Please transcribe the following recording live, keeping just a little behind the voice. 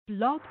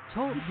Blog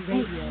Talk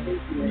Radio.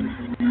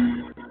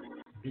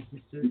 This is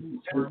Susan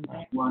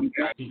Swan,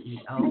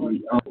 CEO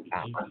of the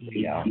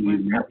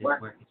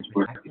ATUnetwork. This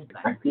work is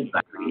protected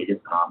by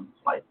Creative Commons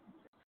license.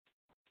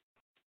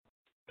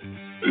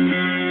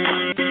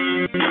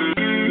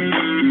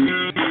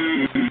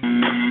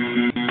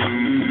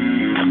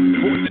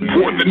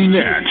 For the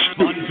next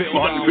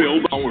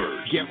fun-filled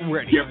hours, get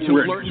ready to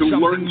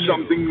learn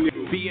something new.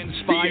 Be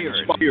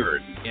inspired,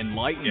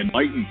 enlightened,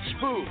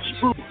 spooked,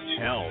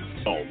 help,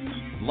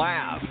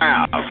 laugh,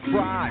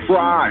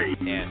 cry,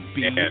 and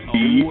be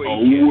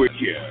awakened.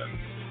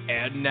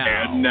 And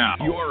now,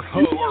 your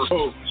host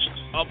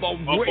of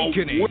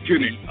Awakening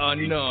the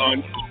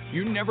Unknown.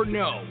 You never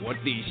know what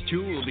these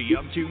two will be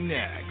up to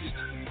next.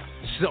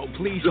 So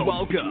please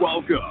welcome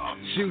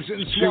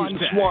Susan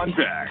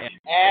Swanbeck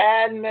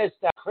and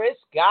Mr. Chris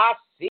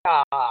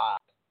Garcia.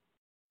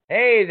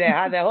 Hey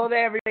there, hello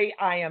there, everybody.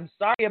 I am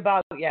sorry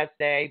about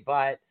yesterday,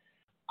 but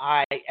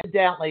I can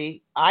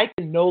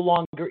no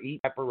longer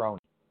eat pepperoni.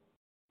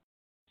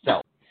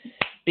 So,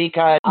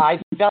 because I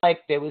felt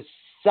like there was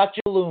such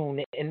a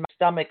balloon in my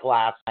stomach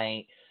last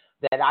night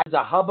that I was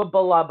a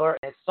hubba-balubber,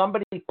 and if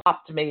somebody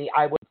popped me,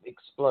 I would have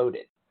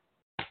exploded.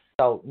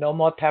 So, no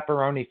more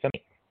pepperoni for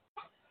me.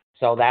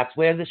 So that's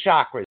where the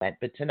chakras went.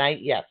 But tonight,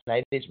 yes,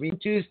 tonight is Reading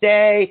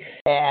Tuesday,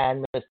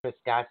 and Mr.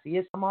 Garcia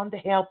has come on to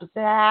help us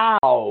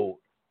out.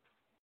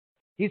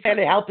 He's going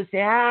to help us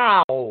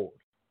out.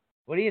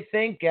 What do you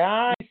think,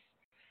 guys?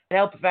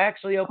 Help if I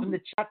actually open the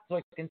chat so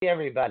I can see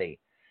everybody.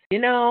 You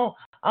know,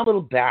 I'm a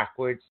little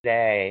backwards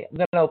today. I'm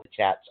going to open the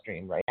chat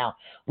stream right now.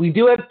 We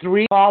do have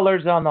 3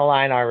 callers on the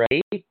line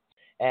already,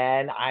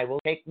 and I will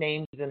take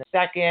names in a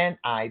second.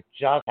 I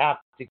just have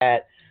to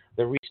get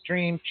the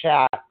restream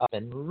chat up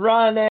and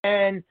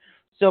running.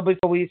 So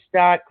before we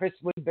start, Chris,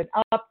 what have you been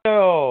up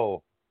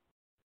to?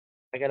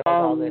 I got to put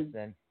all this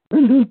in.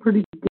 I'm doing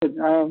pretty good.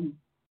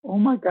 Oh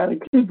my God, I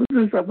can't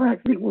believe this. I'm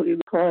actually going to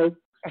cry.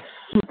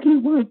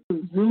 Looking like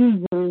the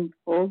Zoom room.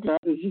 Oh God,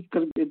 it's just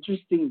going to be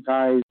interesting,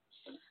 guys.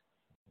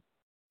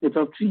 It's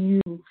up to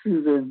you,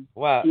 Susan.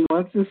 What? He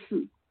wants us.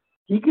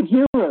 He can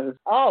hear us.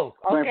 Oh,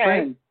 okay. My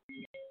friend.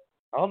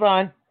 Hold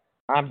on.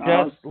 I'm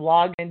just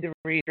logged into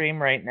restream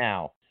right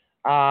now.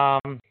 Well,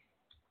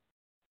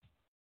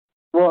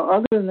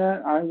 other than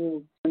that, I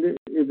will send it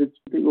if it's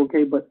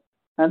okay. But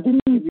Anthony,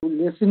 if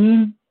you're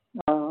listening,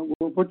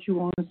 we'll put you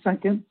on a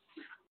second.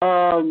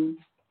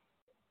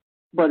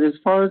 But as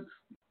far as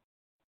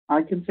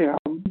I can say, how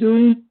I'm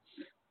doing,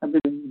 I've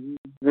been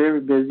very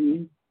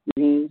busy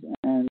reading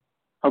and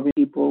helping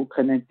people,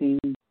 connecting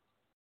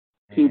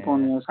people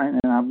on the other side,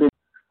 and I've been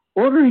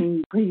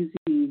ordering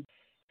crazy,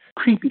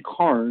 creepy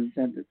cards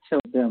that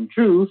tell them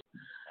truth.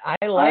 I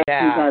like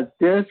that. I got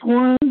this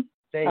one.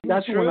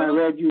 That's the true? one I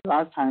read you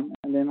last time.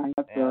 And then I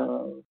got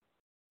the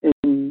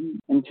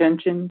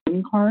intention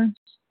cards.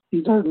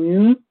 These are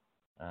new.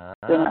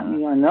 Then I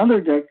got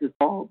another deck is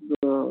called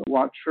the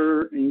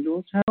Watcher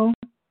Angel Tarot.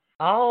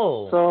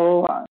 Oh.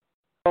 So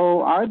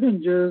I've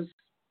been just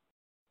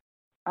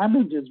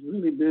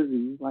really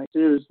busy. Like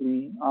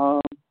seriously.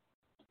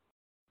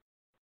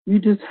 You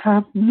just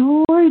have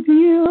no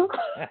idea.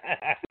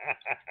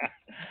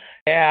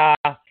 Yeah.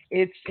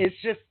 It's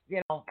just,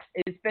 you know,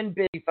 it's been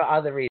busy for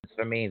other reasons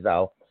for me,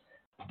 though.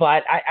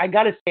 But I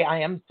got to say, I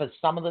am for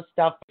some of the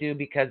stuff I do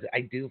because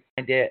I do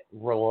find it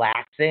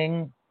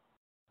relaxing.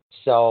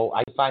 So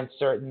I find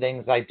certain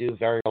things I do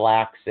very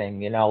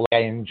relaxing. You know,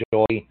 like I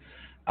enjoy,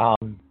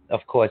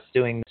 of course,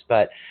 doing this,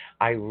 but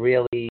I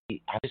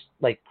just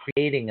like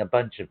creating a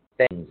bunch of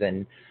things.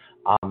 And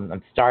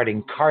I'm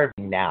starting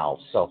carving now,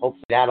 so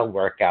hopefully that'll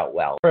work out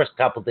well. First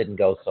couple didn't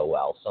go so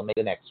well, so maybe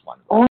the next one.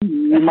 Oh,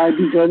 you might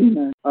be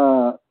getting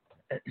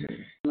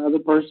another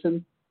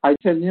person. I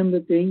send him the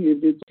thing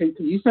if it's okay.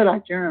 Because you said I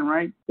can,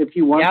 right? If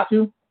he wants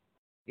to.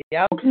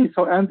 Yep. Okay,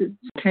 so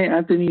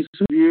Anthony,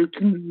 so you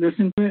can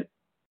listen to it.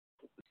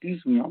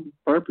 Excuse me, I'm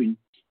burping.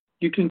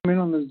 You can come in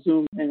on the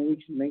Zoom and we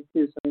can make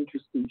this an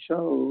interesting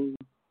show.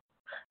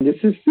 This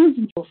is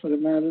Susan for the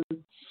matter.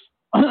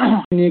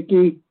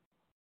 Nikki.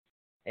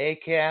 Hey,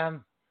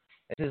 Cam.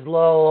 This is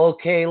Lowell,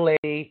 okay,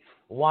 lady.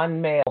 One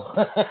male.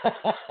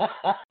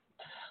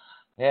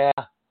 Yeah.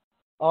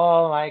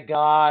 Oh, my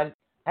God.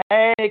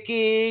 Hey,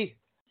 Nikki.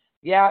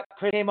 Yeah,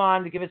 Chris came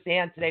on to give us a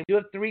hand today. We do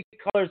have 3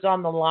 callers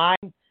on the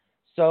line.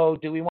 So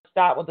do we want to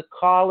start with the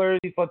callers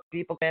before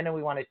people come in and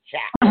we want to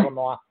chat a little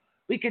more?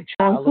 We could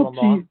chat a little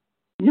more.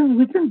 Yeah,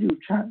 we can do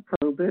chat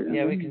for a bit.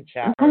 Yeah, we can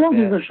chat How for a long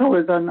bit. is the show?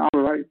 Is an hour,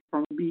 right?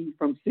 From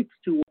 6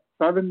 to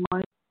 7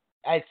 miles?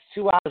 It's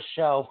 2 hour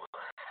show.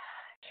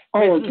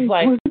 Oh, This okay. is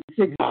like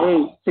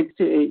 6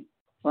 to 8,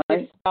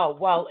 right?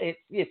 It's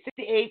 6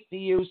 to 8 for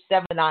you,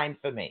 7 to 9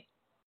 for me.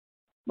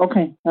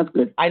 Okay, that's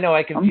good. I know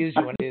I confuse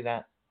you when I do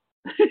that.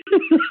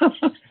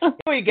 Here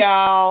we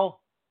go.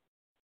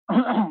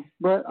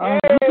 But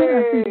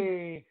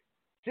hey,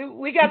 so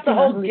we got the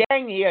whole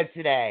gang here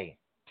today.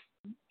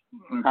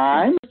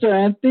 Hi, Mr.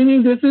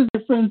 Anthony. This is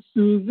your friend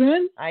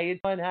Susan. How you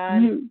doing,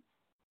 hon?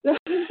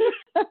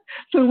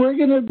 So we're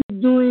gonna be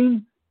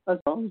doing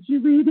astrology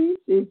readings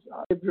if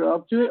you're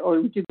up to it, or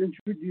we could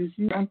introduce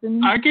you,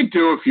 Anthony. I could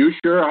do a few,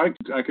 sure. I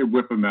could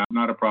whip them out,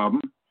 not a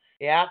problem.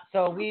 Yeah,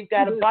 so we've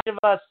got a bunch of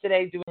us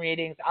today doing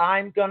readings.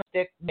 I'm going to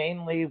stick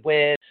mainly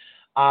with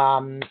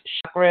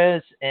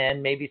chakras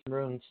and maybe some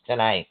runes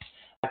tonight.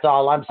 That's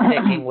all I'm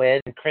sticking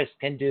with, and Chris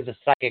can do the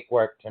psychic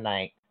work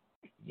tonight.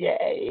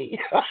 Yay!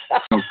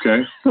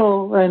 Okay.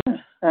 So, and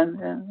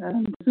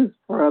this is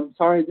for, I'm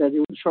sorry that it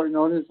was short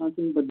notice,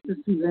 Anthony, but this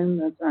is in,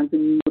 that's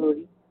Anthony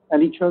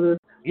at each other.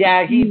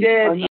 Yeah, he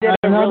did. He did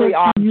a really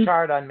awesome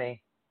chart on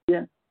me.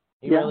 Yeah.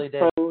 He really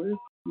did. So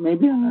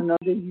maybe on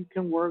another you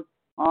can work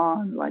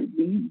on, like,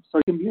 being, so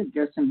you can be a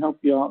guest and help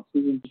you out, so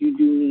if you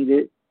do need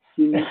it.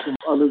 You need some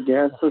other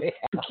guests to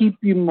keep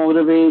you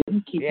motivated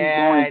and keep you going.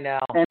 Yeah, I know.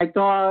 And I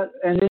thought,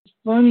 and it's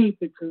funny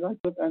because I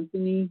thought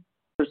Anthony,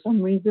 for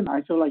some reason,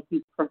 I feel like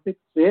he's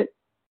perfect fit.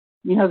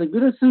 He has a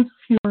good sense of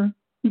humor.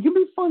 He can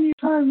be funny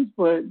at times,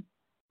 but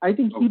I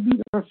think he'd be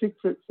the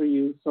perfect fit for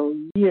you. So,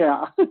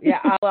 yeah.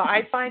 Yeah, well,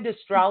 I find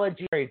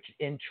astrology very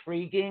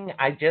intriguing.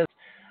 I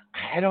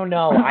don't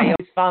know. I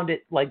always found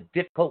it, like,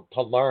 difficult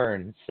to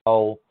learn.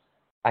 So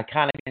I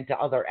kind of get into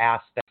other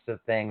aspects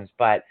of things,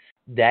 but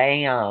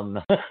damn.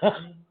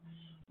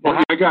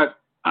 Well, I got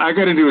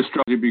into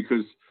astrology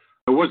because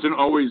I wasn't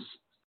always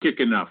kick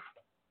enough.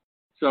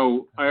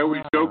 So I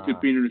always joked that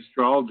being an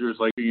astrologer is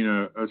like being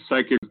a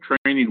psychic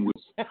training wheel.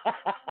 If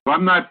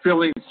I'm not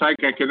feeling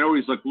psychic, I can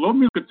always let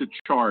me look at the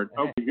chart.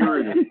 Okay, here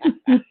it is.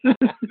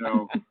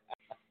 So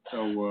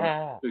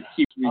it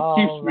keeps me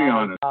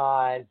honest.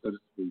 God. So to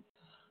speak.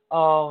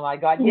 Oh my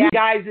God! Yeah,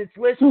 guys, it's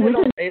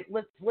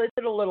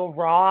listed a little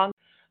wrong.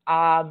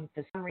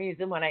 For some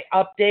reason, when I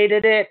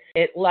updated it,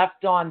 it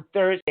left on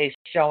Thursday's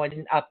show and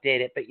didn't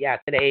update it. But yeah,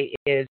 today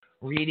is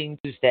Reading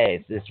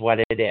Tuesdays. Is what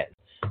it is.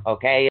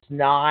 Okay, it's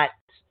not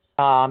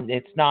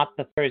the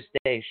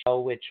Thursday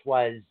show, which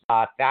was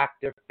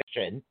Fact or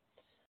Fiction.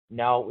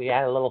 No, we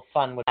had a little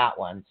fun with that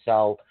one.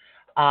 So,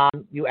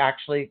 you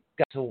actually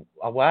got to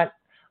what?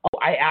 Oh,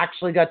 I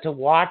actually got to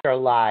watch her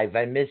live.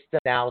 I missed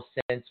it now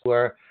since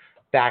we're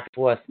back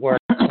with work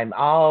time.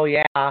 Oh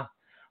yeah.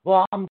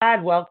 Well, I'm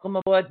glad. Welcome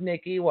aboard,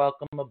 Nikki.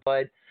 Welcome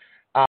aboard.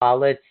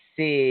 Let's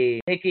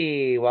see.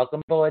 Nikki,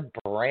 welcome aboard,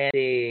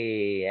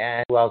 Brandy.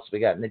 And who else we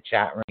got in the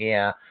chat room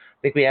here?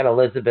 I think we had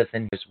Elizabeth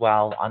in as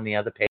well on the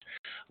other page.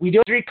 We do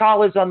have 3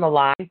 callers on the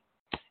line,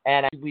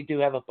 and we do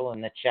have people in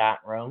the chat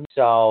room.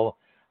 So,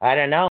 I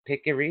don't know.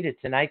 Pick your reader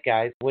tonight,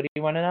 guys. What do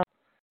you want to know?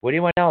 What do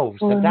you want to know?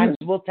 Sometimes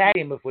we'll tag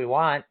him if we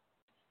want.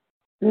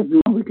 We can do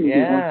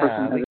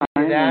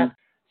that.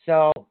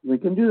 So we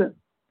can do it.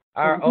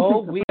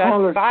 We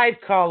got 5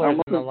 callers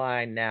on the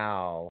line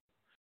now.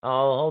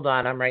 Oh, hold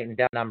on. I'm writing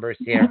down numbers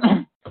here.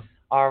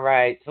 All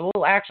right. So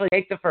we'll actually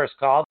take the first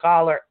call.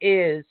 Caller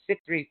is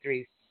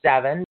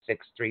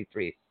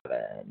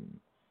 6337.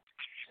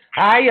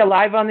 Hi, you're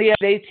live on the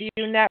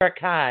ATUnetwork.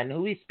 Who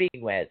are we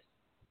speaking with?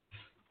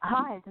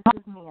 Hi, this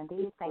is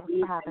Mandy. Thanks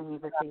for having me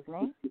this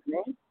evening.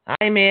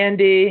 Hi,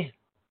 Mandy.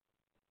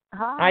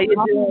 Hi. How you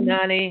doing,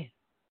 honey?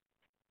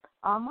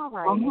 I'm all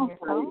right. And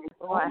yourself?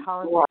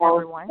 How's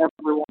everyone?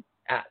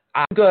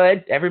 I'm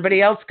good. Everybody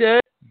else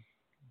good?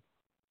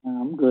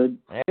 I'm good.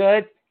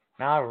 Good?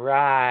 All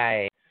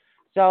right.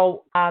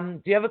 So,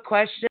 do you have a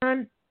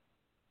question?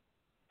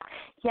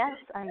 Yes,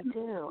 I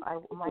do.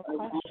 My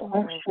question is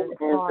as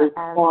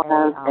far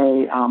as a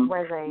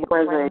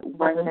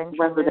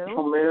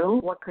residential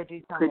move, what could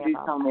you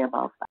tell me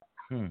about that?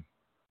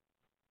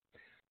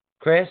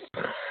 Chris,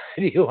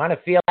 do you want to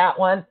feel that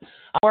one?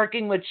 I'm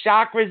working with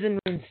chakras and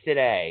runes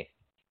today.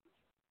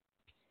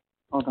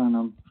 Hold on,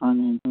 I'm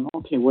trying to.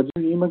 Okay, what's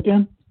your name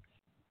again?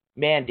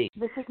 Mandy.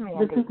 This is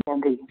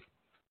Mandy.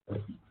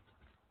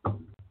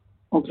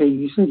 Okay,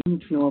 you said you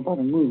need to know about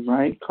a move,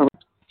 right?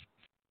 Correct.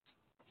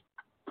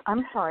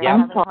 I'm sorry.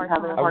 Yep.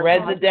 A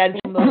residential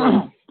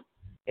move.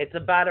 It's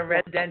about a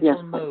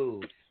residential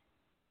move.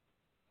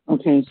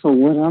 Okay, so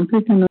what I'm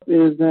picking up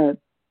is that,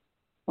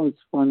 it's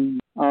funny.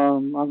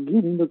 I'm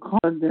getting the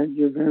card that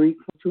you're very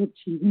close to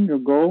achieving your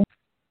goal.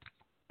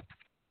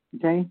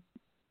 Okay?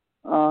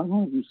 I don't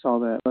know if you saw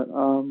that, but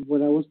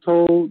what I was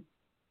told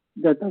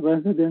that the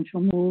residential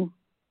move,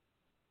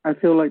 I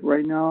feel like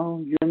right now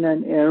you're in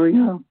that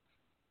area.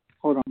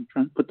 Hold on, I'm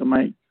trying to put the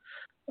mic.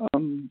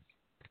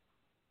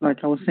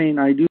 Like I was saying,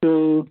 I do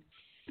feel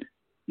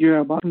you're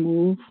about to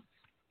move.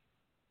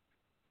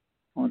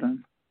 Hold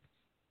on.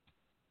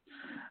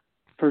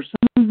 For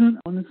some reason,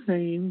 I want to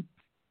say,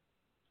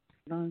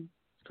 it's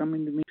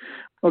coming to me.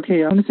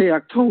 Okay, I'm going to say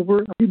October.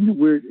 I'm getting the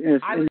weird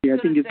I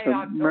think it's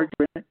a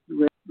Mercury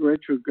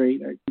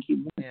retrograde. I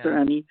think Mr.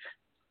 Annie,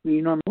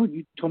 you know what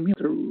you told me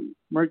after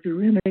Mercury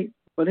retrograde.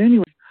 But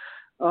anyway,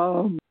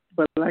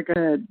 but like I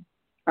said,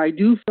 I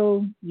do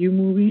feel you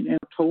moving in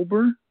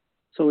October,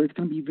 so it's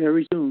going to be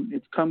very soon.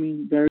 It's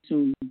coming very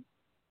soon.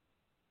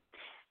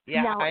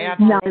 Yeah, now, I have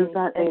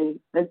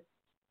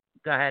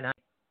Go ahead, honey.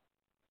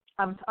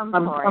 I'm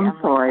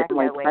sorry.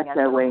 I'm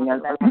echoing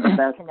as the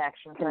best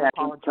connection. So I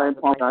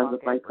apologize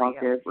if I talk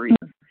over you.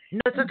 No,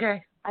 it's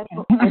okay. I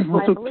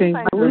believe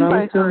I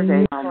heard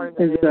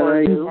is that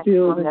I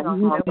feel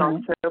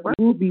that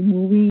you will be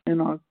moving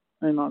in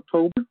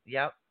October.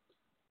 Yep.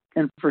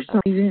 And for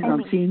some reason,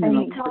 I'm seeing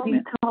an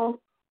apartment.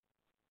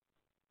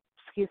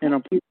 Excuse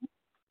me.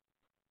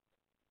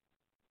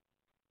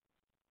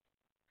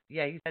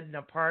 Yeah, you said an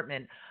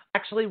apartment.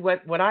 Actually,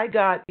 what I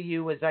got for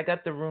you is I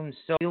got the rune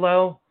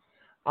Solo.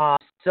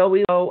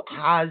 Solo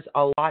has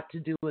a lot to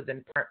do with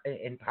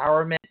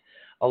empowerment,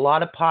 a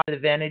lot of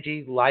positive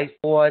energy, life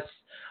force,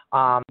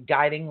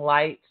 guiding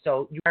light.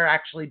 So you are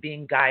actually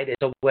being guided.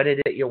 So what it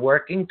is that you're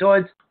working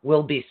towards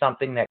will be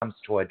something that comes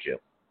towards you.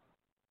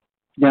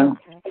 Yeah.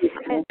 Okay.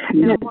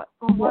 And what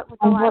was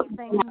the last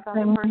thing that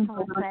the person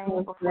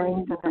was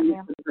saying before you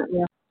said that,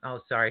 ma'am?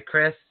 Oh, sorry,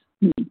 Chris.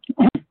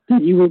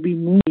 That you will be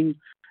moving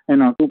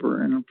in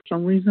October, and for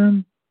some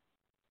reason,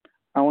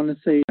 I want to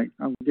say like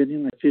I'm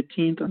getting like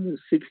 15th on the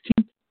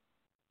 16th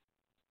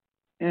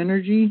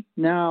energy.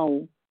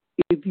 Now,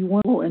 if you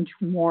want to go into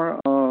more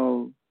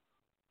of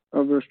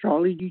the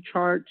astrology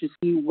chart to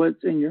see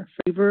what's in your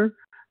favor,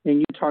 and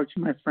you talk to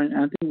my friend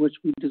Anthony, which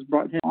we just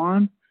brought him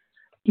on,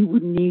 he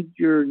would need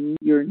your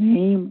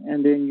name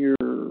and then your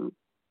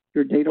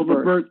date of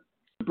birth.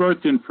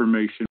 Birth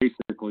information,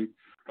 basically.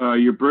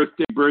 Your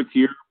birthday, birth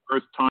year,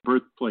 birth time,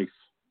 birthplace.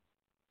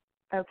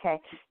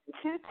 Okay.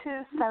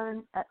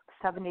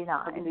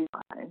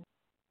 22779.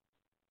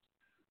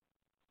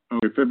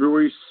 Okay,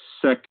 February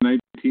 2nd,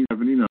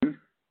 1979.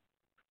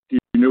 Do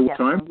you know what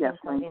time? Yes,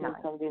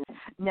 1979.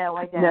 No,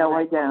 I don't. No,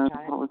 I don't.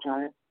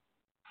 Apologize.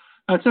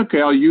 That's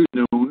okay. I'll use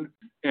noon.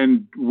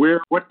 And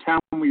what town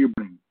were you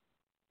born?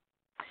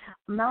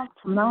 Mount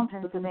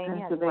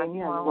Pennsylvania,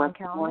 Westmoreland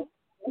County.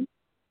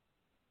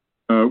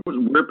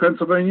 Where,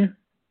 Pennsylvania?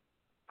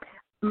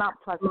 Mount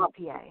Pleasant,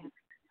 PA.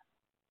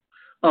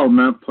 Oh,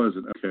 Mount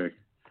Pleasant. Okay.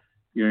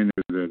 Yeah, I know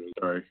that.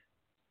 Sorry.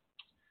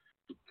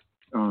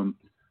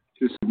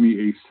 Just give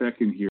me a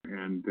second here,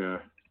 and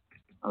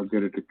I'll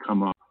get it to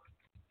come up.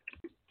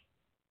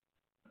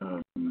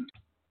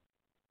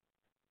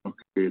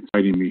 Okay, it's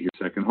hiding me here a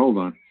second. Hold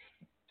on.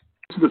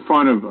 This is the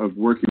fun of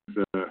working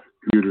with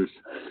computers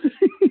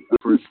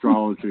for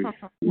astrology.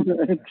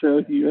 I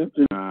tell you.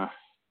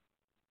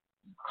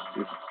 Just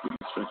give me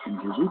a second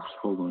here. Oops,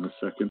 hold on a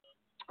second.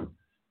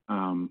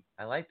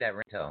 I like that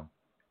ringtone.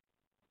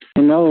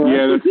 I know.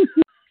 Yeah,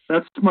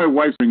 that's my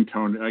wife's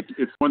ringtone.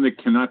 It's one that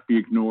cannot be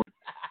ignored.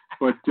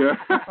 But,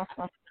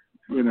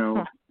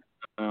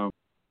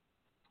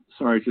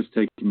 sorry, it's just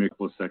taking me a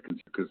couple of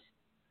seconds because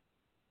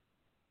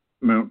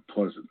Mount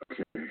Pleasant.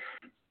 Okay.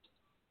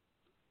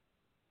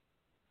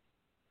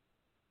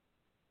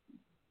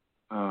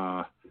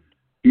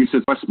 You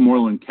said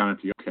Westmoreland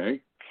County.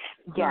 Okay.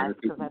 Yes,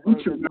 because I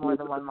believe there's more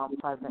than one Mount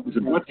Pleasant. There's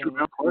a bunch of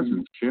Mount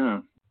Pleasant,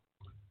 yeah.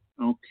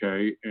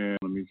 Okay, and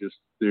let me just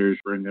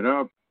bring it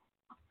up.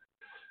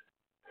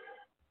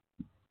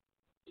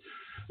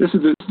 This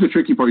is the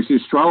tricky part. You see,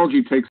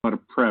 astrology takes a lot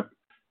of prep.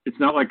 It's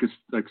not like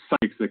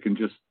psychics that can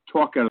just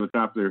talk out of the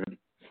top of their head.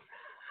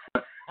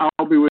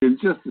 I'll be waiting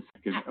just a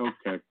second.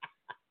 Okay.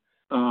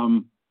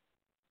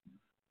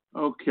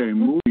 Okay,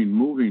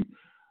 moving.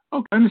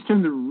 Okay, I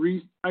understand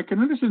I can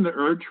understand the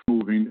urge for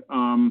moving.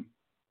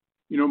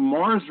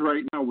 Mars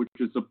right now, which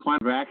is the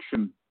planet of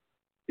action,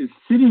 is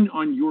sitting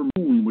on your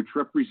moon, which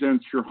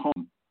represents your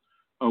home.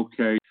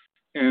 Okay.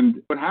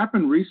 And what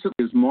happened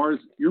recently is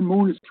your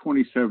moon is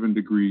 27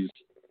 degrees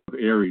of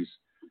Aries.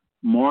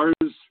 Mars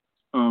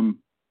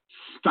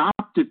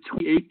stopped at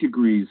 28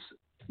 degrees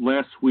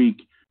last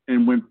week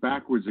and went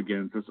backwards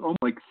again. So it's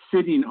almost like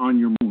sitting on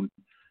your moon.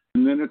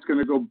 And then it's going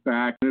to go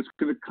back, and it's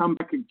going to come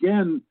back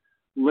again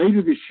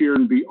later this year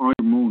and be on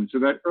your moon. So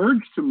that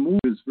urge to move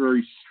is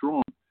very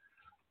strong.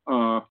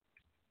 I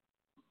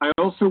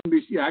also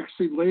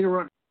actually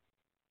later on.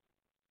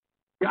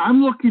 Yeah,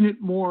 I'm looking at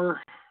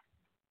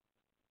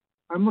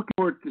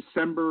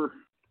December,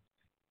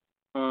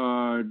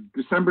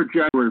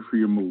 January for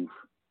your move,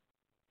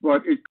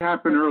 but it could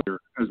happen earlier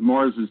as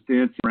Mars is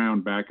dancing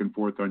around back and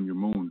forth on your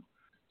moon.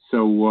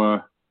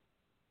 So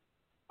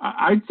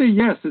I'd say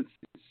yes.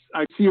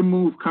 I see a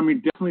move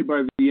coming definitely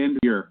by the end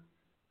of the year.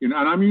 And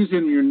I'm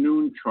using your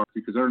noon chart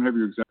because I don't have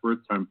your exact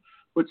birth time,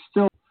 but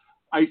still,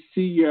 I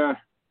see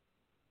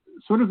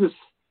sort of this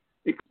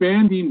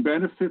expanding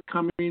benefit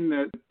coming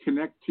that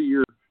connect to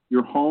your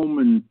home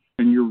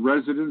and your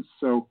residence.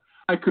 So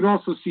I could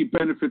also see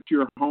benefit to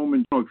your home.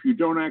 And if you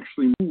don't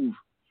actually move,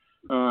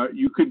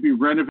 you could be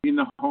renovating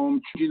the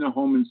home, changing the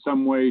home in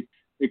some way,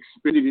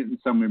 expanding it in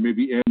some way,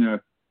 maybe adding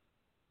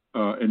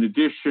an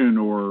addition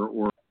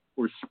or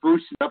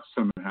spruce it up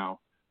somehow.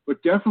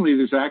 But definitely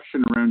there's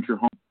action around your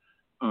home.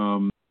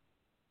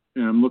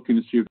 And I'm looking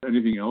to see if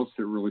anything else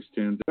that really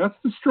stands out. That's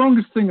the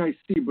strongest thing I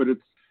see, but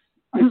it's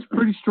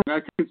pretty strong.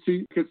 I could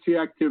see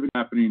activity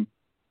happening.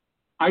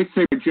 I'd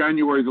say by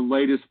January the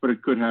latest, but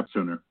it could happen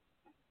sooner.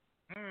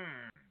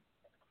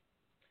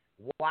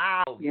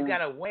 Wow, you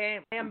got a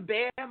wham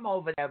bam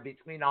over there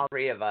between all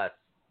three of us.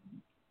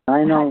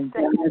 I know.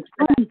 But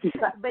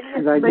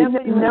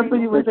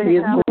nobody was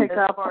able to pick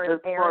up as far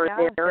as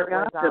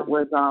area that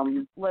was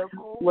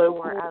local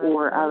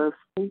or out of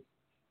state.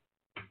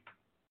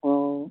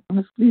 Oh.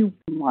 honestly,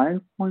 from my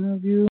point of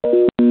view,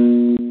 I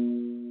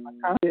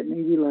kind of get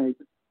maybe like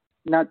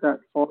not that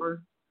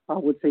far. I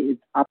would say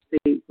it's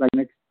upstate, like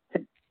next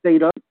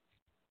state up,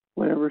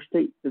 whatever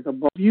state is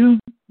above you.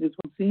 This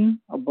one seeing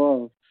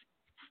above.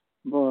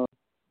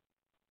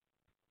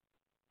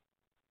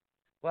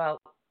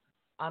 Well,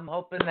 I'm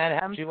hoping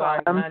that helps you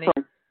out, honey.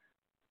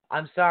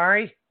 I'm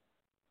sorry.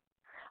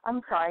 I'm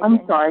sorry. I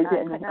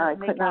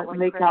could not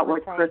make out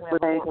what Chris was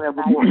saying. He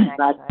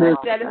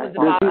said it was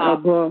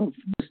above.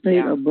 The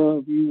state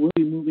above. You will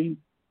be moving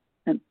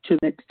to the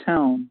next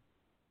town.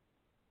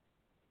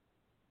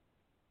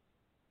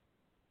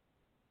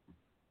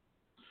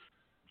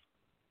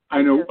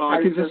 I know.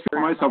 I can just for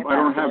myself. I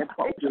don't have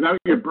without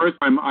your birth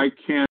time. I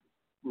can't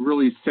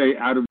really say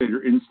out of state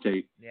or in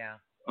state. Yeah.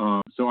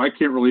 So I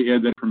can't really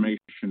add that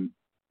information.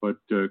 But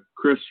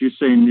Chris, you're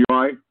saying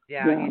nearby?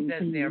 Yeah, he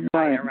says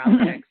nearby, around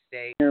the next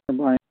state.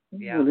 Nearby,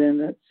 within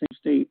that same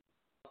state.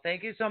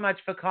 Thank you so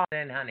much for calling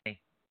in, honey.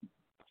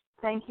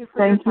 Thank you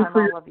for your time,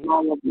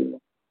 all of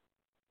you.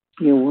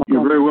 You're welcome.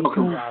 You're very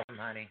welcome. You're welcome,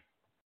 honey.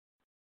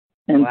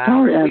 And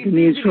sorry,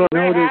 Anthony, it's short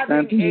notice.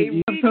 Anthony, do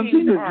you have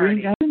something to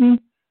drink, Anthony?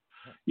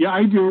 Yeah,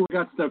 I do. I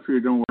got stuff here.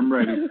 Don't worry, I'm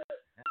ready.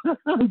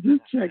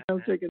 I'm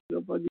checking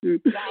up on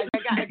you.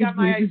 I got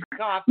my iced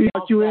coffee.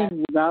 Got you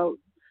in without.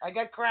 I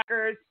got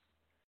crackers.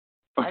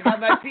 I got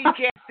my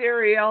pecan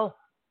cereal.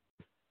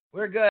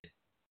 We're good.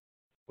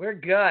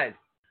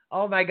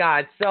 Oh my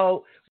God.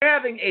 So we're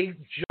having a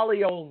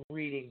jolly old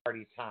reading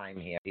party time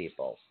here,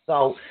 people.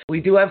 So we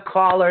do have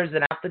callers,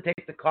 and I have to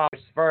take the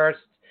callers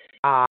first.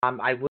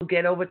 I will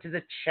get over to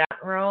the chat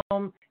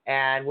room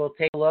and we'll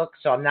take a look.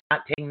 So I'm not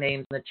taking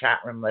names in the chat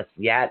room list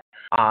yet.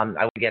 I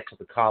will get to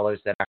the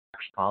callers that are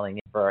actually calling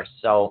in first.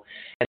 So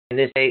in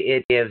this day,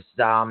 it gives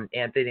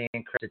Anthony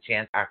and Chris a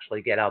chance to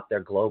actually get out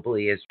there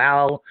globally as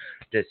well.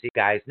 Just so you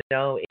guys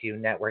know,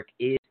 ATUnetwork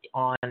is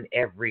on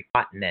every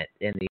continent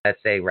in the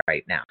USA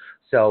right now.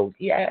 So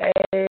yay!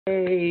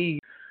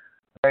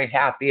 Very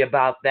happy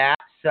about that.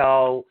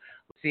 So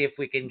see if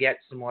we can get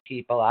some more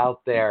people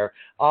out there.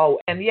 Oh,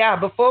 and yeah,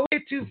 before we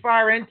get too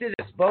far into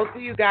this, both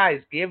of you guys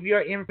give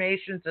your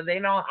information so they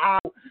know how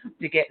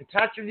to get in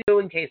touch with you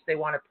in case they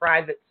want a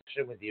private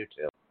session with you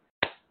too.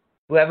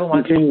 Whoever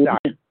wants to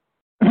start.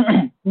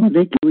 Well,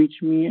 they can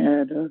reach me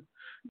at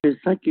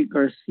Psychic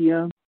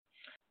Garcia,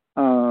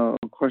 of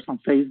course on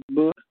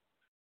Facebook,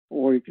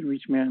 or you can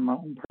reach me on my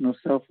own personal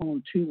cell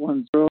phone,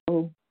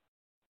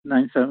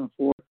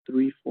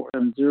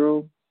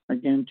 210-974-3470.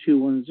 Again,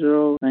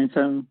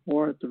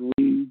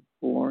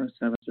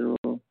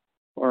 210-974-3470,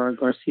 or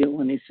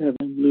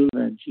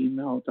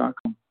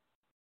Garcia187lulu@gmail.com.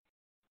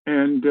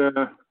 And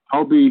I'm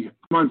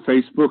on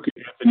Facebook at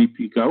Anthony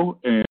Pico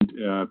and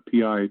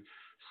PICO.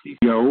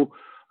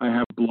 I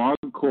have a blog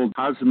called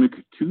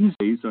Cosmic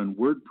Tuesdays on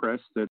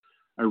WordPress that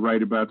I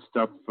write about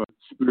stuff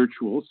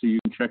spiritual, so you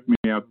can check me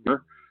out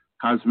there.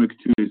 Cosmic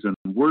Tuesdays on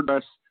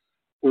WordPress,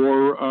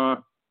 or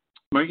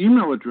my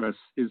email address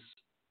is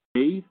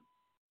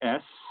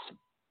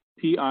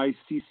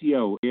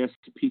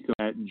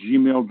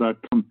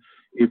aspico@gmail.com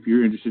if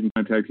you're interested in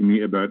contacting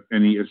me about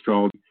any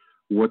astrology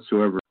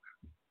whatsoever.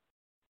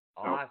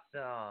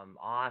 Awesome.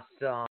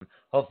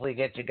 Hopefully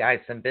get you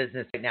guys some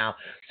business right now.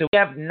 So we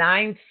have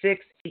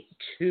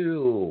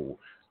 9682.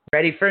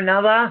 Ready for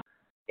another?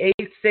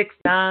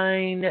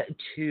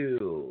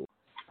 8692.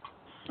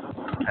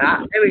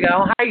 There we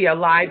go. Hi, you're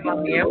live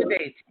on the air with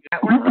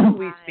ATUnetwork. Who are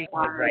we speaking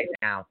with right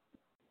now?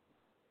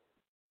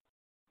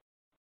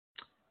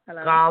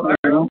 Hello. Caller.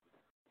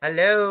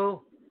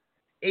 Hello.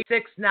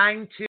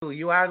 8692.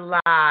 You are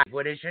live.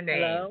 What is your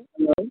name?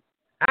 Hello.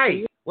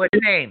 Hi. What's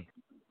your name?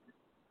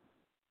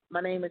 My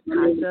name is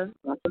Tasha.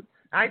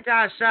 Hi,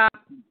 Tasha.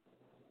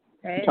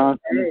 Hey.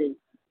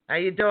 How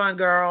you doing,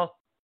 girl?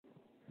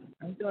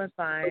 I'm doing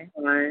fine.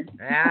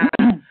 Yeah.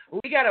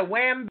 We got a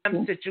wham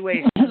bam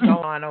situation going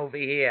on over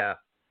here.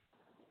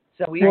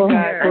 So we got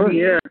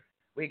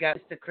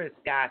Mr. Chris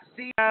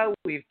Garcia.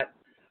 We've got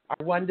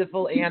our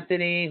wonderful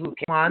Anthony who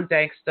came on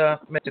thanks to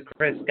Mr.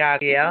 Chris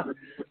Garcia.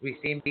 We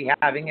seem to be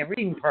having a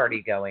reading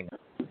party going on.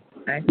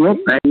 Thank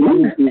you.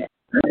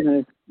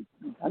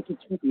 I can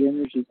feel the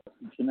energy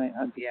tonight. I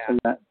can feel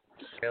that.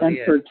 Really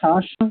and for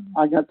Tasha,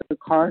 I got the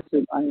card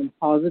that I am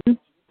positive.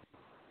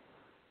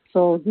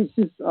 So this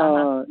is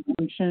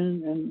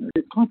intention, and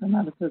it's called the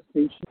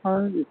manifestation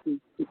card.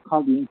 It's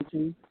called the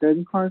intention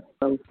setting card.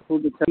 So it's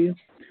cool to tell you,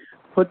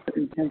 put the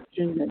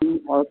intention that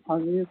you are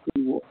positive.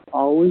 You will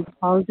always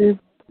positive,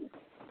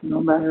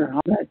 no matter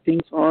how bad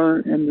things are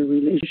in the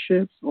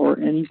relationships or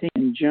anything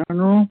in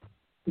general.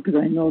 Because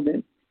I know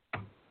that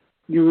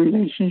your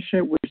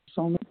relationship with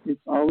someone is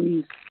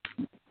always,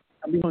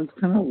 it's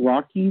kind of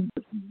rocky,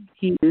 but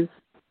he is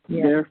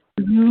there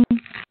for you.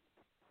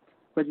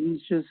 But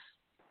he's just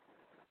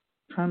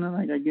kind of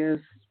like, I guess,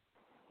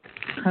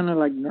 kind of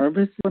like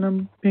nervous when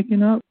I'm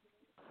picking up.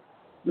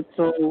 But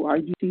so I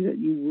do see that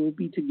you will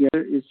be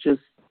together. It's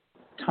just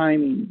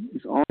timing.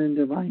 It's all in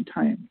divine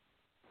time.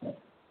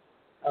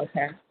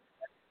 Okay.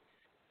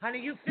 Honey,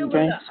 you feel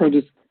okay? So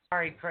just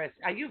sorry, Chris.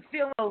 Are you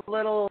feeling a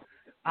little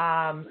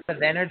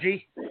Of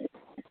energy.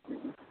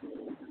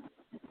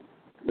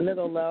 A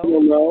little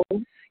low.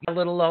 A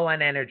little low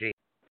on energy.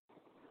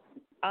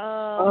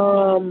 Not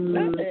low,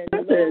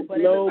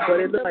 but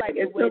it looks like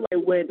it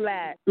went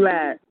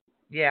flat.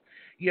 Yeah,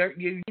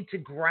 you need to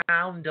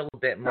ground a little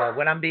bit more.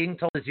 What I'm being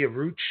told is your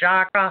root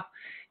chakra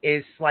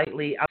is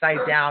slightly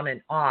upside down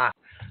and off.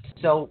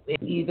 So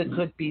it either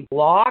could be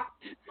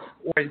blocked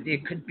or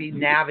it could be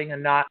having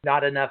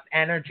not enough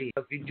energy.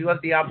 So if you do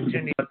have the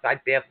opportunity outside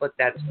barefoot,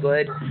 that's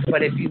good.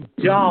 But if you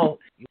don't,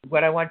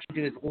 what I want you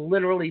to do is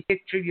literally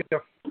picture your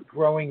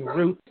growing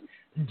roots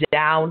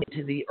down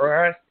into the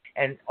earth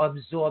and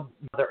absorb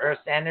the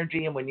earth's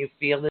energy. And when you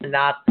feel it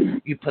enough,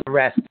 you put the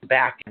rest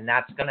back, and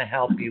that's going to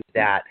help you with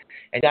that.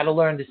 And you got to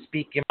learn to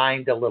speak your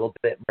mind a little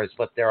bit more is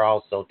what they're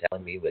also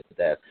telling me with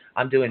this.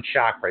 I'm doing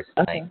chakras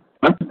tonight.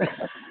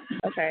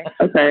 Okay.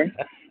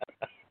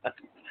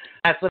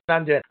 That's what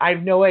I'm doing. I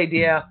have no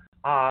idea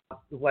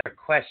what a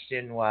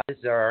question was,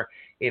 or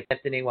if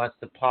Anthony wants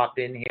to pop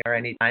in here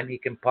anytime, he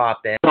can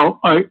pop in. No,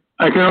 I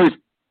can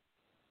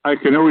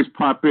always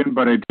pop in,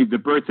 but I need the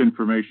birth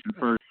information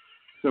first.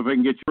 So if I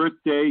can get your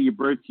birthday, your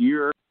birth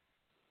year,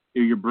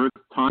 your birth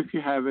time, if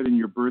you have it, and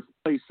your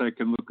birthplace, I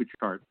can look at your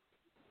chart.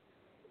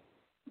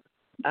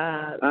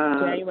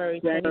 January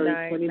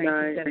 29,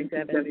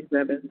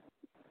 1977.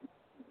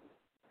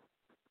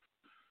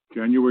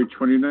 January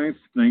 29th,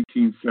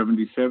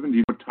 1977. Do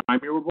you know what time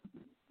you were born?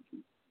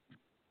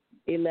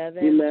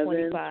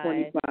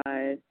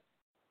 11:25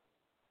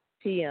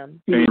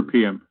 p.m. AM or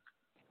PM?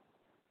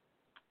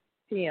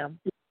 p.m.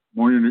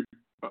 Morning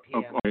of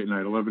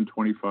night,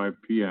 11:25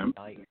 p.m.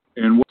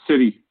 And what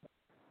city?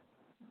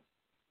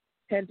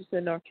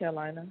 Henderson, North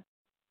Carolina.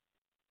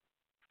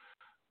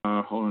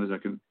 Hold on a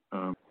second.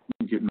 I'm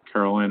getting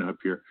Carolina up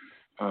here.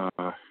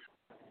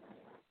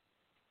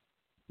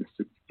 It's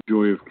the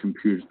joy of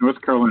computers.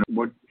 North Carolina.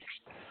 What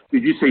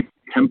did you say?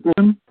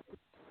 Templeton?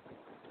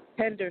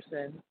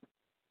 Henderson.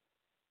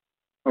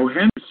 Oh,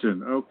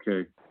 Henderson.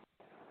 Okay.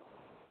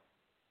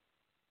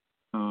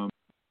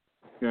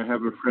 Yeah, I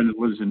have a friend that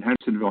lives in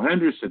Hendersonville.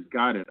 Henderson.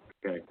 Got it.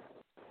 Okay.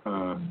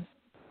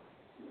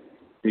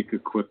 Take a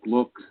quick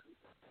look,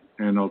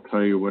 and I'll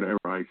tell you whatever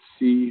I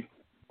see.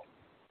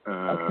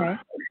 Okay.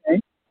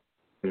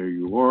 There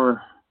you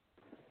are.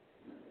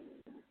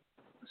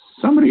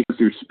 Somebody has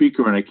their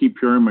speaker, and I keep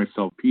hearing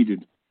myself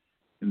repeated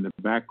in the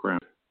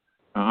background.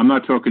 I'm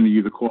not talking to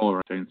you, the caller.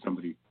 I'm saying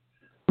somebody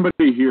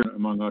here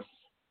among us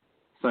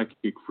psychic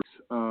freaks.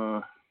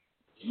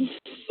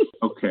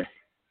 Okay.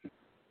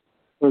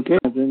 Okay.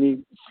 Okay.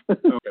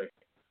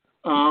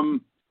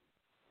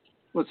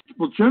 Well,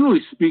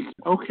 generally speaking,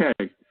 okay.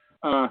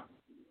 Yeah,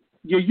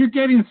 you're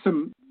getting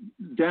some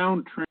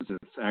down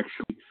transits,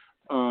 actually.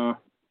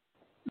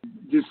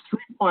 There's 3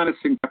 planets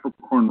in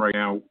Capricorn right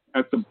now.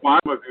 At the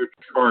bottom of your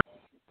chart,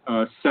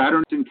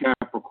 Saturn's in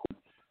Capricorn.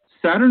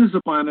 Saturn is a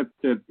planet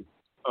that,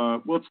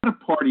 well, it's not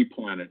a party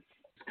planet.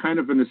 It's kind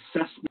of an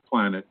assessment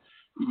planet.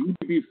 You need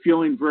to be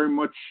feeling very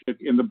much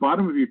in the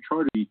bottom of your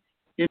chart, the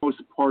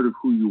innermost part of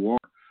who you are.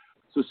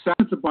 So Saturn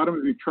at the bottom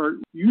of your chart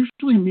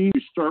usually means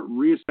you start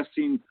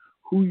reassessing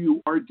who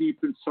you are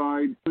deep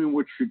inside, doing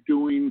what you're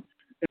doing.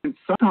 And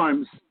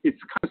sometimes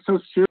it's kind of so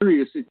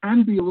serious, it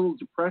can be a little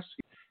depressing.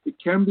 It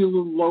can be a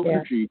little low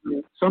energy.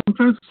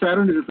 Sometimes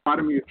Saturn is at the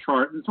bottom of your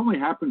chart, and this only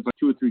happens like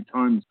 2 or 3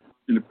 times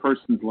in a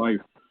person's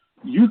life.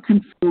 You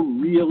can feel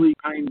really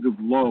kind of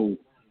low,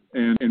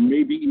 and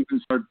maybe even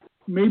start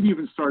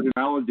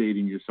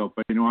validating yourself.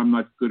 But I'm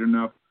not good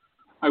enough.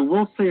 I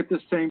will say at the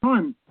same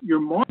time, your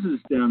Mars is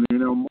down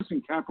there. Mars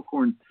in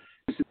Capricorn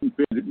isn't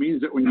bad. It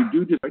means that when you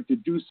do decide to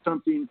do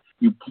something,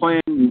 you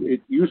plan.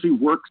 It usually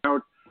works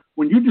out.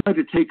 When you decide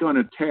to take on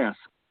a task,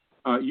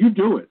 you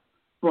do it.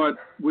 But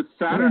with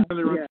Saturn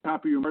on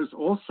top of your Mars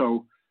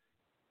also,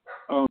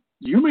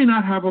 you may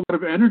not have a lot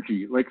of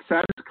energy. Like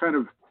Saturn's kind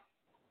of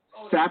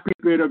sapping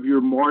a bit of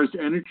your Mars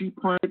energy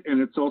planet,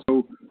 and it's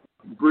also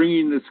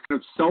bringing this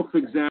kind of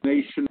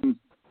self-examination,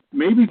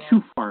 maybe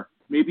too far,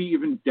 maybe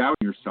even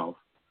doubting yourself.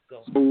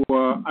 So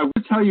I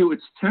would tell you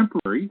it's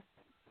temporary.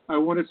 I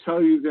want to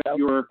tell you that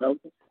you're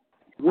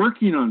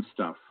working on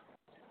stuff,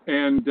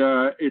 and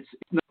it's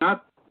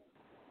not.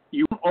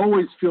 You don't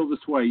always feel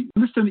this way. You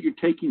understand that you're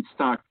taking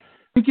stock.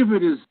 Think of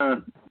it as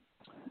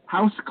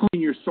house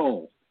cleaning your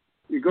soul.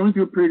 You're going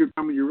through a period of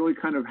time when you're really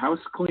kind of house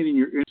cleaning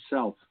your inner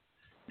self,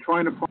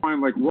 trying to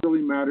find like what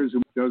really matters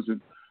and what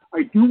doesn't.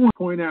 I do want to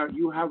point out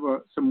you have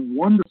some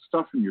wonderful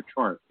stuff in your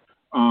chart.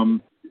 Your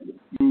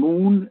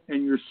moon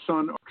and your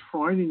sun are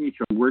trining each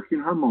other, working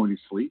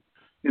harmoniously,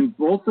 and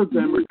both of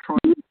them are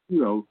trying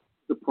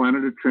the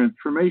planet of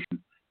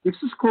transformation. This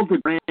is called the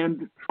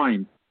grand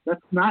trine.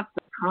 That's not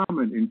that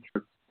common in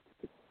church.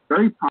 It's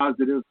very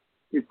positive.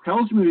 It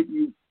tells me that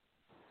you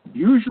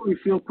usually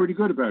feel pretty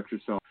good about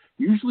yourself,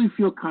 usually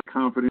feel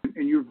confident,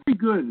 and you're very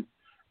good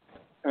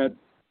at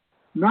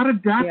not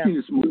adapting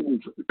as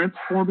much,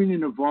 transforming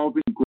and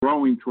evolving,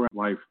 growing throughout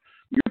life.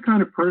 You're the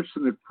kind of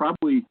person that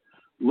probably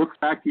looks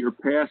back at your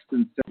past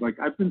and said, like,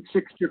 I've been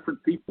 6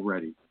 different people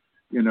already.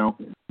 Not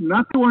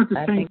that we're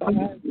the same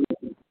people.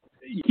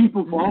 you keep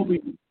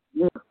evolving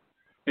more,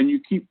 and you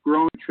keep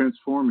growing,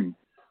 transforming.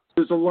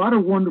 There's a lot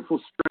of wonderful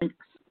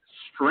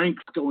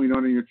strength going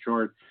on in your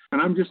chart,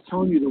 and I'm just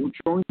telling you that what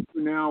you're going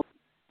through now,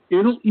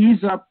 it'll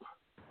ease up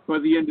by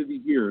the end of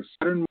the year.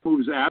 Saturn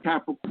moves out of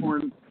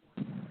Capricorn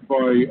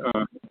by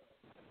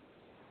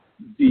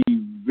the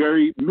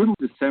very middle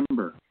of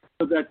December.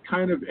 So that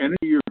kind of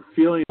energy you're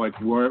feeling, like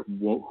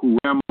who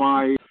am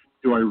I?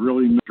 Do I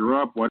really measure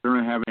up? Why don't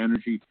I have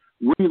energy?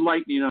 Really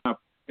lightening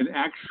up, and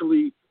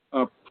actually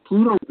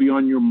Pluto will be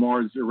on your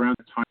Mars around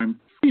the time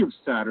free of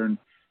Saturn,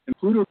 and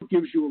Pluto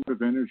gives you a lot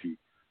of energy.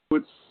 So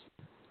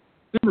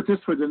think of it this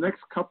way: the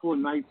next couple of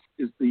nights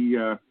is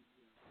the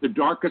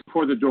darkest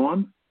before the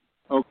dawn.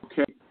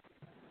 Okay,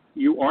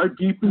 you are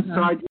deep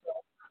inside,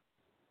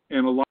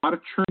 and a lot of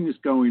churning is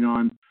going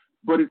on,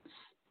 but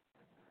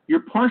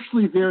you're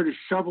partially there to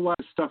shovel out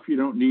stuff you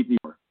don't need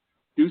anymore.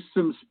 Do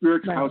some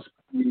spiritual house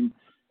cleaning,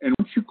 and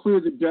once you clear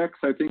the decks,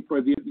 I think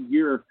by the end of the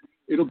year,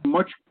 it'll be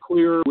much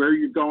clearer where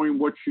you're going,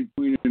 what you're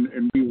doing, and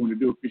what you want to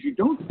do. Because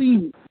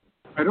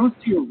I don't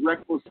see a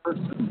reckless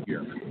person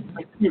here.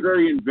 I see a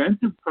very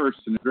inventive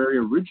person, a very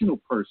original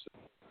person,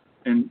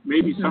 and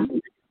maybe somebody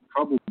in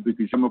trouble because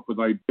you come up with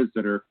ideas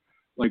that are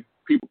like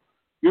people.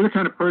 You're the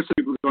kind of person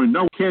people are going,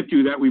 no, we can't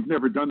do that. We've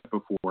never done that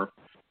before,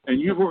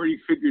 and you've already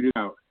figured it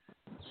out.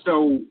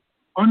 So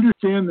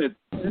understand that,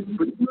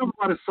 but you have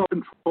a lot of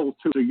self-control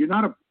too. So you're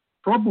not a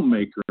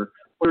troublemaker,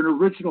 but an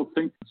original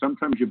thinker.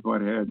 Sometimes you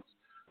butt heads,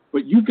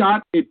 but you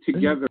got it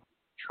together.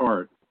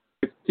 Chart.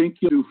 I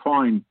think you'll do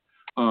fine.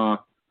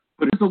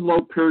 But it's a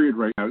low period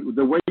right now.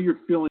 The way you're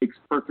feeling makes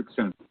perfect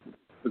sense.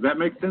 Does that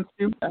make sense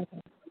to you?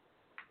 Okay.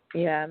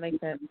 Yeah, it makes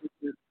sense.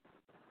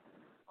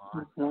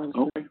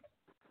 Okay.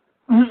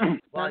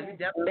 Well, you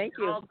definitely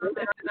called for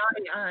this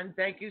tonight, and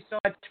thank you so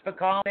much for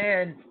calling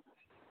in.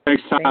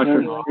 Thanks, Tasha. Thank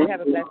you. You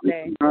have a blessed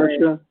day.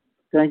 Tasha,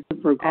 thank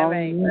you for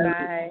calling. All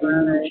right,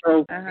 bye.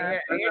 Yeah,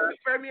 hear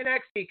from you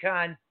next week,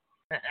 hon.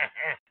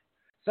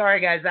 Sorry,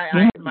 guys.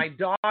 My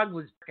dog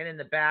was barking in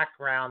the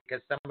background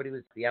because somebody was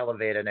at the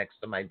elevator next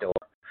to my door.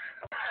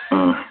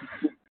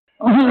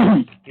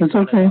 It's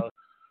okay.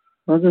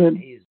 We're good.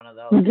 He's one of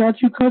those. We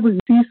got you covered.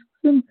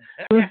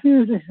 We're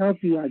here to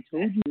help you. I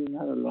told you you're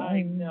not alone.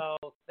 I know.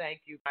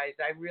 Thank you, guys.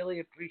 I really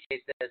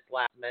appreciate this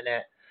last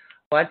minute.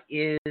 What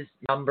is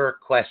number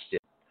question?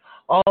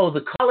 Oh,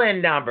 the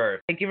call-in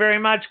number. Thank you very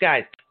much,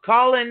 guys.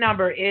 Call-in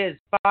number is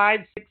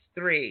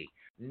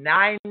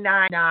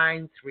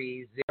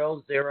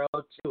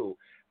 563-999-3002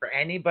 for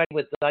anybody who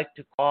would like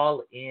to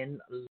call in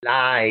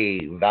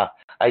live.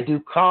 I do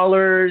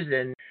callers,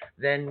 and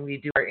then we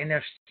do our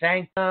inner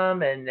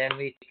sanctum, and then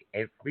we take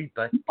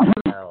everybody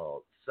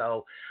else.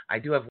 So I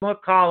do have one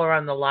caller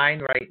on the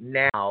line right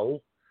now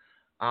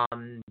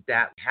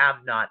that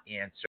have not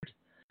answered.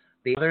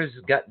 The others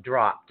got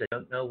dropped. I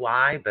don't know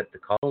why, but the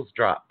calls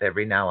drop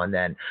every now and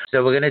then.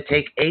 So we're going to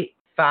take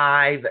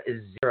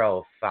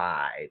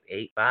 8505.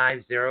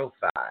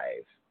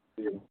 8505.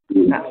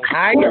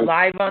 Hi, you're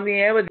live on the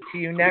air with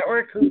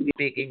ATUnetwork. Who are you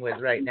speaking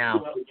with right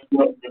now?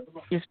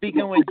 You're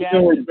speaking with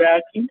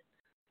Jackie.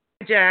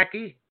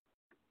 Jackie.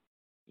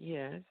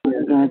 Yes.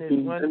 Jackie.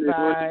 15.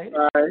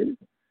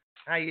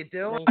 How you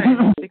doing?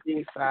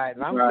 65.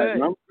 I'm good.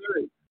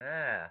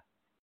 Yeah.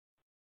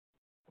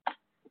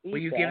 Were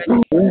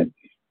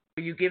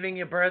Were you giving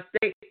your birth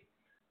date?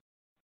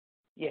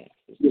 Yes.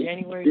 It's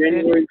January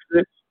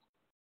 5th,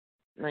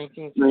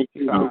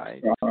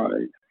 1965.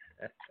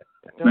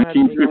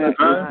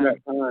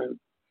 1955.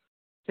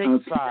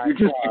 65. You're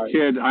just a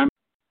kid. I'm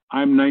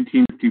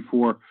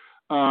 1954.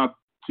 So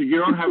you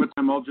don't have a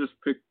time. I'll just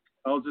pick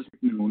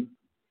noon.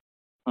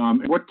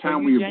 What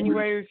town were you born?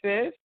 January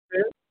 5th?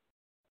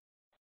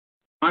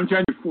 I'm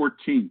January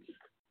 14th.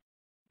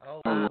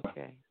 Oh,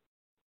 okay.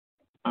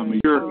 I'm a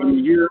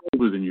year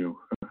older than you.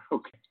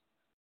 Okay.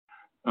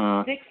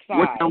 65.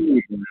 What town were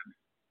you born in?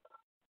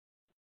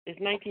 It's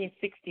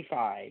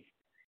 1965.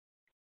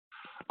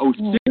 Oh,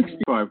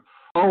 65.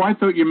 Oh, I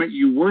thought you meant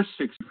you were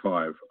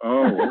 65.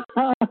 Oh.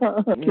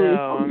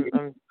 No,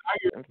 I'm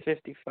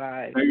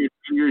 55. Now you're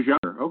 10 years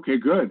younger. Okay,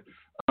 good.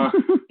 Yeah.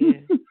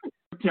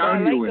 What town I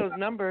are you like in? those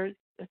numbers.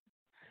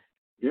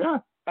 Yeah.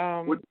 What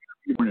town were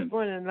you born in?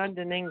 Born in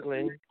London,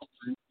 England.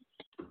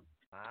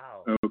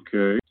 wow.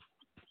 Okay.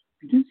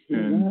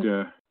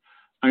 And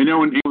I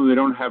know in England they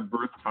don't have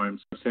birth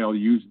times, so say I'll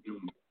use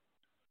June.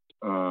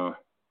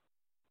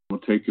 We'll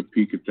take a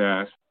peek at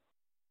that.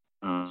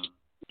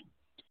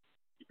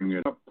 Bring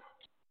it up.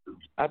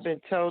 I've been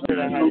told that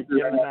I had a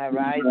Gemini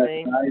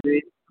rising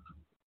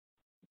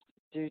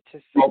due to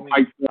Well,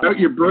 without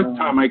your birth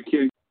time, I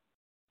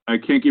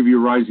can't give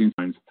you rising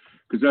signs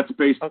because that's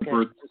based on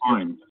birth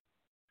time.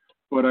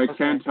 But I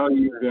can tell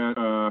you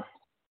that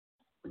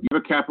you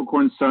have a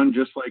Capricorn sun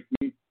just like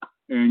me,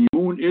 and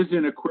your moon is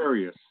in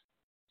Aquarius.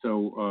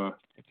 So,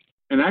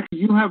 and actually,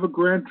 you have a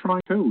grand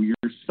trine too. Your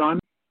sun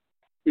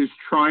is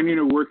trining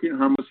or working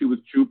harmoniously with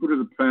Jupiter,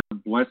 the planet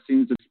of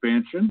blessings,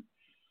 expansion,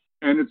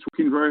 and it's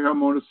working very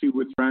harmoniously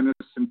with Uranus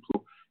and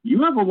Pluto.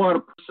 You have a lot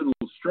of personal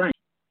strength.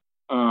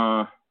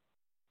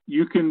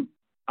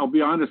 I'll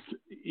be honest,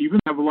 even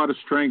have a lot of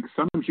strength,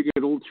 sometimes you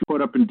get a little too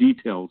caught up in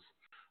details.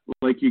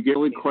 Like you get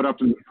really caught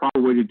up in the proper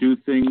way to do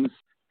things,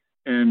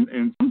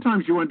 and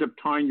sometimes you end up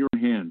tying your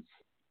own hands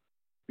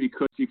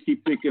because you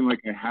keep thinking like,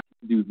 I have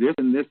to do this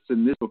and this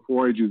and this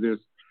before I do this.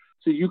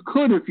 So you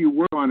could, if you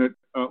work on it,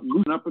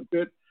 loosen up a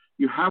bit.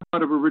 You have a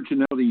lot of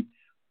originality,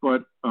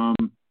 but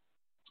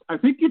I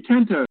think you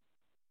tend to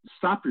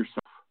stop yourself.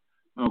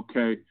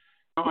 Okay.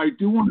 Now, I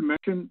do want to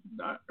mention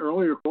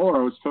earlier, Laura,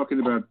 I was talking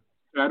about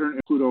Saturn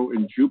and Pluto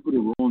and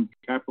Jupiter were all in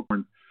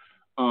Capricorn.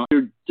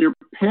 They're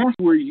past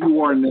where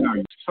you are now.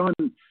 Your sun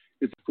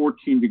is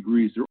 14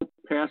 degrees. They're all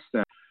past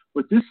that.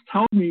 But this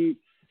tells me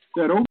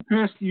that over the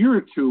past year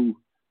or two,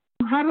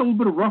 you had a little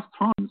bit of rough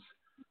times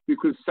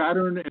because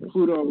Saturn and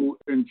Pluto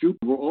and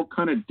Jupiter were all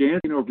kind of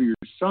dancing over your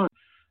sun.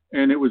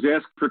 And it was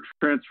asking for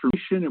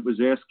transformation. It was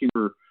asking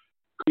for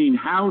clean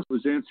house. It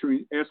was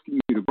asking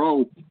you to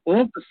grow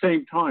all at the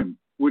same time,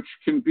 which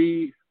can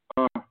be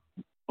a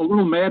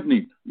little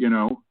maddening, you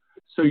know.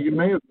 So you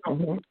may have felt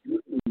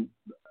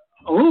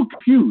a little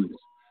confused,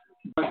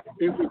 but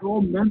it was all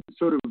meant to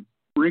sort of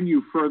bring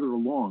you further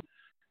along.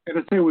 And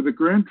I say with the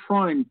Grand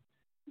Trine,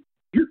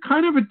 you're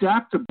kind of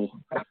adaptable.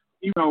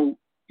 You know,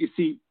 you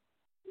see,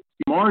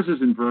 Mars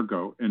is in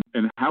Virgo,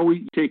 and how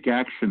we take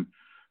action.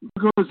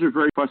 Virgos are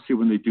very fussy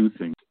when they do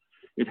things.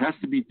 It has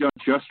to be done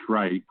just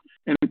right.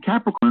 And in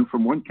Capricorn,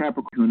 from one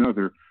Capricorn to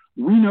another,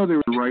 we know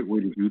there's a right way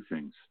to do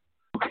things.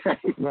 Okay?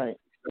 Right.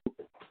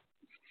 So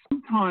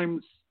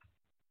sometimes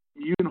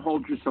you can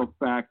hold yourself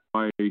back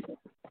by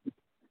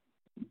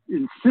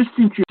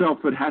insisting to yourself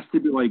it has to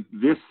be like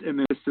this and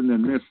this and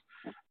then this.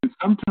 And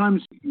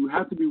sometimes you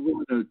have to be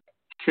willing to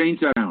change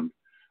that around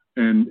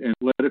and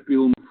let it be a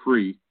little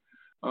free.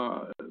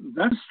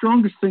 That's the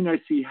strongest thing I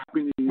see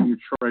happening in your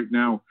chart right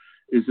now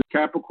is the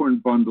Capricorn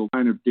bundle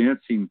kind of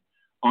dancing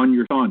on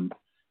your sun.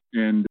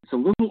 And it's a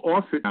little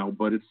off it now,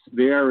 but it's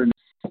there, and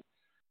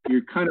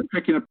you're kind of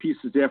picking up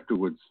pieces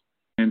afterwards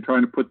and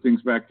trying to put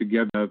things back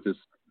together. This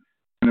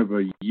kind of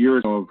a year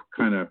or so of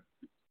kind of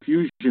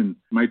fusion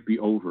might be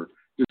over.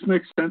 Does this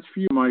make sense for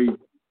you? Am I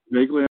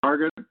vaguely on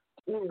target?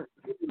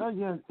 Oh,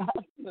 yes,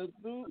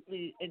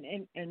 absolutely.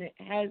 And it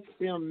has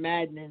feel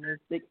maddening and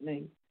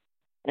sickening.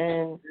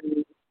 And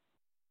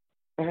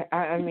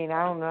I mean,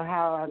 I don't know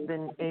how I've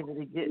been able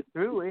to get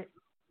through it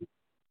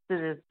to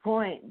this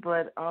point,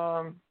 but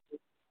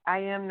I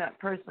am that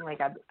person.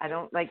 Like, I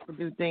don't like to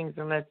do things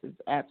unless it's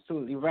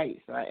absolutely right.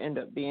 So I end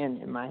up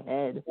being in my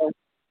head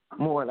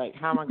more like,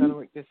 how am I going to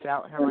work this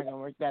out? How am I going to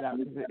work that out?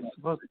 Because it's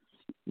supposed to,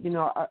 you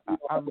know,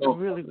 I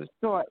really was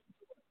taught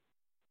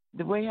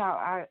the way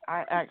how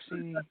I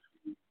actually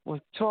was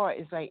taught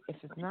is like, if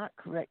it's not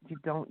correct, you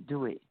don't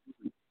do it.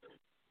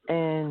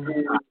 And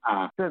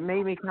so it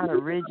made me kind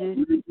of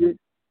rigid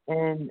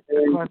and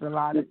caused a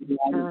lot of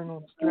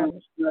internal stress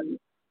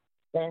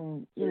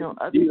and, you know,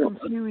 other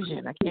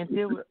confusion. I can't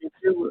deal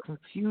with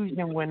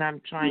confusion when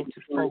I'm trying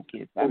to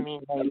focus. I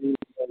mean, like,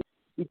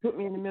 you put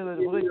me in the middle of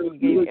the woods and you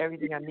gave me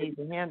everything I need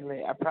to handle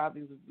it, I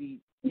probably would be,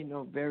 you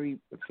know, very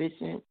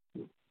efficient.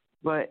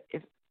 But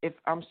if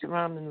I'm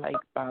surrounded like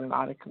by a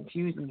lot of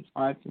confusion, it's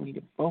hard for me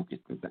to focus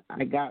because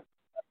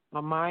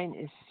my mind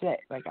is set.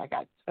 Like I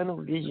got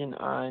tunnel vision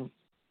on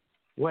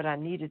what I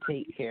need to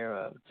take care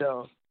of.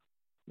 So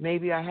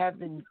maybe I have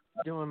been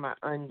doing my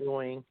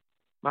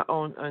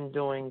own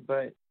undoing,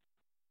 but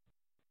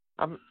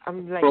I'm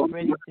like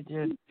ready to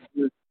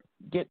just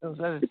get those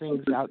other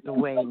things out the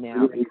way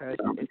now because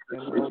it's been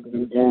holding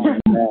me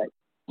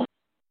back.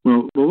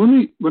 Well,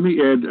 let me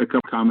add a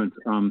couple comments.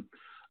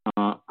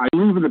 I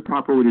believe in the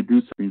proper way to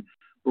do something,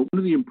 but one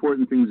of the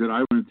important things that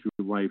I learned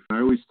through life, and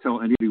I always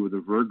tell anybody with a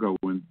Virgo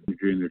when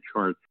they're in their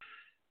chart,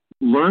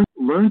 learn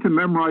to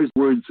memorize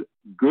words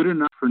good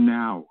enough for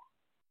now.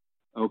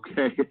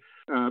 Okay,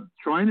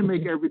 trying to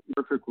make everything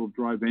perfect will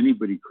drive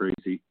anybody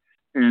crazy.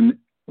 And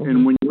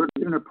when you're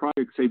in a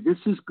project, say this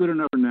is good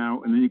enough for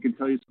now, and then you can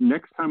tell you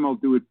next time I'll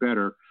do it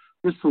better.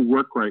 This will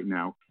work right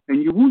now,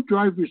 and you won't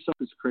drive yourself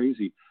as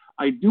crazy.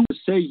 I do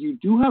say you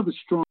do have a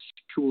strong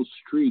sexual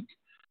streak.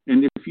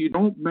 And if you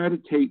don't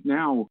meditate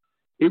now,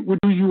 it would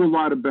do you a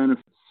lot of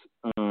benefits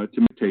to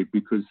meditate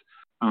because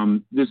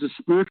there's a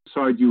spiritual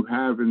side you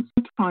have. And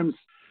sometimes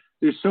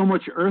there's so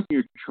much earth in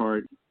your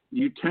chart,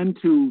 you tend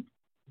to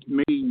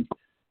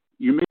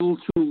you're a little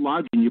too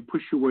logical and you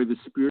push away the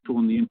spiritual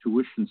and the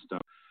intuition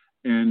stuff.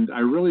 And I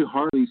really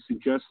hardly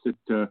suggest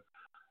that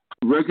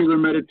regular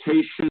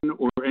meditation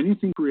or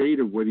anything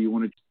creative, whether you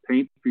want to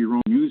paint for your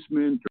own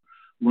amusement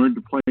or learn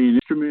to play an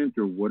instrument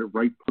or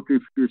write poetry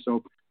for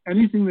yourself,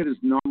 anything that is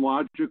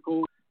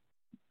non-logical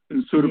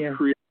and sort of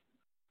creative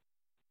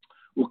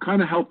will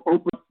kind of help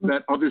open up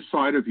that other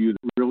side of you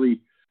that really,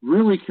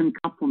 really can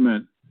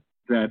complement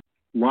that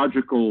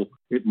logical,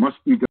 it must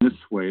be done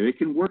this way. They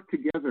can work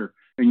together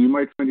and you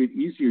might find it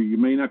easier. You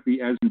may not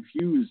be as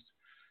confused.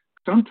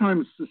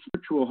 Sometimes the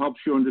spiritual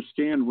helps you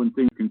understand when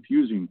things are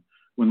confusing,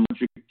 when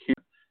logic can't.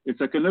 It's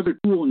like another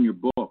tool in your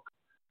book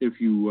if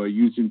you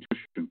use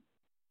intuition.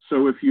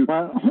 So if you...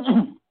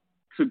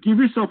 So give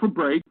yourself a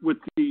break with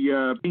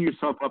the beating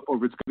yourself up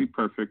over it's going to be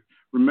perfect.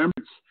 Remember,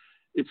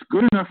 it's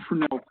good enough for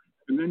now,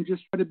 and then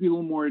just try to be a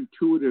little more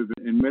intuitive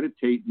and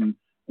meditate and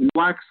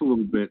relax a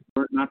little bit.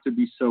 Learn not to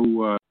be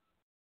so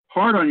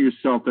hard on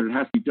yourself that it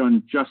has to be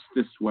done just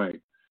this way.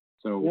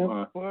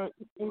 So,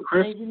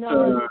 Chris,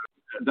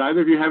 do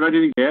either of you have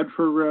anything to add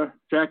for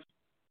Jackie?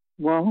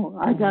 Well,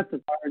 I got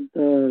the card,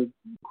 the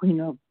Queen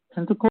of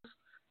Pentacles.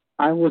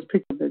 I was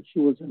picked up that she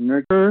was a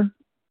nurturer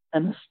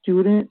and a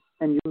student,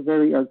 and you're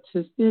very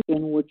artistic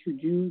in what you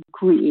do,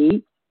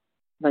 create.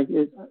 Like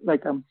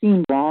I'm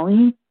seeing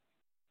drawing,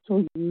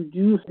 so you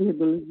do have the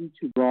ability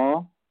to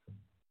draw.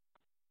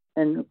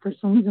 And for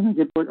some reason, I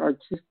get the word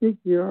artistic.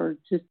 You're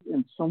artistic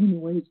in so many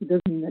ways. It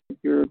doesn't mean that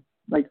you're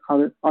like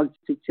other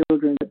artistic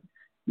children. But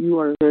you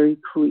are very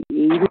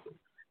creative.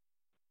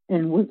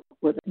 And with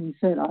what you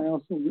said, I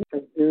also get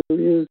that there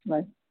is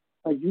like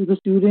you're the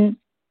student.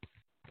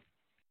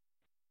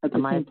 At the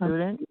Am I same a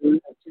time,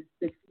 student?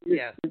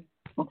 Yes.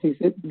 Okay,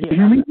 so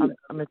Yeah,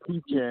 I'm a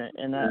teacher,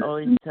 and I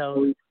always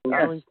tell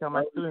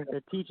my students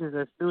that teachers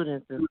are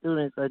students and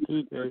students are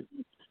teachers,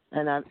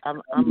 and I'm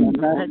a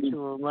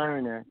perpetual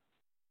learner.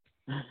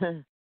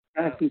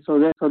 Exactly. So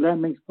that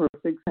makes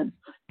perfect sense.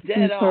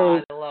 Dead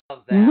on. I love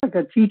that. You're like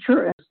a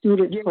teacher and a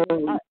student. Yeah,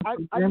 so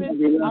I miss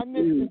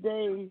the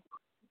day.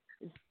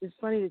 It's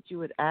funny that you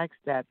would ask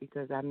that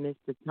because I missed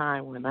the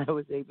time when I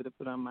was able to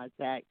put on my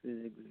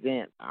taxes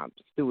exempt. I'm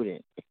a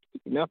student,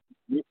 you know,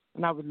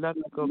 and I would love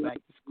to go back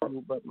to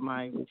school, but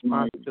my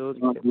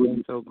responsibilities have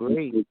been so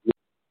great.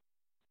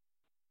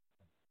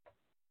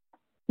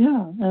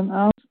 Yeah, and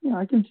I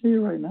can tell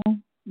you right now,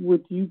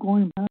 with you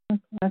going back, I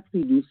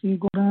actually do see you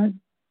going back,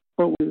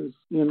 but with,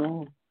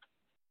 all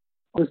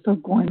the stuff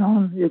going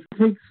on, it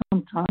takes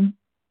some time.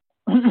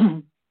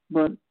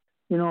 But,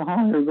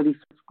 how everybody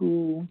starts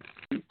school,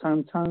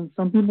 time.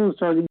 Some people are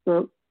starting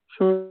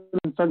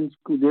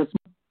school this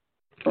month,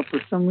 but for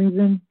some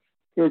reason,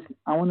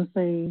 I want to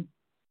say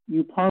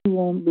you probably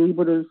won't be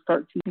able to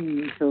start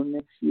teaching until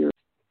next year.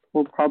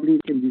 Or probably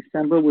in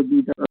December would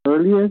be the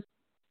earliest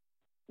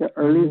of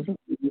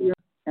the year,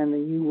 and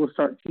then you will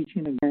start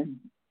teaching again.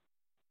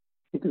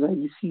 Because I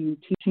see you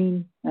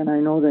teaching, and I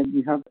know that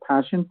you have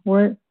passion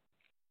for it.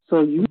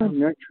 So you have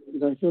nurture,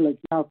 because I feel like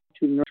you have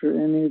to nurture.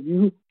 And if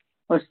you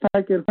are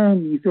stuck at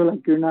home, you feel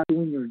like you're not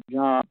doing your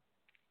job.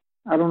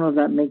 I don't know if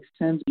that makes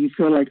sense. You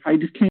feel like, I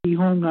just can't be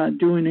home not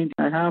doing anything.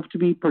 I have to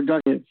be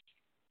productive.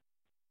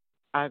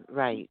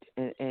 Right.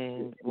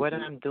 And what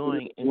I'm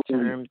doing in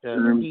terms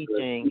of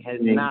teaching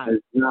has not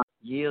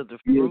yielded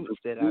the fruits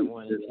that I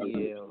wanted to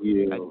yield.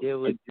 I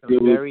deal with some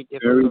very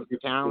difficult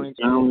challenges.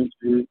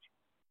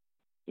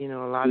 A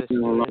lot of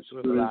students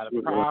with a lot of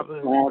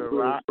problems,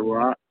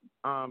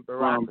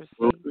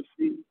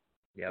 bureaucracy.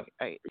 Yep.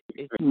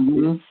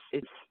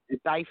 It's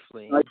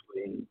stifling.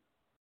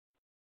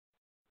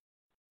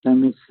 That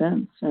makes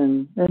sense.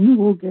 And you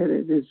will get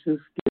it. It's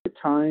just get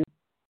time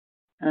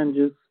and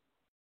just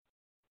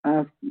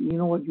ask,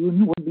 what you're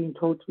being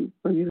told to,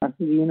 for you to ask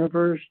the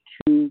universe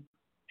to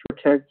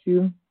protect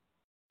you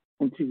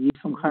and to give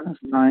some kind of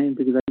sign,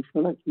 because I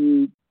feel like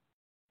you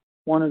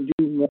want to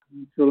do more.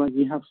 You feel like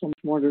you have so much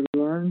more to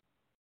learn.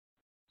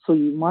 So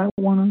you might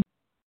want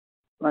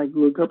to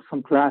look up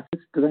some classes,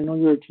 because I know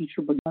you're a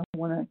teacher, but you might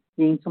want to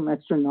gain some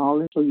extra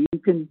knowledge so you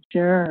can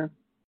share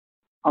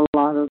a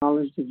lot of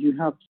knowledge that you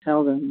have to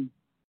tell them.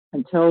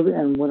 And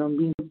what I'm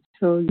being able to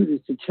tell you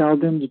is to tell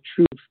them the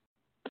truth.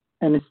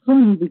 And it's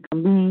funny because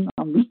I'm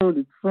being told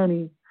it's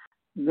funny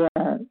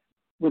that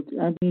with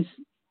Anthony's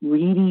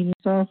reading and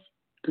stuff,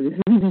 because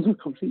his readings are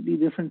completely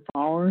different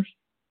from ours.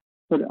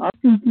 But I'm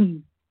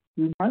thinking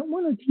you might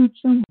want to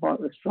teach them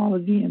about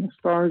astrology and the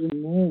stars and the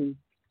moon.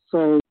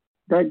 So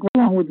that goes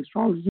along with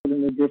astrology, but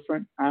in a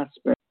different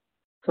aspect.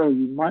 So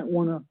you might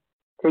want to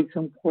take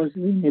some courses,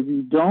 and if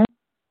you don't,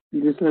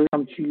 you just let it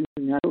come to you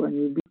natural,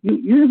 and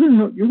you're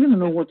gonna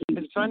know what to do.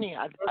 It's funny.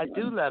 I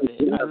do love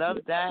it. I love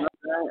that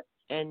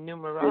and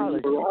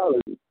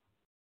numerology.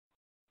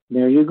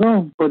 There you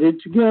go. Put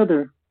it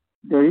together.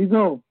 There you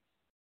go.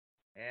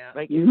 Yeah.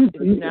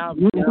 It's now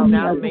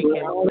making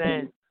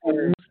sense.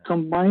 And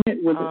combine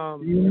it with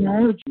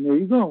numerology. There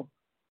you go.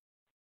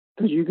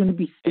 Because you're gonna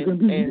be sacred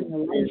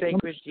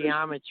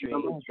geometry.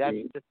 That's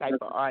the type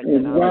of art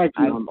that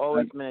I've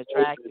always been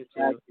attracted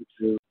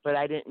to, but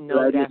I didn't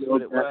know that's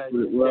what it was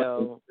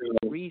until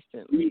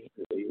recently.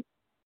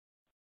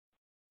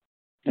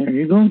 There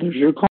you go. There's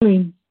your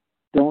calling.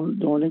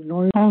 Don't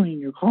ignore your calling.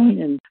 Your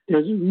calling, and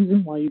there's a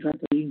reason why you got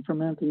the reading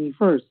from Anthony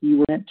first.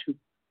 You went to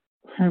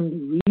him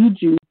to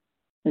read you,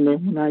 and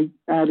then when I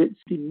added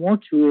something more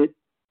to it,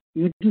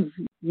 you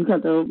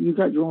got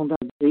your own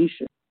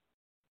validation.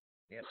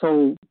 Yep.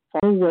 So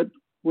follow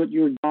what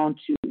you're drawn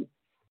to.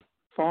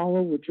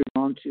 Follow what you're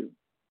drawn to.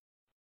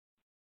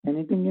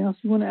 Anything else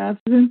you want to add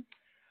to them?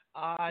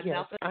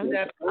 Nothing.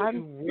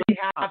 You really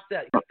have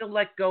to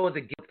let go of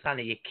the guilt,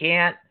 honey. You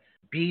can't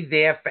be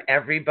there for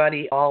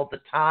everybody all the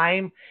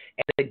time.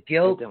 And the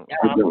guilt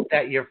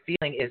that you're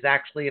feeling is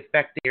actually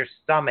affecting your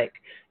stomach.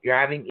 You're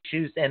having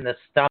issues in the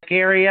stomach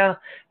area,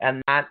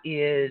 and that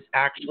is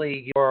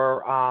actually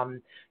your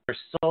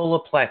solar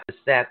plexus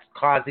that's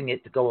causing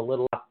it to go a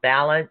little off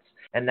balance,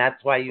 and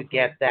that's why you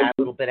get that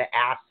little bit of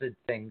acid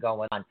thing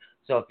going on.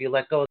 So if you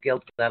let go of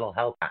guilt, that'll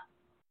help that.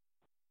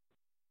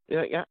 I'm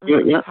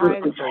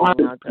tired of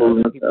holding out to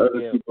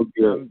other people's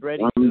guilt.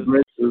 I'm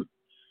ready to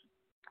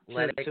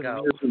let it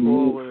go.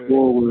 Move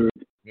forward.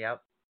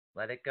 Yep,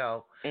 let it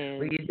go.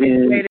 And you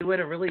can do it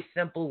a really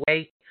simple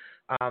way.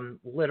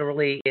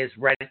 Literally is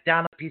write it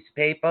down on a piece of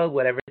paper,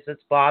 whatever it is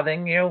that's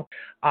bothering you.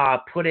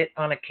 Put it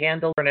on a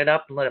candle, burn it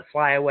up, and let it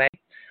fly away.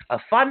 A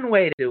fun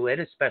way to do it,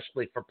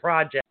 especially for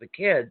projects for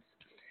kids,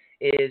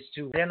 is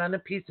to write it on a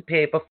piece of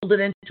paper, fold it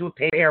into a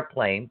paper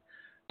airplane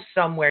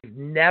somewhere you've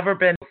never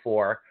been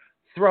before,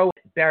 throw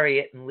it, bury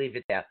it, and leave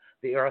it there.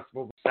 The earth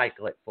will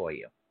recycle it for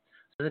you.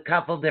 So there's a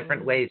couple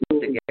different ways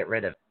to get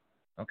rid of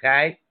it.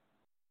 Okay?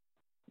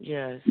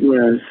 Yes.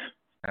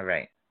 All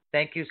right.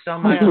 Thank you so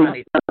much,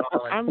 honey.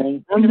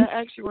 Can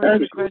I ask you one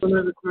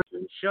other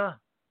question? Sure.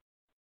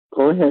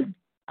 Go ahead.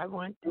 I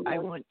want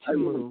to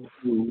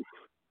move.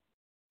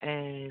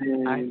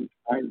 And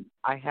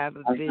I have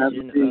a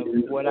vision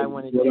of what I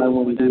want to do when I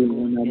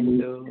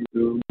move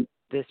into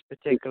this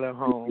particular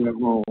home. It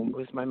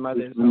was my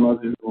mother's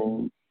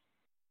home.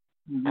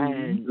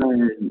 And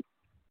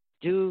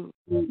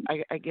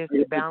I guess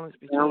the balance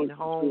between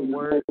home,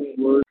 work,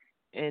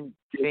 and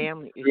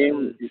family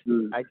issues,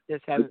 I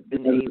just haven't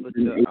been able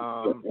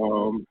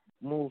to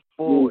move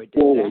forward.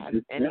 Does that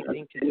have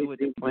anything to do with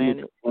the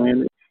planet?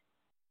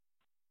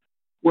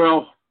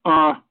 Well,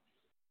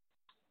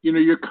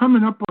 you're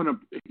coming up on a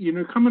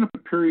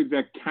period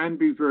that can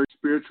be very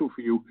spiritual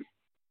for you.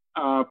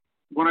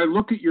 When I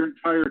look at your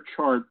entire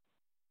chart,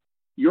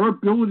 your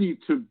ability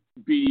to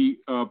be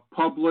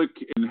public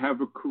and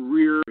have a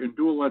career and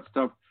do all that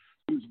stuff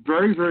comes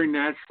very, very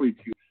naturally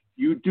to you.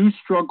 You do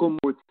struggle more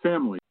with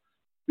family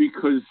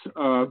because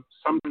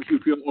sometimes you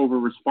feel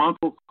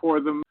over-responsible for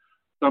them.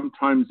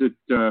 Sometimes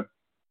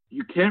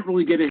you can't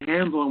really get a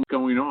handle on what's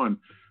going on,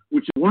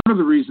 which is one of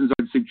the reasons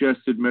I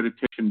suggested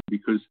meditation,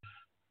 because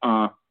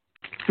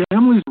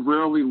families are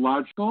rarely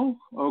logical,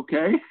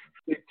 okay?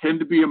 They tend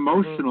to be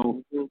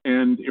emotional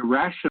and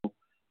irrational.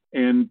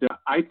 And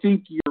I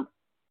think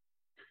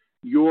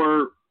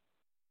your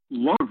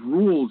love of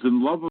rules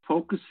and love of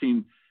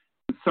focusing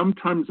can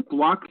sometimes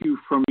block you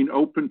from being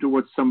open to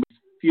what somebody's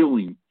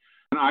feeling.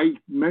 And I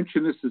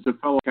mention this as a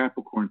fellow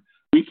Capricorn.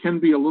 We can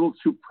be a little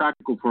too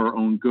practical for our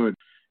own good.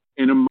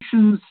 And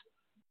emotions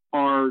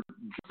are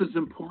just as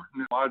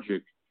important as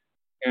logic.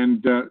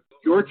 And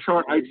your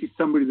chart, I see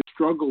somebody that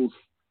struggles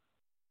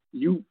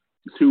you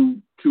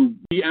to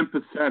be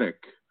empathetic.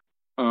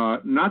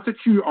 Not that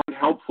you aren't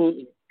helpful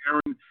and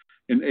caring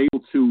and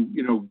able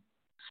to,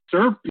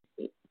 serve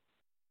people,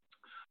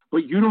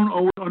 but you don't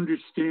always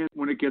understand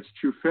when it gets to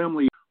your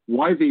family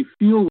why they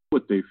feel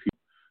what they feel.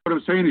 What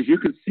I'm saying is you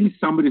can see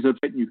somebody's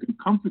upset and you can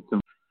comfort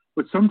them,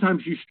 but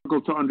sometimes you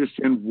struggle to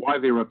understand why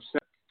they're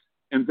upset.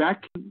 And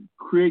that can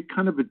create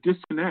kind of a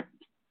disconnect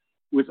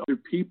with other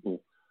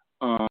people.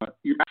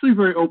 You're actually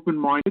very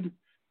open-minded.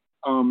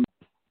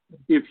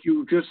 If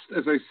you just,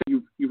 as I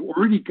said, you've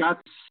already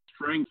got the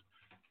strength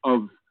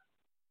of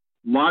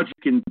logic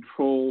and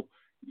control.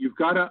 You've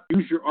got to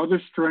use your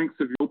other strengths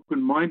of your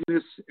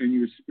open-mindedness and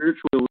your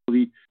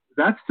spirituality.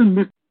 That's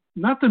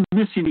not the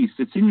missing piece.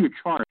 It's in your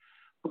chart.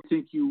 I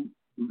think you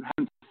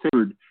haven't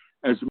favored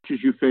as much as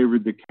you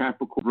favored the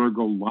Capricorn,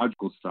 Virgo,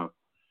 logical stuff.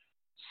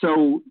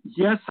 So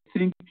yes, I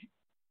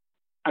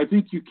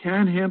think you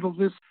can handle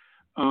this.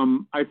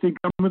 I think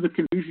some of the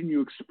confusion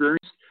you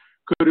experienced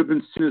could have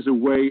been seen as a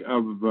way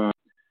of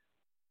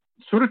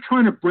sort of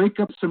trying to break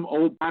up some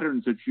old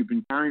patterns that you've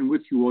been carrying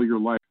with you all your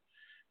life.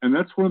 And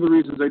that's one of the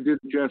reasons I did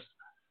suggest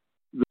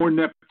the more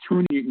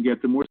Neptune you can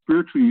get, the more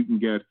spiritual you can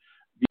get,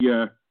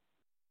 the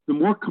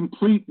more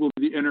complete will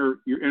be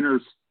your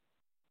inner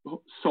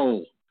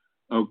soul.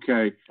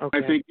 Okay?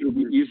 I think it'll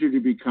be easier to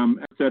become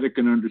empathetic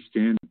and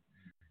understanding.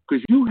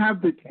 Because you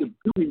have the ability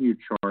in your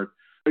chart.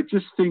 I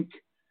just think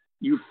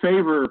you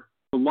favor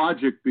the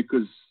logic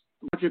because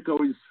logic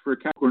always, for a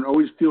Capricorn,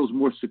 always feels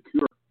more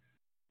secure.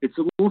 It's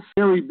a little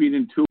scary being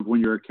intuitive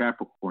when you're a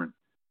Capricorn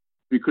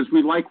because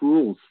we like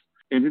rules.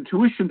 And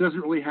intuition doesn't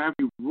really have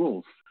any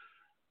rules.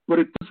 But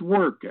it does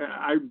work.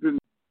 I've been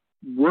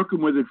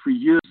working with it for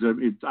years.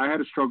 I had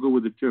to struggle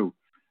with it too.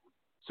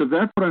 So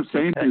that's what I'm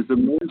saying is the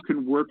more you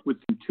can work with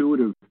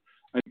intuitive,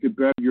 I think the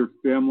better your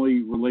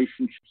family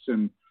relationships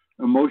and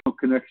emotional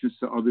connections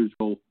to others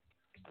will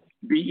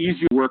be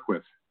easier to work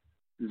with.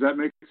 Does that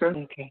make sense?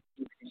 Okay.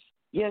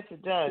 Yes,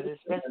 it does,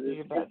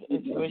 especially about the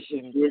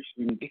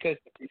intuition, because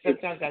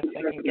sometimes I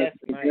second guess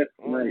my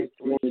own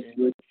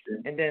intuition,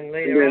 and then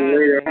later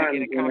on, when I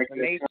get a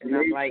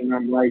confirmation,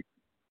 I'm like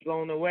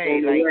blown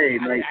away.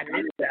 I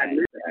missed that.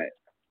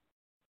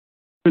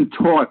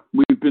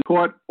 We've been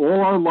taught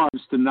all our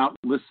lives to not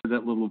listen to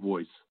that little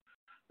voice.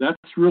 That's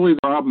really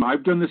the problem.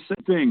 I've done the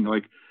same thing.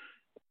 Like,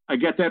 I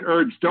get that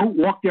urge, don't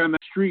walk down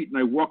that street, and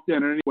I walk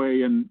down it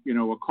anyway, and,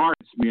 a car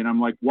hits me, and I'm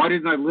like, why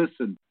didn't I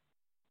listen?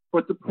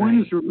 But the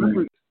point is,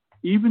 remember,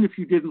 even if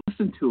you didn't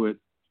listen to it,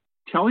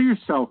 tell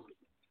yourself,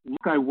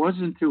 look, I was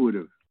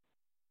intuitive.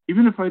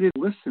 Even if I didn't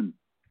listen,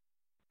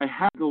 I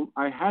had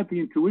the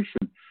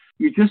intuition.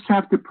 You just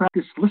have to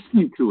practice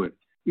listening to it,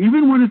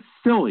 even when it's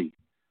silly,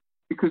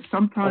 because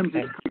sometimes it's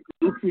kind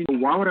of goofy.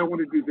 Why would I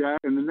want to do that?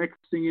 And the next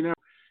thing you know,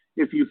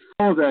 if you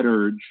follow that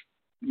urge,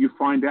 you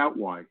find out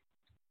why.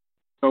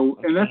 So,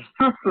 and that's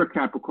tough for a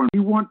Capricorn.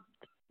 We want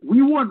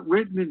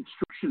written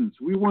instructions.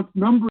 We want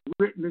numbered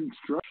written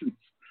instructions.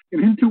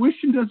 And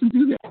intuition doesn't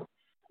do that.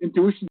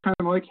 Intuition's kind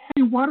of like,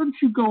 hey, why don't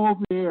you go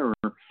over there?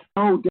 Or,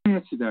 oh, don't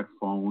answer that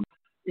phone.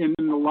 And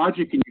then the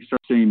logic, and you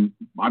start saying,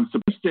 I'm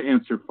supposed to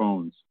answer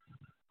phones.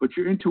 But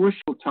your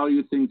intuition will tell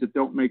you things that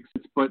don't make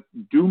sense, but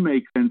do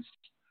make sense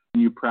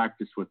when you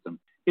practice with them.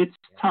 It's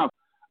tough.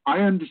 I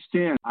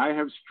understand. I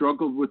have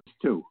struggled with this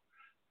too.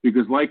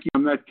 Because like you,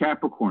 I'm that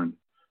Capricorn.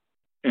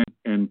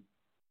 And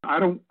I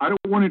don't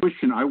want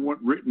intuition. I want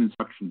written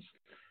instructions.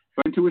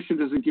 But intuition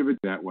doesn't give it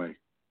that way.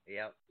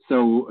 Yep.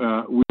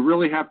 So we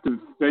really have to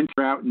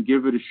venture out and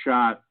give it a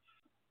shot.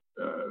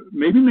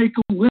 Maybe make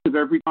a list of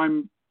every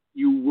time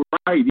you were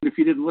right, even if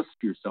you didn't listen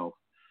to yourself.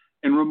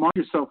 And remind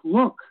yourself,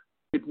 look,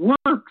 it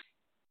works.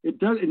 It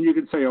does. And you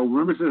can say, oh,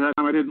 remember that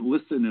time I didn't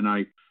listen, and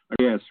I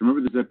guess.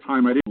 Remember there's that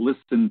time I didn't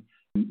listen,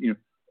 and,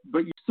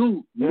 but you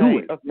still knew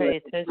it. Pay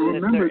attention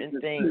to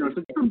certain things.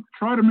 So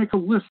try to make a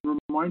list and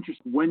remind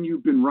yourself when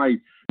you've been right,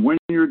 when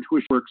your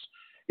intuition works.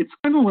 It's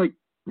kind of like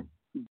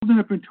building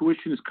up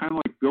intuition is kind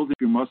of like building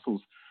your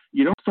muscles.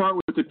 You don't start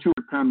with the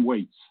 200-pound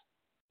weights.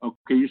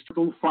 Okay, you start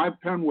with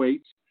 5-pound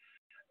weights,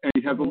 and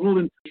you have a little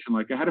intuition.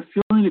 Like I had a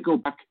feeling to go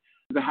back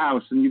to the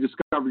house, and you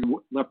discover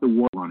you left the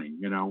water running.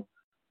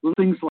 Little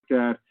things like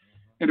that.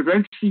 And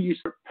eventually you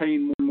start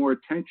paying more and more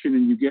attention,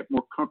 and you get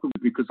more comfortable,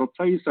 because I'll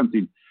tell you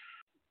something.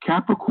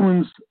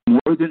 Capricorns,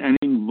 more than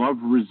anything, love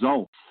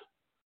results.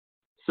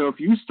 So if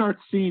you start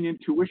seeing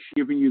intuition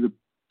giving you the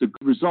good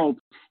results,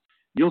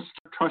 you'll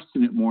start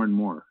trusting it more and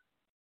more.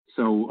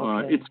 So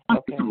it's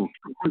possible.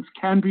 Capricorns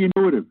can be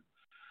intuitive,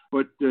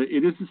 but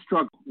it is a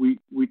struggle. We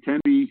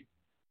tend to be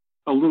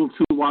a little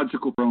too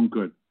logical for our own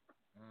good.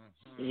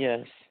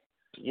 Yes,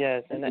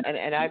 and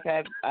I've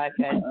had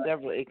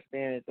several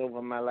experiences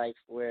over my life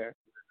where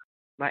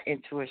my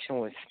intuition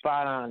was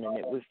spot on, and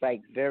it was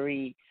like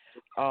very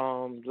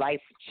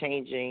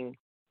life-changing,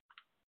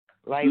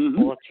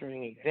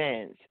 life-altering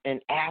events.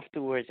 And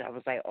afterwards, I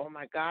was like, oh,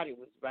 my God, it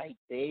was right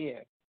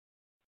there.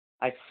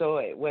 I saw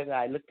it, whether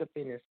I looked up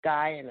in the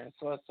sky and I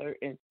saw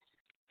certain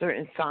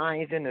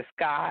signs in the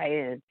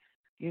sky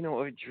and,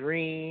 or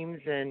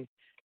dreams. And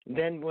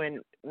then when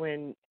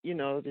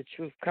the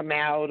truth come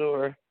out,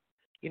 or,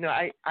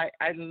 I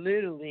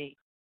literally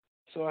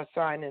saw a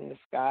sign in the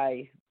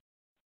sky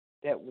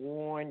that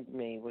warned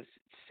me. Was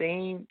the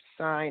same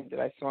sign that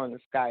I saw in the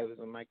sky. Was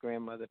when my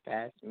grandmother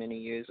passed many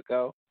years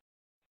ago,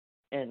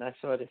 and I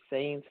saw the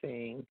same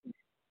thing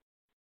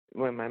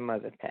when my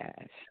mother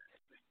passed.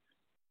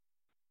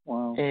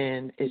 Wow.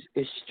 And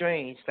it's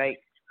strange, like,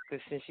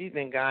 because since she's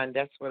been gone,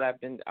 that's what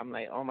I'm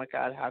like, oh my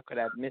God, how could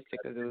I have missed it?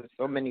 Because there were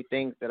so many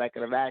things that I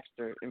could have asked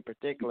her. In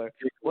particular,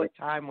 what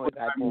time was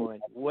I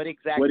born? What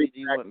exactly do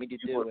you want me to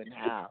do, and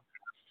how?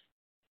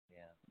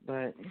 Yeah.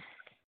 But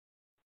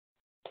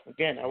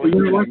again, I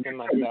wasn't trusting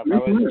myself. I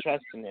wasn't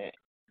trusting it.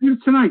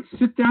 Tonight,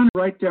 sit down and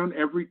write down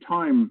every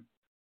time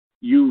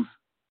you've,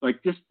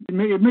 it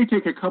may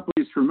take a couple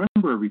of days to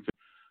remember everything,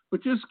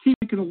 but just keep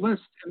making a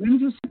list, and then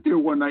just sit there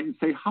one night and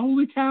say,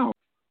 holy cow,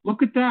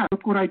 look at that.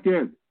 Look what I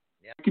did.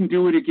 Yep. I can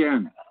do it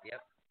again.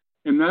 Yep.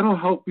 And that'll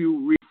help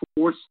you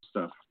reinforce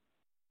stuff.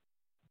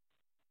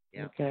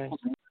 Yeah. Okay.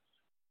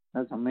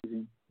 That's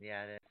amazing.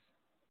 Yeah, it is.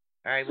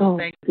 All right, well,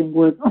 thank you.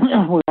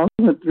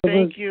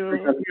 Thank you.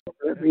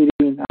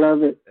 I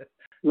love it.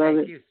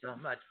 Thank you so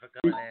much for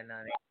coming in,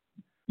 honey.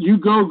 You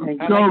go.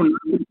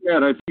 Yeah,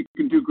 I think you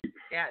can do great.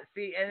 Yeah,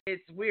 see, and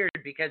it's weird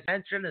because I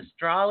mentioned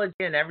astrology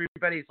and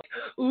everybody's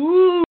like,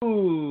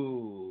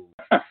 ooh.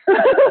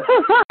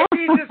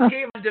 He just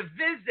came on to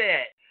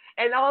visit.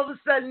 And all of a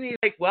sudden he's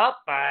like, well,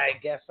 I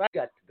guess I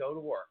got to go to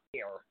work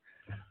here.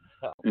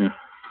 So.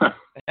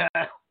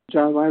 Yeah.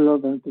 Job, I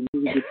love Anthony.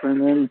 He's a good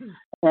friend.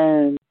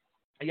 And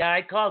yeah,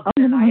 I called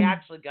in. I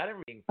actually got a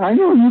reading. I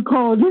know you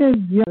called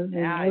in.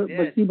 Yeah, I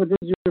did. But this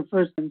is your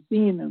first time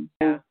seeing him.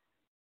 Yeah.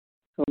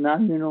 So now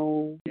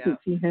you can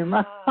see him.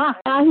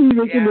 He's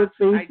making those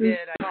faces. I did.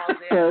 I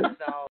called in.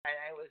 So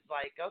I was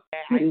like,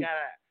 okay,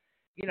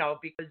 I gotta,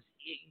 because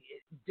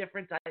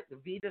different types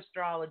of Vedic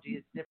astrology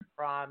is different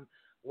from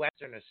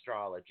Western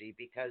astrology,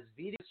 because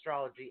Vedic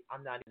astrology,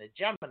 I'm not in the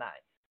Gemini.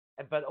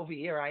 But over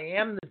here, I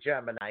am the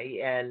Gemini,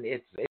 and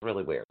it's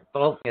really weird. The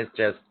whole thing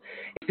is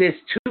it's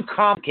too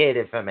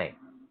complicated for me.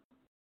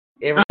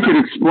 I can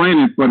explain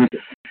it, but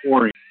it's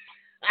boring.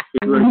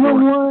 You know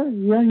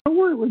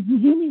what? When you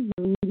gave me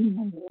the reading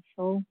on the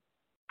show,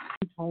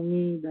 he told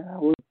me that I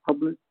was a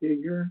public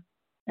figure,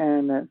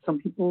 and that some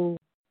people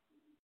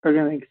are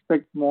going to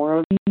expect more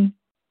of me.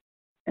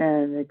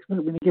 and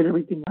expect me to get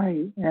everything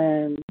right.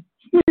 And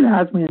she did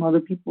ask me and other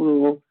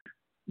people,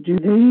 do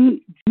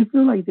you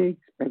feel like they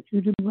expect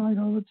you to be right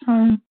all the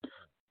time?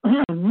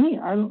 Me,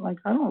 I don't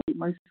rate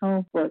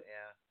myself, but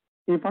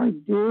if I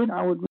did,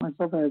 I would rate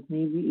myself as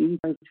maybe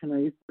 85 to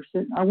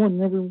 90%. I would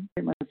never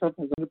rate myself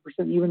as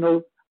 100%, even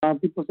though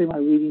people say my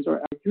readings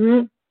are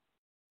accurate.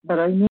 But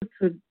I never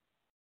could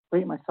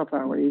rate myself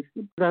that way.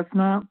 That's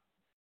not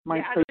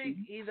my place.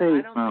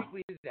 I don't think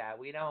we do that.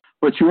 We don't.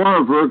 But you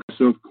are a Virgo,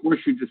 so of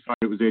course you decided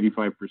it was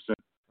 85%.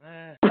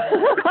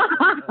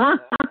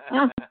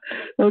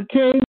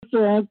 Okay,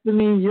 Mr.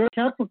 Anthony, you're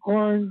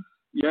Capricorn.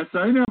 Yes,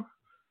 I know.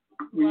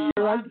 I'm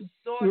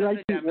sort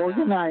of to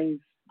organize.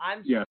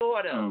 I'm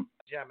sort of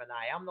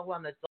Gemini. I'm the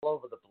one that's all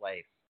over the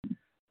place.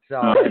 So,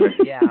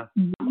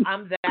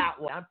 I'm that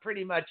one. I'm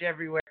pretty much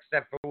everywhere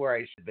except for where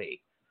I should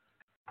be.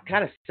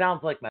 Kind of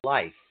sounds like my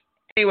life.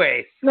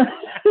 Anyways.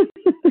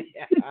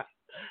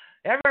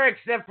 Everywhere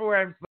except for where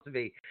I'm supposed to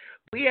be.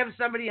 We have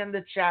somebody in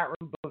the chat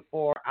room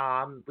before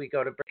we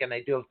go to break, and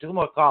I do have 2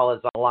 more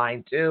callers on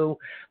line 2.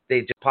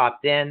 They just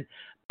popped in.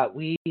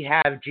 We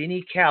have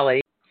Jeannie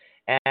Kelly,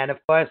 and of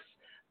course,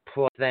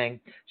 poor thing,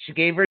 she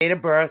gave her date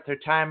of birth, her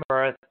time of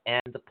birth,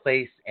 and the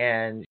place,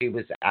 and she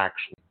was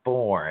actually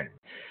born.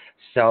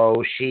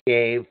 So she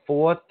gave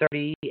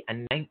 4:30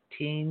 in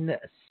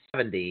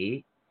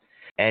 1970,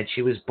 and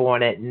she was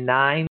born at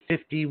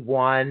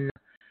 9:51.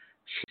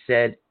 She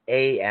said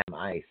a.m.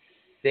 I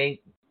think,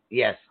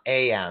 yes,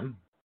 a.m.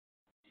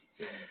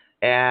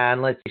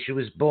 And let's see, she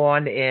was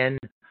born in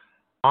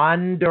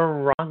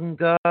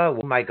Onondaga.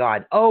 Oh my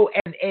God,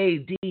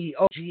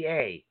 Onadoga.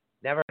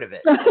 Never heard of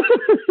it.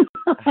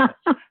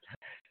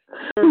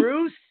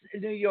 Bruce,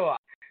 New York.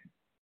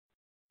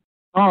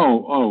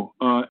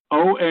 Onadoga,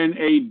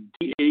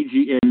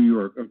 New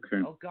York.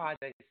 Okay. Oh God,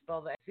 I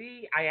spelled that.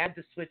 See, I had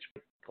to switch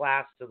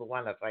glass to the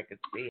one that I could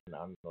see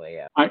on the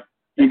way up.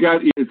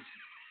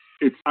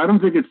 It's. I don't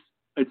think it's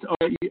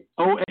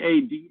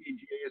Onadoga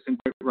isn't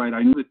quite right.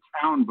 I know the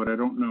town, but I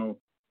don't know.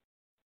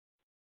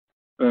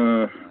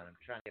 I'm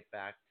trying to get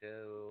back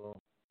to.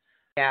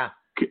 Yeah,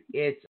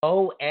 it's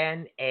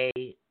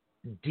Onadoga.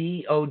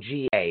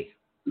 Doga.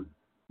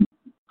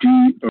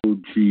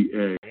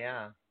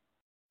 Yeah.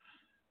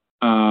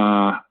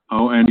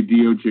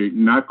 Onadoga.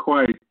 Not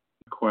quite.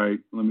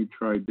 Let me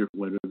try a different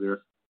letter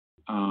there.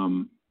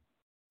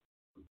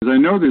 Because I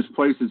know there's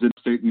places in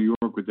upstate New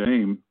York with the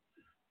name,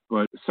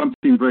 but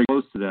something very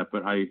close to that.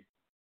 But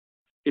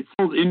it's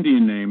an old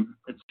Indian name.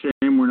 It's a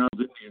shame we're not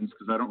Indians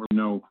because I don't really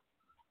know.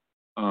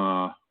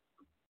 I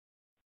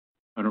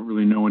don't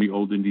really know any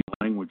old Indian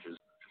languages.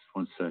 Just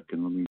one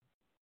second. Let me.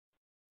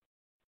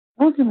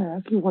 I was going to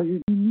ask you why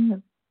you're doing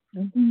that.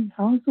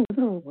 How's the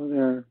weather over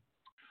there?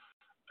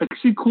 It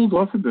actually cooled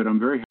off a bit. I'm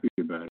very happy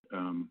about it.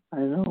 I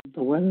know.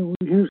 The weather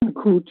here's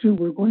cool, too.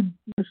 We're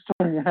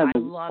starting to have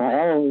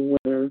fall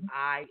weather.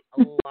 I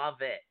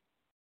love it.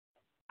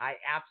 I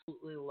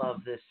absolutely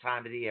love this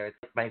time of the year. It's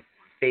my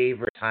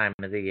favorite time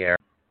of the year.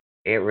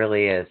 It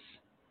really is.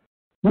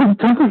 What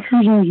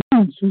temperatures are you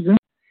in, Susan?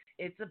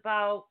 It's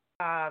about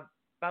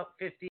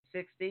 50,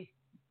 60.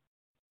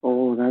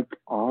 Oh, that's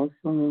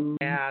awesome.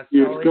 Yeah,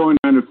 it's going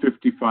down to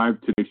 55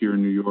 today here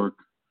in New York.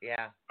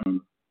 Yeah.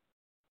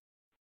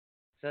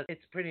 So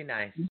it's pretty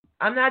nice.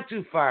 I'm not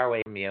too far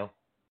away from you.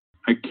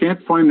 I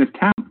can't find the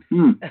town.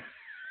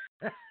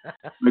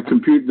 My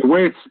computer, the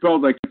way it's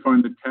spelled, I can't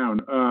find the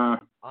town.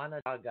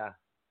 Onondaga.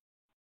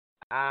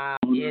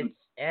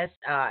 It's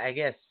I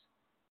guess.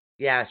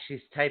 Yeah,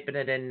 she's typing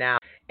it in now.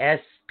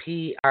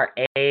 Spracuse.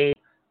 I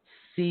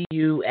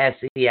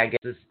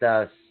guess it's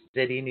the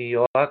city, New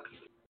York.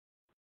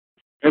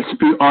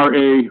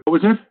 SPRA.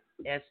 What was it?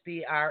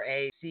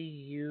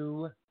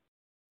 SPRACUSE.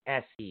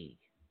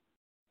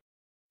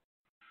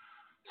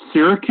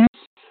 Syracuse?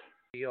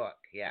 New York,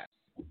 yes.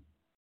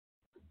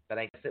 But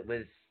I guess it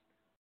was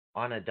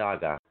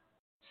Onondaga,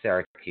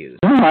 Syracuse.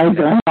 Oh, I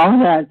know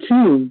that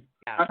too.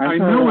 Yeah. I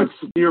know it's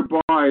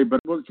nearby, but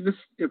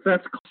if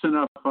that's close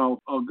enough,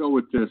 I'll go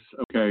with this.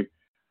 Okay.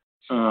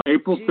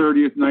 April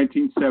 30th,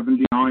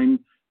 1979,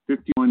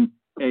 51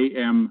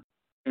 a.m.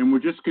 And we're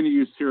just going to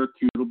use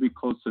Syracuse. It'll be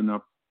close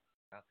enough.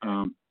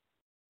 Okay.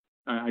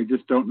 I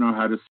just don't know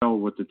how to spell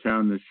what the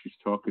town that she's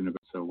talking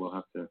about, so we'll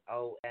have to.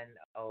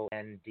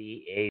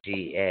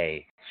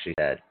 Onondaga, she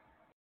said.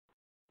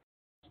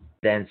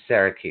 Then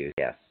Syracuse,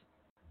 yes.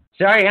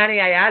 Sorry,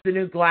 honey, I had the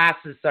new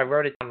glasses, so I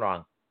wrote it down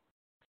wrong.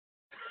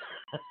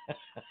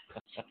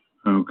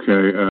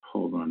 Okay,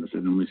 hold on a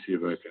second. Let me see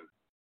if I can.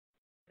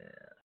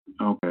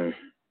 Yeah. Okay.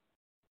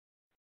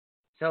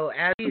 So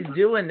as he's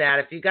doing that,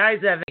 if you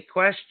guys have any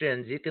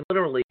questions, you can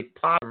literally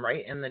pop them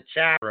right in the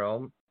chat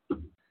room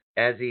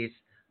as he's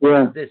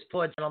this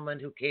poor gentleman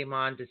who came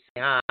on to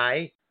say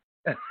hi.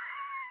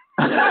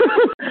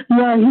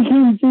 Yeah, he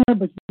came to say that,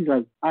 but he's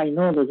like, I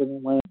know they're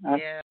going to ask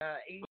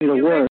me to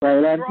work,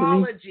 right,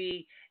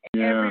 astrology,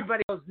 and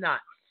everybody goes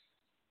nuts.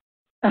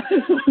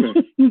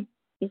 Okay.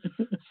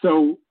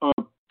 So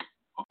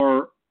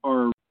our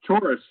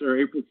Taurus, or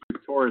April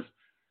 5th Taurus,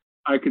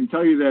 I can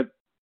tell you that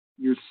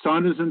your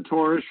sun is in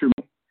Taurus, your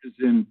is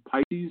in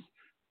Pisces,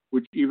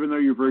 which even though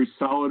you're very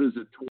solid as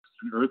a Taurus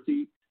and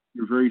earthy,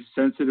 you're very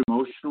sensitive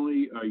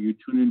emotionally. You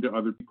tune into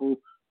other people.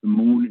 The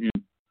moon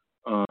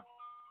in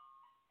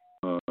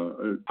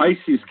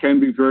Pisces can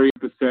be very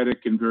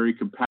empathetic and very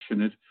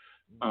compassionate.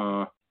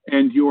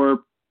 And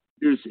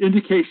there's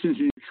indications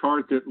in your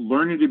chart that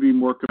learning to be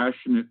more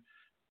compassionate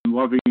and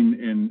loving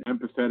and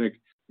empathetic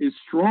is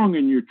strong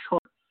in your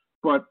chart.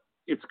 But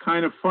it's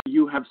kind of fun.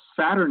 You have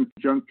Saturn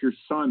conjunct your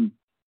Sun,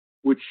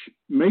 which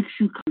makes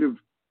you kind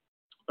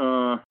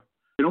of,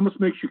 it almost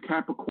makes you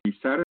Capricorn.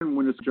 Saturn,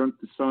 when it's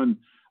conjunct the Sun,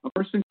 a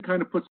person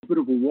kind of puts a bit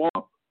of a wall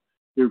up.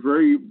 They're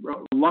very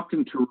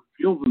reluctant to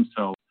reveal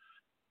themselves.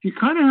 You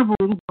kind of have a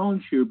little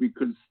challenge here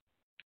because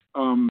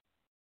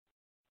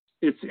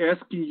it's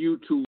asking you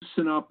to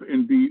loosen up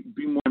and be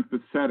more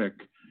empathetic.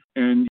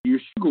 And you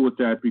struggle with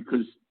that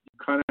because you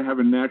kind of have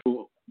a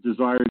natural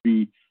desire to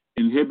be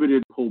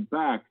inhibited, pulled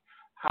back.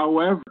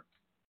 However,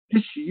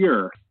 this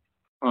year,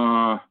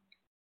 the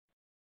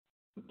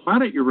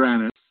planet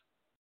Uranus,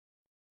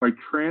 by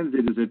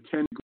transit, is at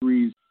 10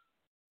 degrees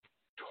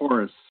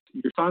Taurus.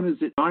 Your Sun is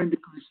at 9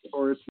 degrees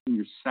Taurus, and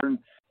your Saturn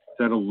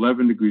is at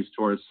 11 degrees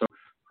Taurus. So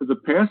for the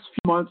past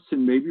few months,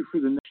 and maybe for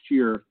the next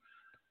year,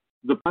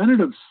 the planet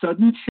of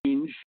sudden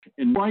change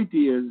and new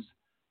ideas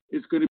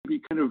is going to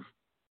be kind of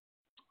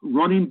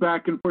running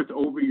back and forth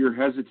over your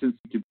hesitancy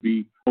to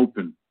be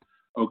open.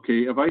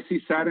 Okay, if I see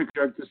Saturn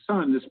conjunct the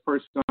Sun, this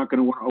person's not going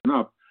to want to open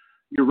up.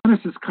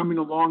 Uranus is coming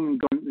along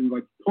and going and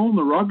like pulling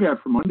the rug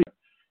out from under you.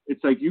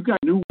 It's like you got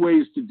new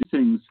ways to do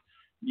things.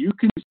 You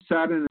can use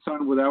Saturn and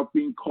Sun without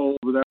being cold,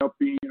 without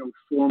being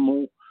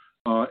formal.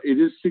 It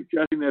is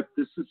suggesting that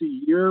this is a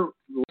year,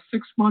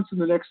 6 months in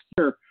the next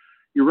year,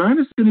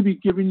 Uranus is going to be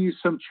giving you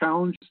some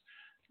challenges.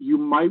 You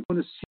might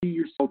want to see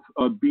yourself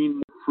being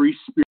more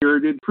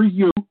free-spirited. For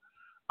you,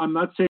 I'm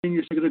not saying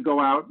you're going to go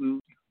out and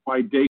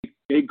buy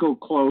Dago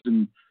clothes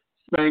and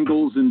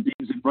spangles and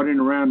beads and running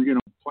around, playing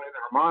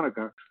the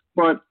harmonica.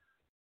 But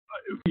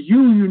for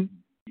you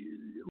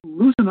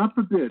loosen up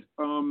a bit.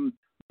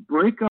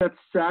 Break up that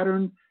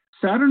Saturn.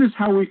 Saturn is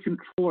how we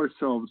control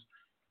ourselves.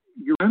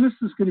 Uranus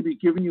is going to be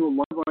giving you a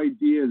lot of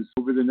ideas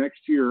over the next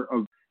year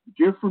of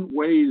different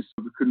ways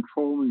of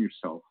controlling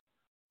yourself,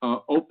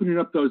 opening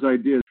up those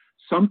ideas.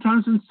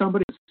 Sometimes when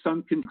somebody's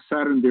Sun conjunct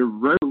Saturn, they're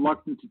very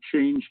reluctant to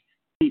change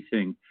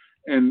anything.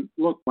 And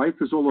look, life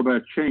is all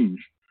about change.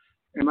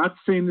 I'm not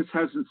saying this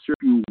hasn't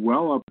served you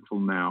well up until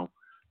now,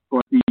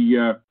 but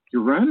the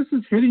Uranus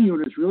is hitting you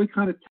and it's really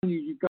kind of telling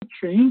you, you've got to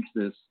change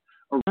this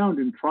around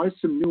and try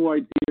some new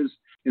ideas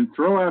and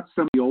throw out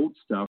some of the old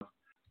stuff.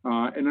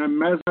 And as a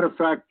matter of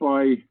fact,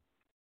 by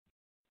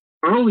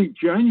early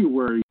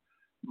January,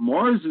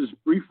 Mars is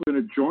briefly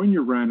going to join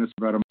Uranus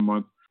about a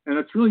month, and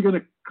it's really going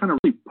to kind of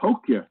really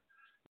poke you.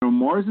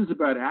 Mars is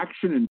about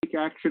action and take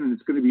action, and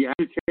it's going to be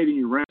agitating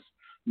Uranus.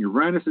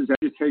 Uranus is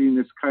agitating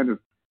this kind of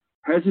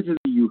hesitancy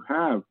you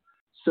have.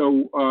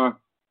 So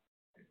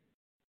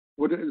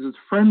what is a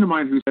friend of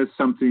mine who says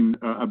something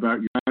about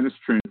Uranus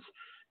transits.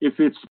 If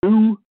it's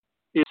new,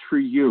 it's for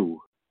you.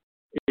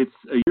 It's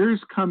a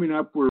year's coming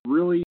up where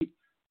really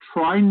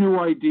try new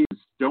ideas.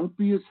 Don't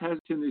be as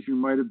hesitant as you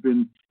might have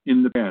been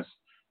in the past.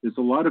 There's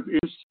a lot of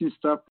interesting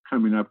stuff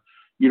coming up.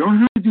 You don't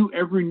have to do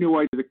every new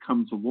idea that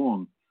comes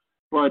along,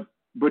 but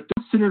don't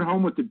sit at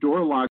home with the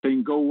door locked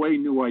saying, go away,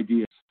 new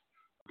ideas.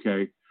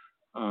 Okay?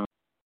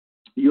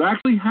 You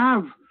actually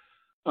have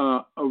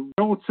a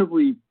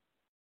relatively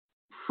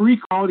free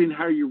quality in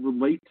how you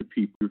relate to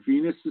people. Your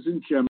Venus is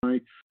in Gemini.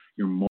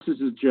 Your Mars is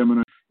in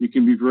Gemini. You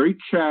can be very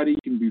chatty. You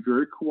can be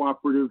very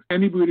cooperative.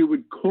 Anybody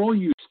would call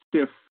you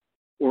stiff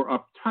or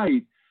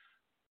uptight,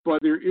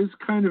 but there is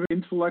kind of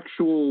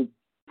intellectual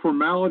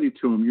formality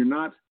to them. You're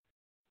not,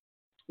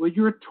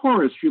 you're a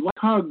Taurus. You like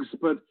hugs,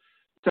 but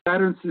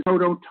Saturn says, no,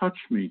 don't touch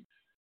me.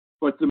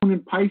 But the moon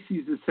in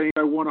Pisces is saying,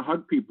 I want to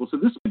hug people. So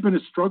this has been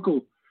a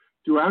struggle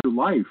throughout your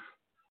life,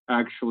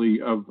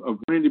 actually, of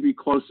wanting to be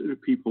closer to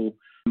people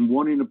and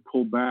wanting to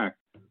pull back.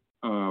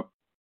 I'm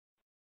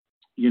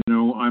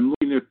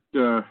looking at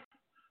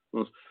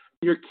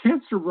your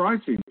Cancer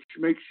rising, which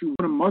makes you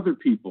want to mother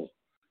people.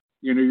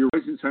 Your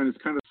rising sign is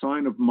kind of a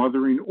sign of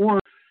mothering, or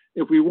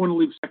if we want to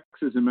leave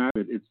sexism at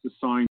it, it's the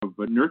sign of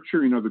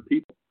nurturing other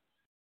people.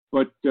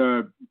 But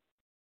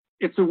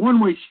it's a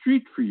one-way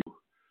street for you.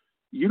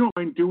 You don't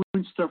mind doing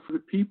stuff for the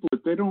people,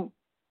 but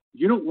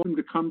you don't want them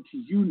to come to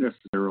you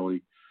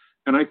necessarily.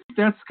 And I think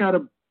that's got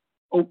to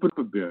open up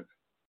a bit.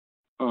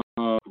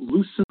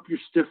 Loosen up your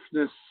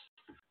stiffness.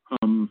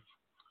 You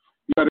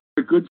got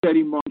a good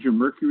steady mind. Your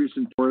Mercury's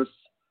in Taurus.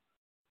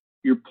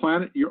 Your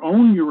planet, your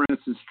own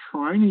Uranus is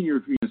trining your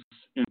Venus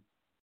and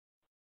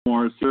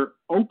Mars. They're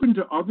open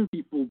to other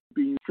people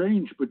being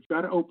strange, but you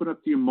got to open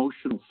up the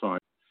emotional side.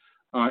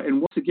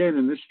 And once again,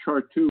 in this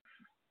chart too,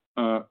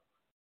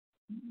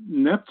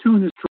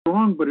 Neptune is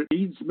strong, but it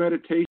needs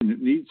meditation.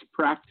 It needs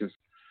practice.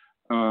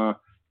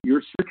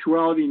 Your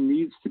spirituality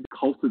needs to be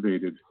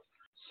cultivated.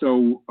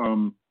 So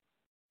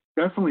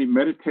definitely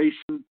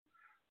meditation.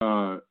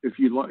 If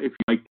you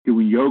like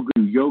doing yoga,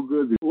 do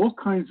yoga. There's all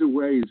kinds of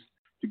ways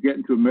to get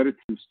into a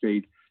meditative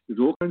state. There's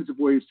all kinds of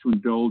ways to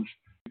indulge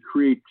the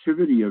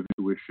creativity of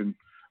intuition.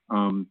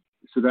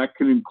 So that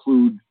can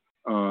include,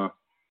 as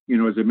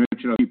I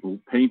mentioned, people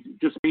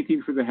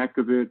painting for the heck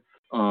of it,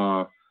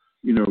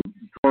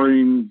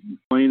 drawing,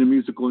 playing a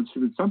musical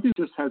instrument, something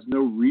that just has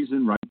no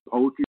reason, writing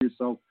poetry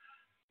yourself,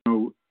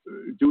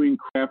 doing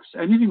crafts,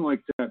 anything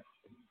like that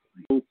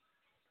will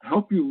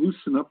help you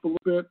loosen up a little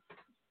bit.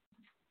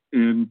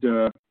 And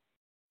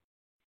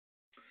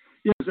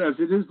yes, as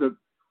it is the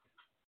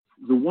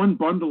one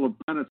bundle of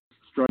planets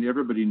that's driving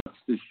everybody nuts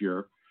this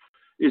year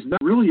is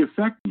not really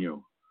affecting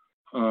you.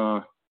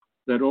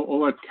 That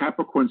all that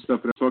Capricorn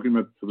stuff that I'm talking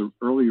about for the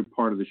earlier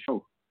part of the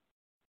show.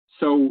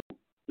 So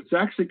it's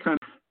actually kind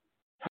of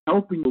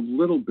helping a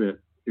little bit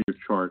in your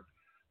chart.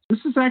 This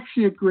is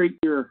actually a great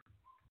year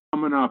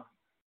coming up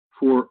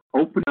for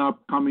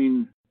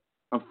coming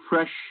a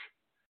fresh,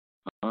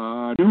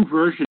 new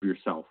version of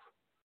yourself.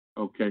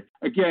 Okay.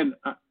 Again,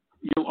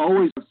 you'll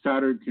always have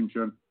Saturn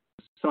conjunct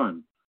the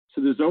Sun.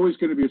 So there's always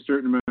going to be a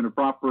certain amount of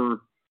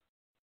proper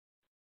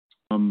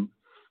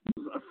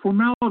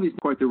formality is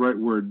quite the right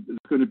word. It's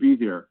going to be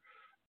there.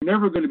 You're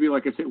never going to be,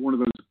 like I said, one of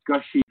those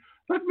gushy,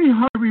 let me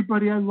hug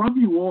everybody, I love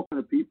you all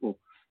kind of people.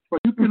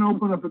 But you can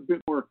open up a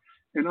bit more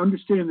and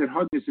understand that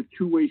hugging is a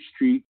two-way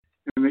street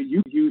and that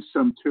you use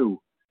some too,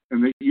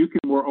 and that you can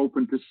be more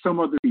open to some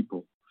other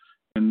people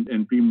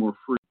and be more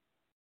free.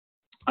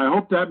 I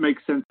hope that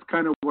makes sense,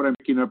 kind of what I'm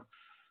picking up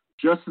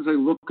just as I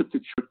look at the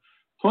chart.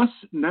 Plus,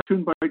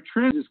 Neptune by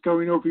transit is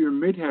going over your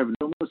midheaven,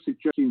 almost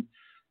suggesting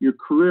your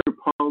career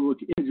public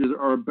images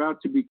are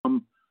about to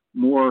become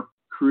more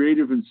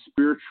creative and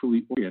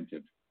spiritually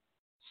oriented.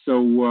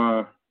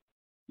 So,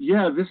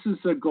 this is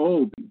a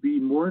goal. Be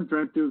more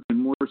inventive and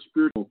more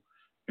spiritual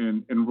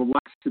and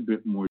relax a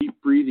bit more. Deep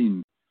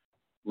breathing.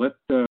 Let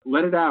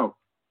it out.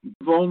 Be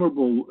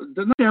vulnerable.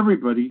 Not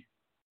everybody.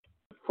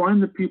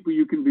 Find the people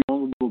you can be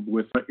vulnerable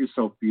with. Let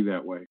yourself be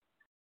that way.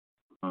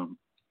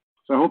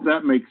 So I hope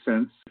that makes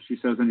sense. If she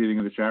says anything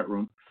in the chat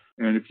room.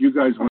 And if you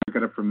guys want to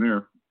get up from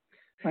there.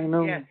 I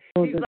know. Yeah.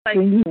 He's like,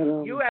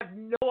 you have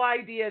no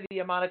idea the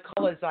amount of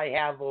colors I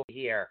have over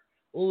here.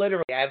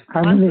 Literally, I have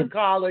tons of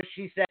colors.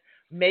 She said,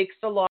 makes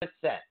a lot of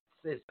sense,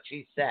 is what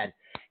she said.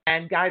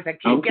 And guys, I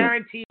can't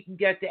guarantee you can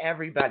get to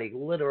everybody,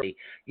 literally.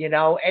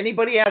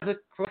 Anybody has a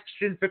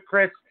question for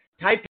Chris,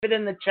 type it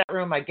in the chat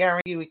room. I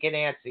guarantee we can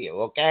answer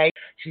you, okay?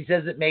 She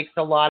says it makes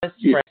a lot of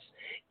sense.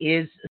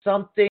 Is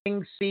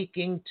something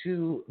speaking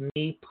to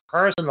me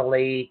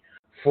personally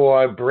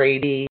for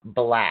Brady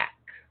Black?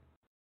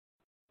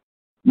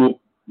 Well,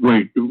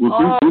 wait.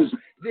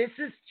 This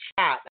is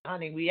chat,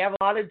 honey. We have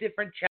a lot of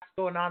different chats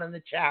going on in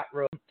the chat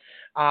room.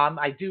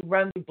 I do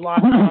run through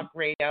Blog Talk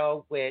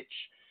Radio, which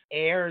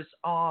airs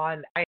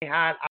on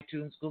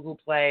iTunes, Google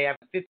Play. I have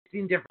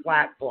 15 different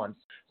platforms.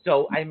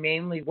 So I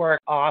mainly work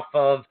off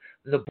of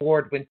the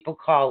board when people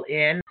call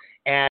in,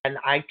 and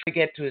I try to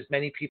get to as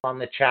many people on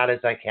the chat as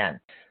I can.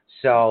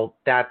 So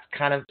that's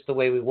kind of the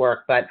way we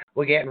work. But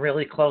we're getting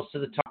really close to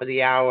the top of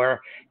the hour,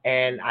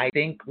 and I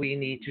think we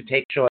need to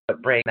take a short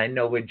break. I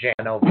know we're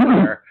jamming over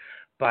here,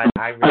 but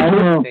I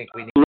really think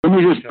we need to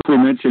Let me just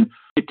mention,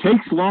 it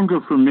takes longer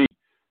for me.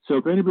 So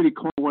if anybody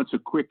wants a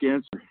quick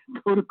answer,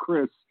 go to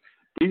Chris.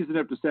 He doesn't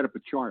have to set up a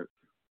chart.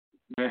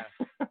 Yeah.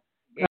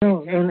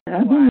 And I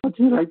don't know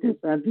too like this.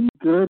 I think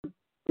good.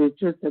 It's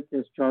just that the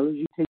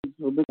astrology takes a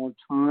little bit more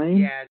time.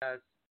 Yeah, it does.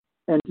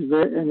 And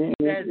it's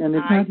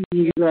not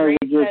easy to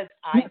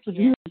just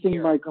do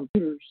everything by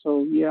computer.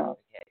 So yeah.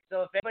 Okay.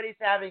 So if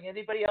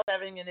anybody else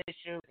having an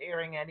issue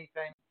hearing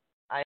anything,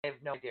 I have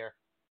no idea.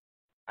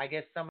 I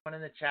guess someone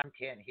in the chat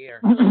can't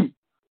hear.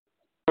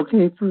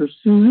 Okay, for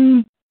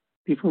Susie,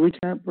 before we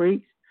take a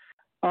break,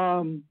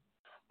 I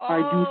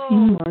do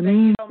see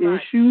money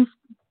issues.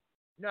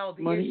 No,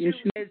 the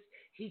issue is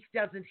he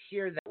doesn't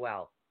hear that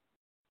well.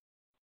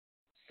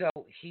 So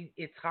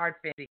it's hard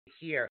for him to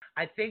hear.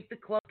 I think the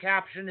closed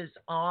caption is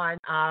on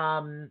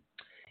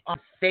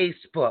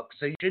Facebook,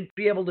 so you should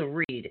be able to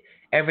read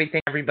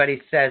everything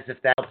everybody says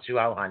if that helps you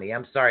out, honey.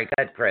 I'm sorry. Go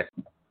ahead, Chris.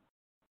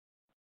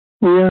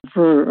 Yeah,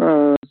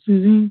 for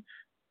Susie,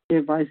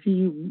 if I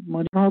see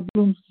money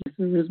problems, if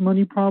there is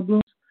money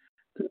problems,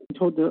 I'm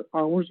told the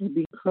hours will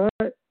be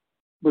cut,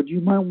 but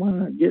you might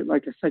want to get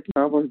like a second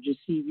job or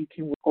just see if you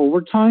can work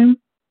overtime.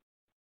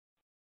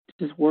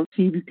 See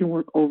if you can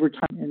work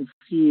overtime and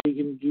see if they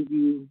can give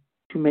you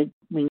to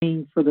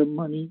maintain for the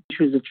money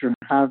issues that you're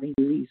having.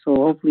 So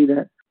hopefully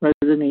that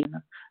resonates.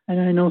 And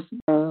I know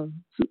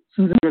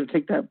Susan's going to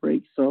take that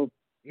break, so.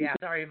 Yeah,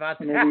 sorry about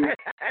that.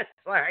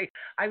 Sorry.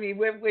 I mean,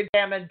 we're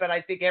jamming, but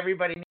I think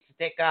everybody needs to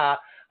take a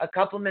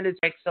couple minutes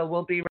break, so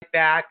we'll be right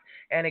back.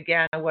 And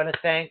again, I want to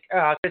thank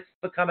Chris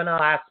for coming on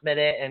last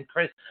minute, and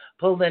Chris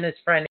pulled in his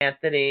friend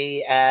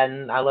Anthony,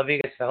 and I love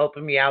you guys for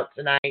helping me out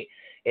tonight.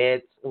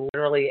 It's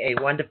literally a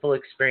wonderful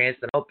experience,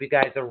 and I hope you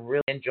guys are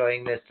really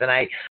enjoying this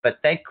tonight. But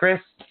thank Chris.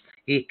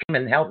 He came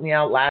and helped me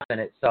out last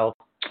minute, so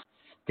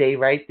stay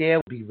right there.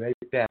 We'll be right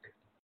back.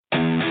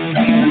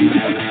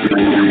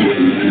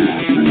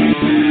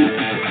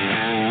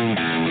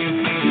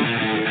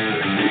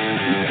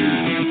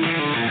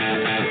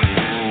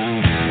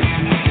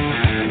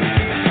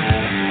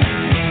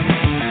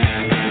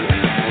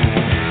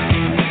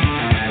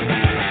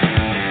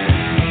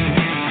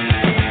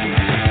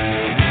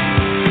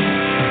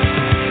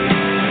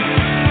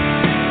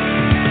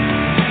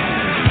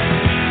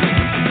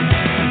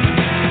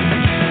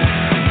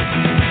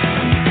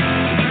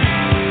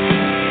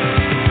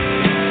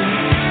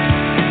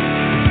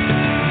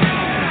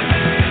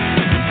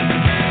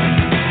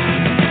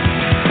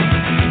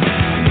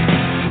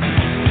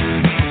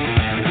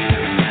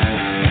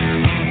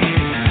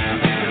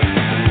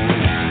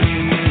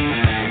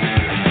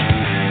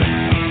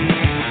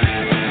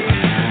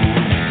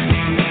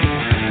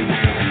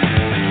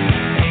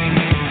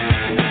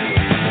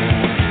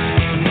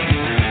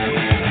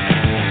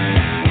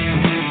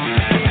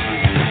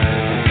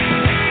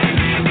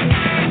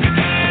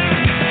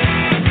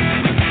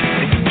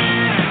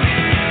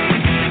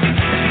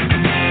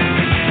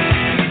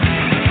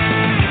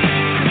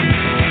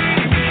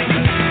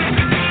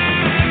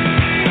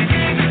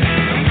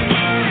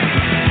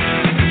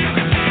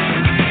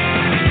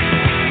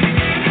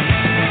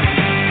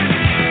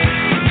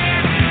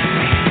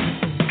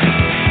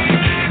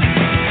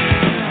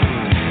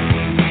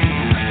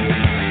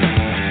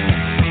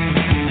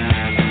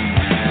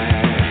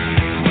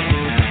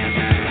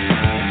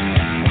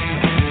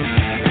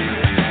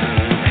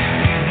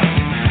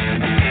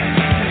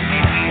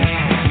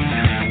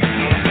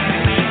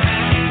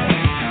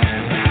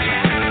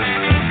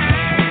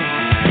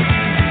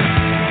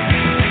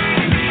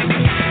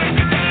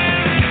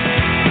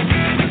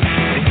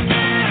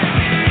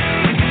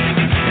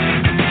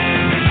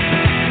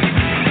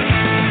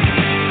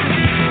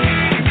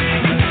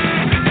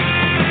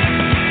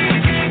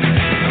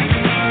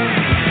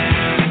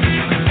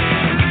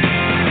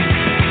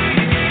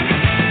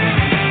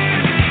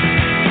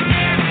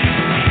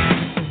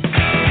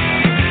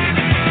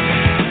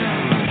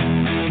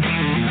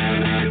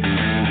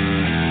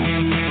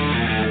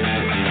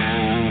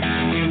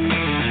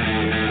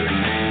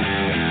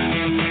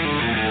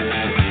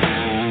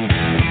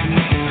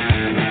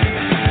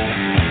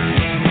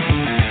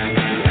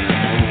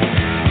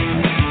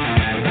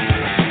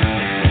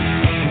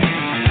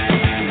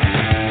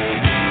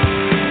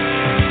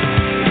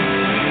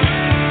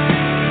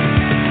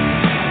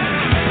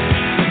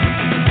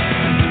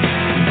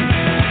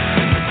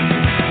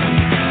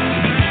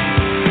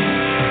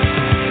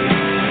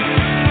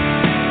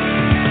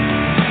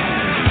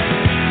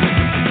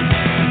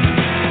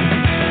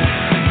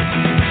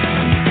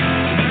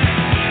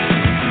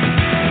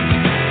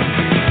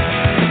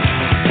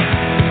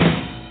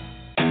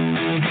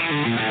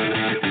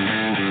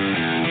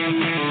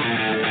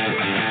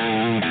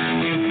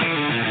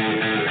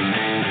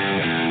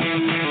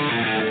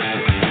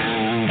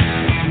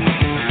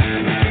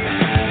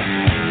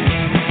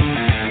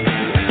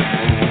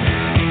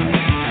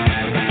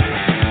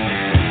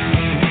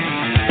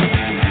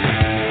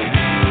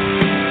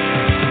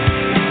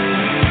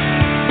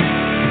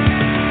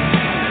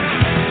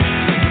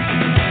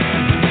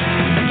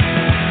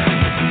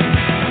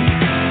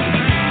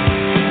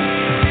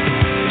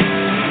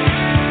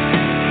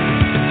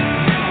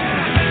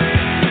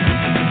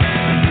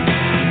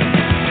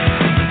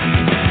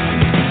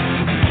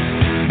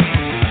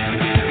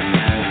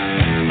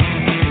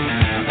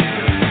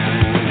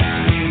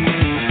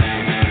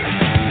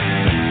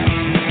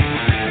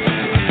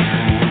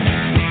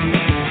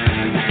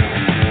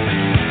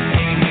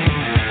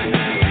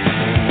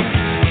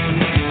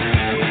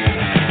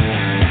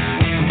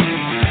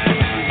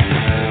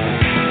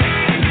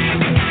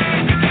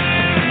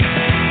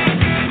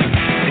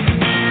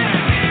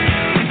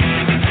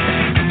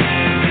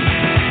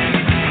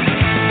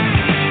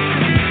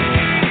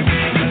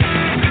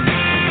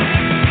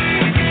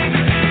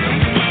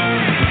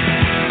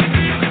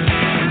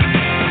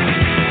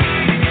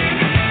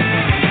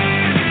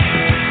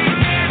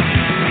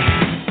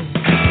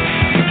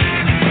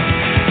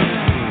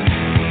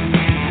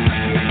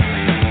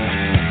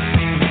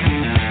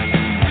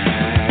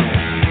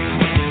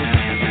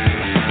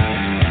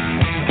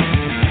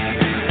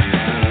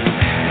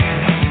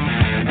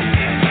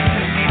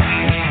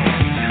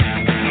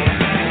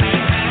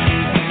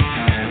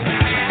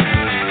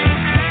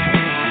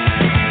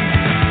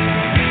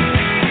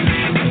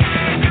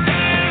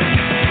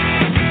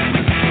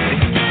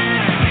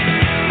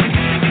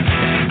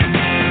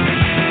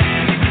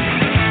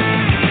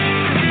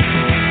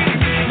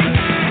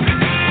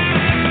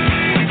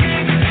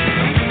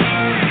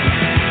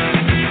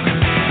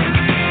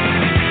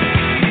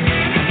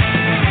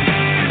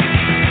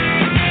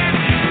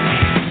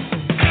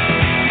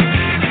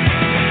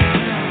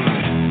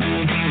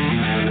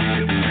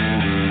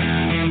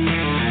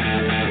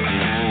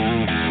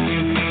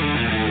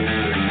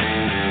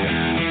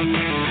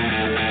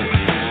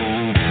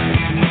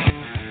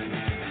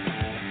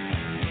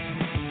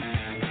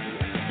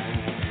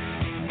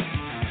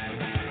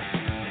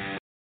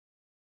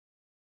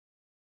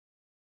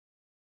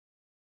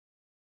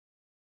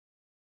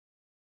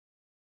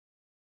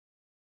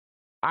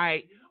 All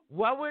right.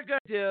 What we're going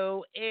to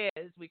do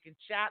is we can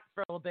chat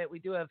for a little bit. We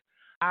do have,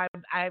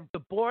 the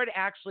board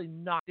actually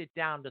knocked it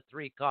down to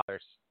 3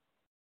 callers.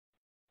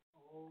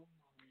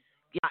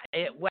 Yeah,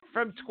 it went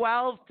from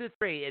 12 to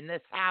 3, and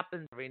this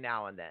happens every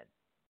now and then.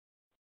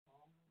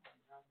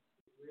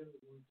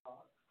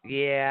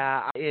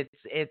 Yeah,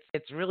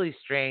 it's really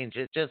strange.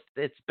 It's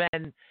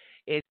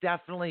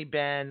definitely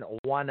been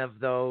one of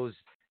those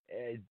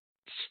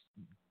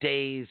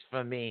days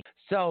for me.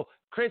 So,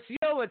 Chris, you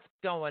know what's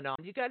going on.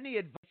 You got any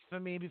advice for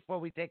me before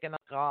we take another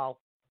call?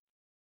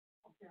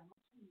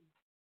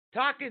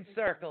 Talk in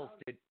circles,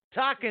 dude.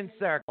 Talk in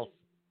circles.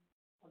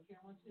 Okay,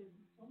 I want to say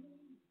so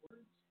many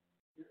words.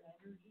 Your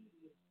energy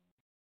is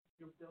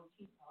you're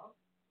building up.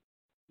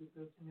 You're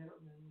building it up,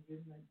 and then you're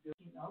getting like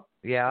building up.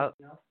 Yeah.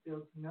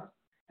 Building up,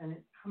 and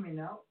it's coming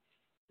out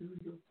through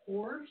your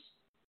pores,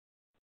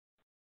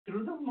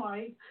 through the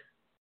mic,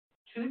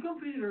 to the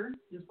computer.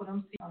 Is what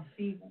I'm seeing. I'm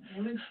seeing an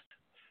image,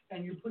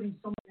 and you're putting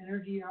so much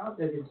energy out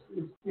that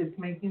it's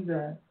making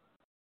the.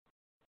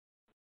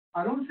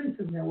 I don't think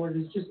it's a network.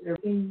 It's just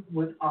everything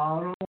with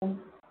auto.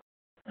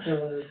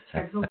 The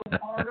technical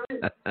part of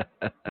it,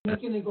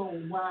 making it go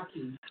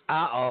wacky.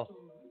 Uh-oh. So,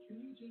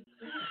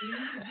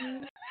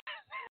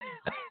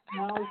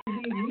 now, you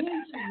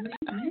need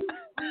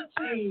to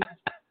change.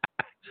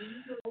 You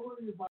need to lower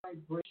your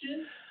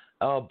vibration.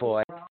 Oh,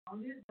 boy.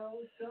 Ground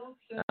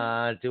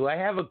it, do I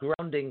have a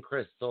grounding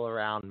crystal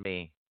around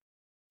me?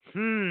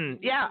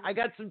 Yeah, I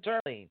got some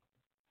tourmaline.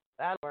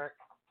 That'll work.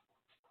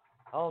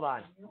 Hold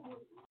on.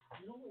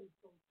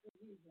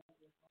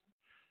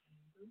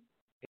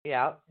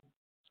 Yeah.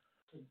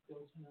 It's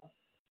building up,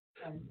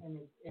 and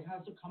it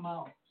has to come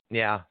out.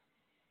 Yeah.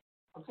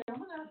 Okay, I'm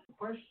going to ask a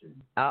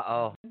question.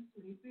 Uh-oh. Have you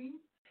been sleeping?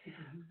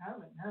 Because you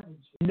haven't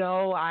you?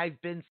 No, I've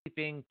been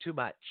sleeping too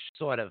much,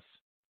 sort of,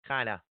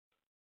 kind of.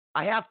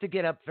 I have to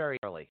get up very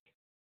early.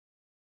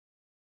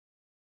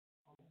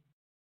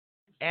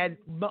 And,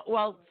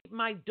 well,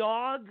 my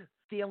dog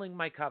stealing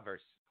my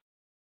covers.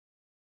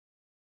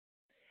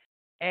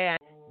 And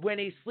when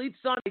he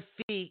sleeps on my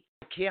feet,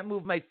 I can't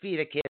move my feet.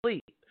 I can't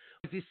sleep.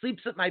 If he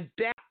sleeps at my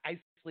back, I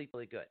sleep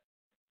really good.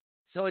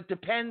 So it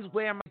depends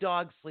where my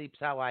dog sleeps,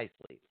 how I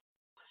sleep.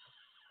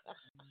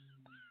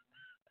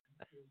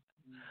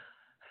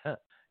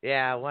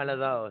 Yeah, one of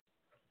those.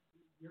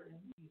 Your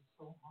energy is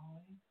so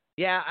high.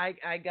 Yeah,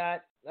 I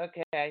got,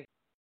 okay.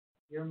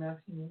 You're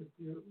messing with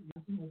your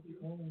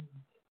own.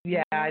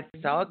 Yeah,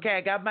 so okay,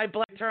 I got my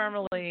black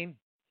tourmaline.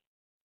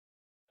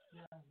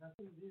 Yeah, that's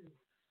what it is.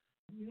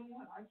 You know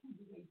what? I can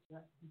relate to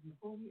that because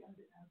before we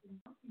ended, I already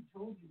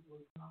told you it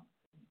was not.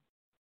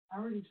 I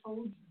already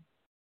told you,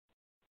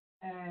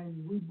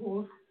 and we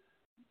both,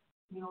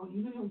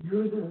 even though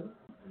you're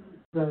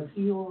the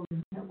CEO of the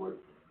network,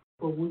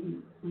 but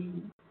we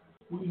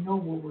know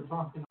what we're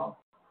talking about.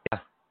 Yeah.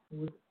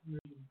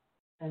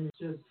 And it's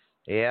just.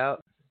 Yeah.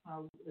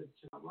 It's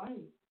just not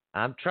right.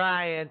 I'm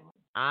trying.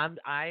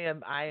 I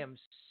am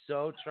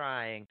so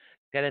trying.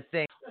 Gotta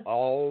think.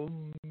 Oh.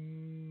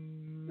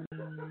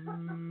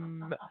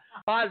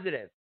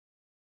 Positive.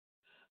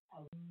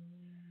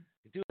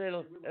 Do a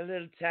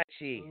little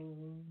touchy.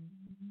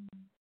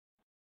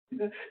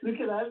 Look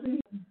at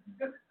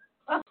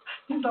that.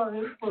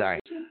 Sorry.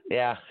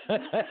 Yeah.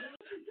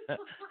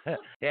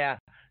 Yeah.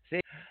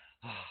 See.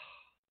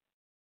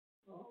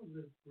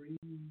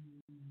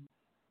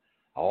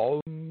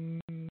 All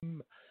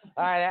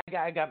right,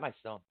 I got my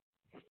stone.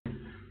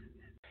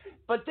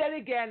 But then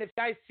again, if you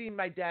guys see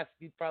my desk,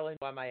 you probably know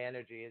why my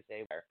energy is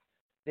everywhere.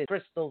 There's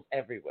crystals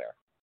everywhere.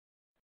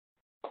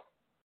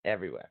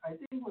 Everywhere. I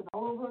think with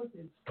all of us,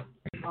 it's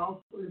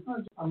not.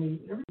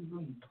 Everybody's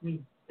doing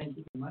me. Thank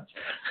you very much.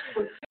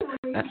 But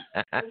it's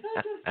not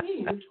just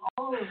me. It's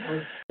all of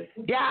us.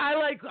 Yeah, I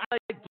like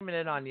coming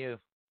in on you.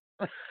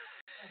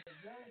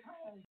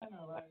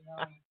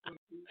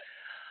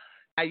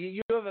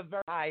 You have a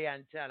very high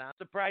antenna. I'm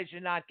surprised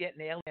you're not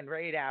getting alien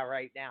radar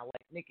right now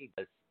like Nikki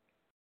does.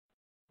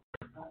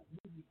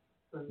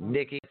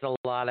 Nikki gets a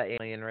lot of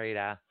alien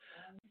radar.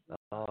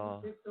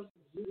 Oh.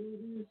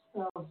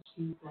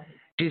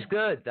 She's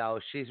good though.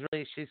 She's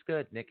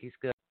good. Nikki's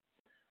good.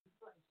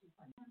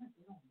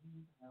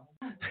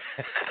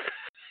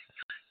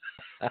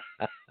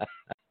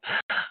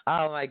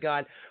 Oh my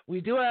God.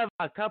 We do have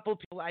a couple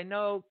people. I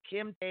know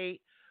Kim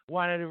Tate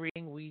wanted a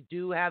reading. We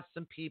do have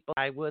some people.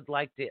 I would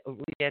like to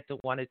get to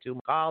 1 or 2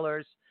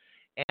 callers.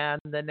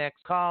 And the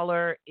next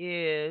caller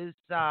is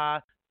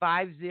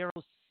 5070.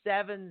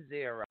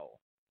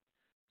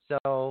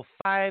 So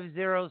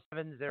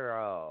 5070.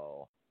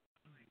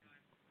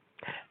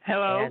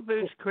 Hello,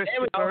 this is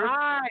Christopher.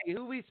 Hi,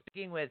 who are we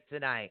speaking with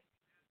tonight?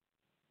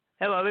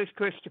 Hello, this is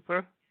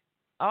Christopher.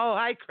 Oh,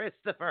 hi,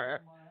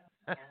 Christopher.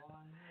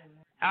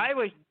 I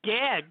was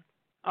dead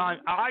on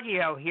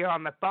audio here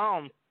on the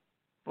phone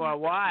for a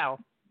while.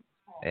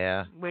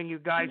 Yeah. When you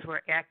guys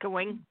were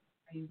echoing.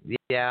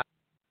 Yeah.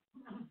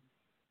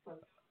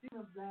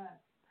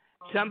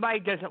 Somebody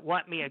doesn't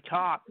want me to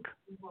talk.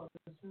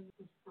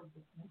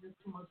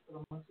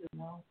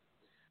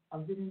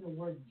 I'm getting the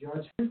word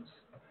judgment.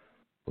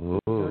 Ooh.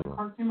 The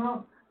card came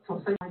out. So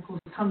St. Michael's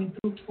coming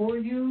through for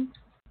you.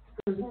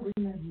 Because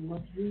everything that you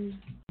went through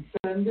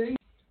Sunday,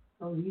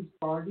 so he's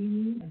guarding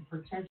you and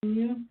protecting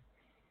you.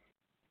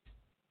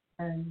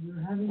 And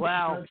you're having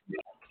to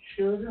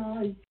should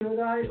I,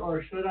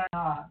 or should I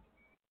not?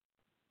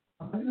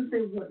 I'm not going to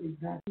say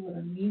exactly what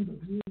I mean,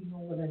 but you know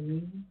what I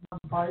mean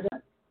by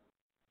that.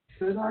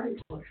 Should I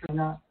or should I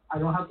not? I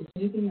don't have to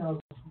say anything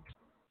else.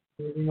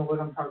 You know what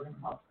I'm talking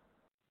about.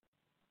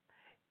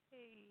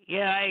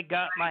 Yeah, I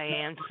got my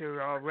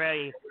answer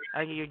already.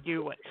 I need to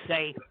do what's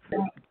safe.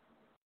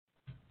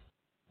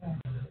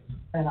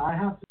 And I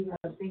have to,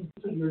 I think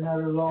you're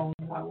not alone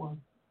in that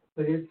one.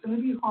 But it's going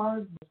to be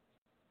hard,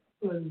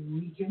 but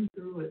we can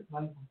do it,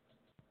 like,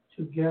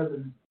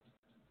 together.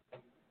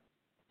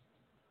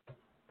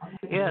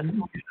 Yeah.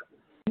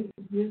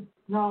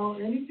 Now,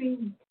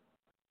 anything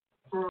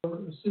for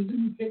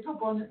Susan, pick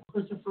up on it,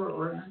 Christopher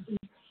or Anthony?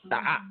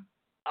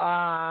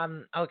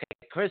 Okay,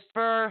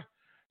 Christopher,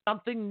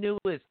 something new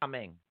is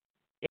coming.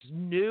 It's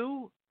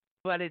new,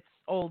 but it's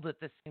old at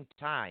the same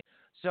time.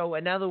 So,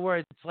 in other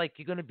words, it's like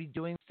you're going to be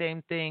doing the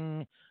same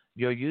thing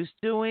you're used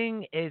to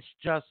doing. It's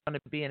just going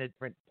to be in a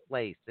different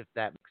place, if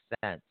that makes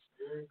sense.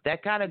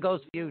 That kind of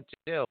goes for you,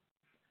 too.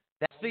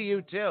 That's for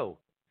you, too.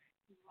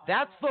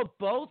 That's for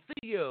both of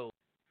you.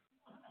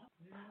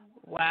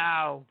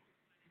 Wow.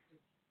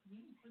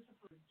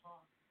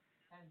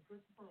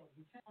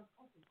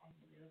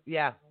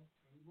 Yeah.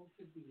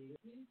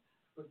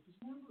 But just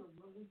remember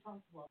what we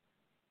talked about.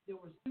 There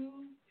were two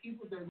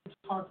people that we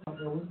talked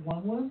about.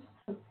 One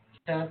was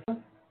Tessa,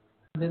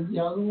 and then the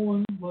other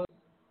one was,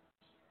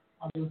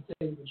 I'm going to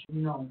say what you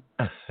know.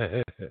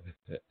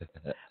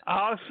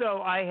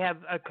 Also, I have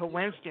a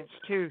coincidence,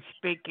 too,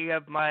 speaking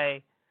of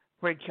my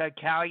French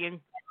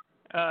Italian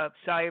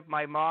side of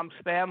my mom's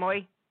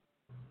family,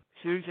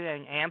 Susan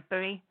and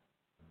Anthony.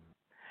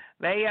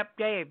 They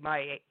updated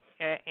my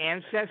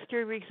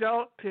ancestry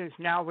result is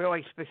now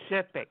really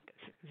specific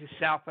to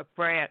south of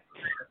France.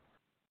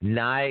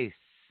 Nice.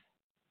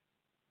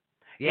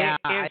 Yeah.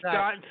 It's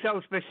gotten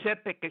so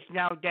specific, it's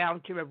now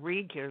down to a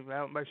region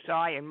around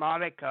Marseille and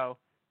Monaco.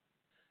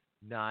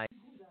 Nice.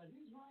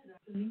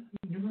 So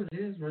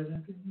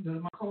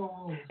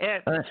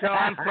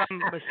I'm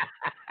from the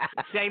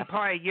same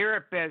part of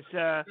Europe as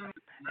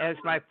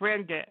my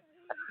friend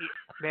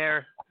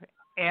there,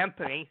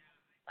 Anthony.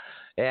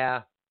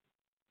 Yeah.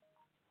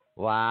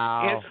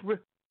 Wow.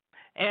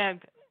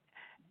 And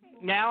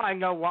now I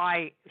know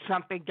why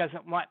something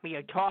doesn't want me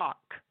to talk.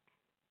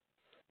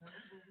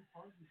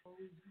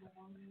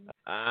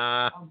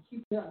 I'm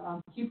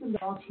keeping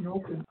the option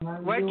open.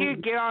 What do you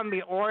get on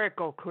the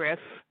Oracle, Chris?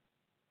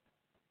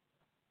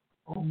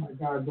 Oh my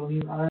God! Don't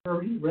even. I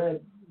already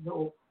read.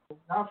 No,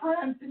 not for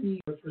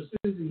Anthony, but for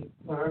Susie.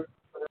 But I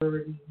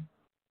already.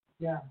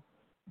 Yeah.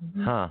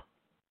 Mm-hmm. Huh.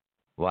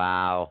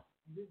 Wow.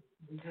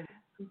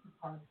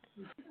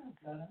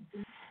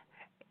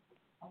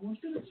 I want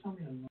you to tell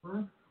me a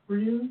number for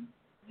you.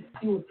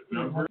 See what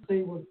number?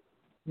 Say what?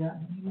 Yeah,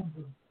 any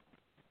number.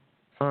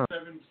 Huh.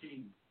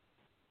 17.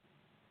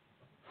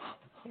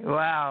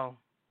 Wow.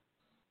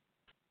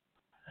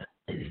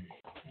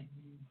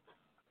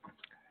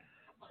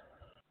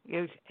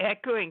 It's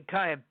echoing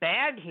kind of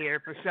bad here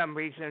for some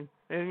reason.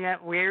 Isn't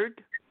that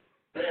weird?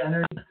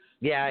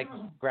 Yeah, I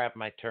grabbed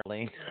my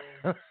turleen.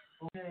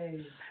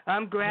 Okay.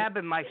 I'm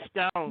grabbing my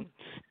stones.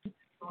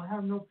 So I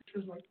have no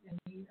pictures like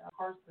any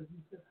cards that you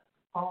just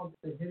called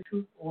the Hidden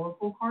Truth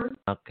Oracle card.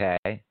 Okay.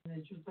 And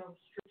it's just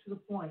straight to the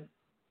point.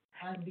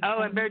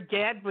 And they're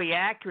deadly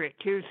accurate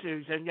too,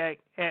 Susan.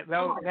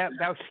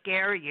 They'll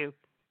scare you.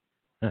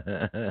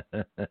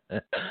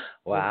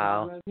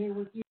 Wow.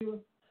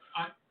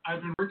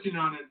 I've been working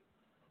on it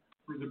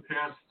for the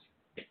past,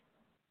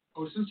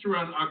 since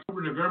around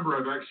October, November,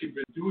 I've actually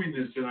been doing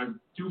this, and I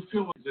do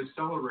feel like it's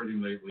accelerating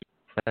lately.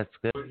 That's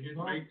good.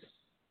 But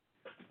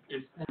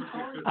it's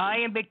I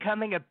am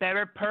becoming a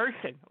better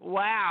person.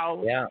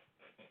 Wow. Yeah.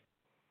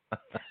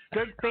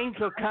 Good things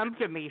will come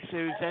to me,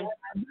 Susan.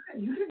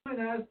 You can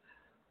even ask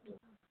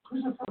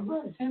Christopher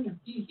Brett, him,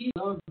 he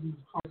loves these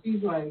cards.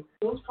 He's like,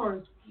 those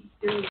cards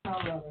scare the hell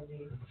out of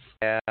me.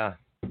 Yeah.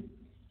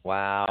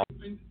 Wow.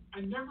 I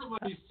never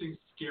let these things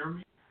scare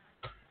me.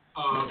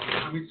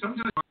 I mean,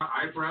 sometimes my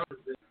eyebrows are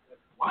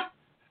what?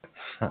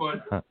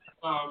 But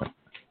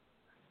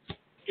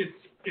it's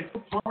a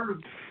part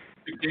of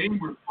the game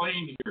we're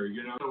playing here,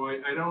 you know. So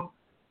I don't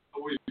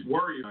always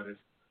worry about it.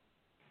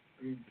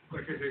 I mean,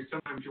 like I say,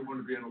 sometimes you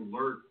want to be on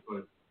alert,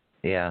 but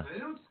yeah, they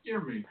don't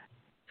scare me.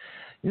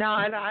 No,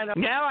 I don't.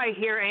 Now I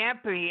hear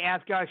Anthony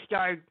after I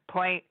started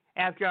playing.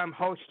 After I'm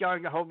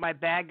starting to hold my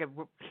bag of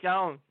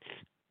stones.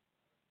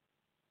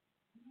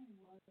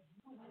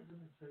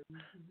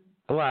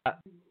 What?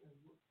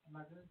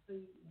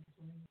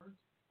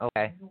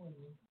 Okay.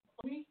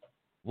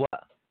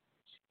 What?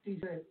 She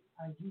said,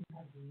 I do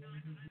have the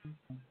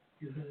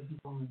you're going to be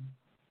going.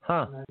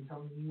 Huh. And I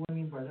told you what I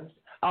mean by that.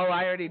 Oh,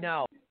 I already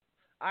know.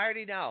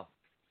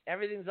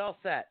 Everything's all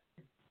set.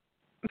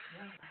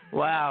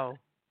 Wow.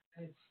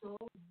 It's so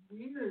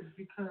weird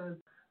because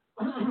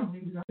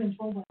Because I've been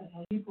told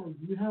by people,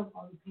 you have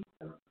other people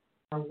that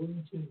are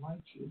willing to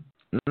invite you.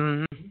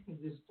 Mm-hmm. You can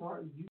just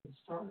start. You can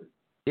start.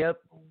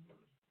 Yep.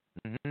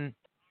 Mm-hmm.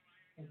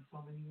 In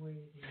so many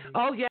ways.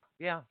 Oh yeah.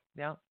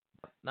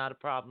 Not a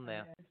problem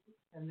there.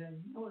 And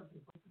then you know what the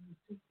fucking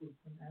sick was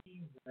from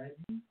being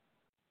ready.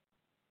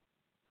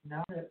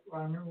 Now that I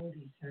remember what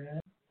he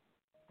said,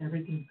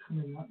 everything's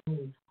coming up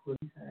with what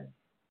he said.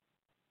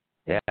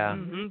 Yeah.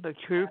 Mm-hmm. The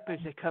truth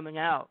is coming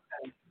out.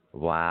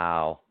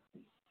 Wow.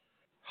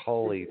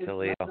 Holy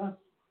Toledo.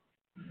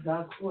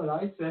 That's what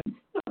I said.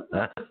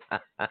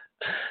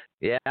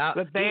 Yeah.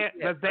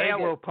 The veil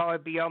will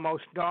probably be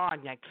almost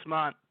gone next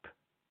month.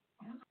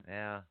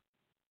 Yeah.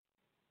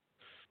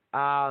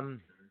 All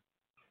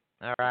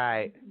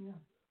right.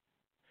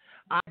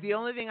 The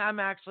only thing I'm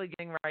actually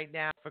getting right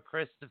now for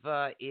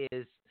Christopher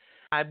is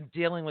I'm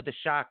dealing with the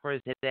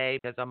chakras today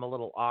because I'm a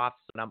little off.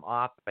 So when I'm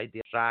off, I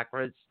deal with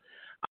chakras.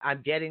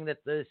 I'm getting that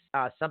there's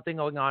something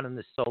going on in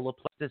the solar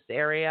plexus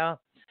area.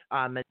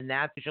 And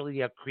that's usually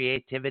your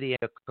creativity and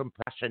your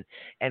compression.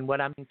 And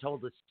what I'm being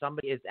told is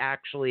somebody is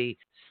actually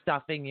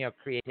stuffing your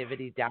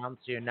creativity down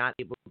so you're not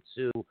able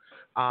to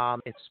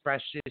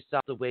express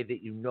yourself the way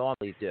that you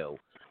normally do.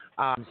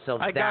 So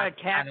I got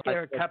attacked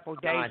there a couple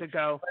days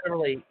ago.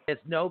 Literally, there's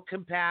no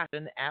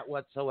compassion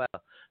whatsoever.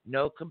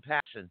 No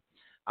compassion.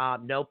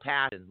 No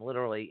passion,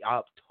 literally.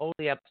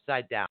 Totally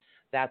upside down.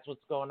 That's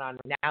what's going on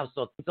now.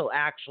 So things will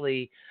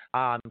actually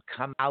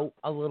come out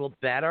a little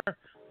better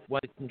when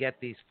we can get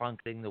these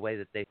functioning the way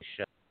that they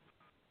should.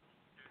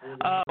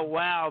 Oh,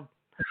 wow.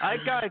 I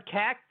got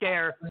attacked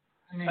there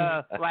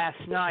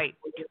last night.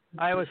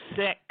 I was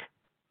sick.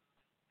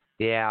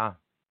 Yeah.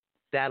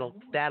 That'll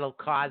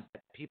cause,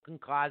 people can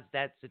cause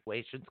that,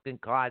 situations can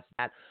cause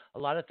that. A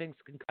lot of things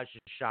can cause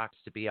your shocks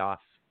to be off,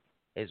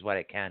 is what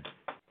it can.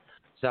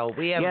 So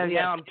we have. Yeah,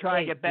 now I'm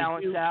trying to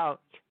balance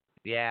out.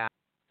 Yeah.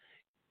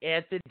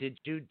 Anthony, did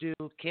you do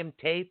Kim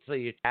Tate's or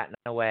you chatting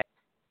away?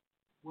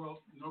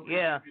 Well, nobody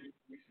yeah. gave me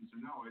the information, so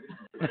no,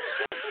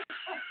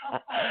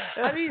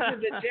 I didn't. He's in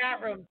the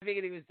chat room. I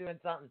figured he was doing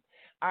something.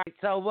 All right,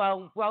 so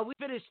while we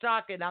finish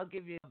talking, I'll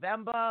give you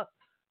November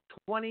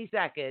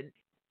 22nd,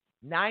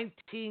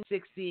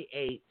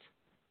 1968,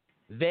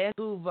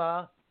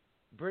 Vancouver,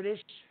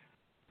 British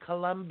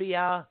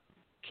Columbia,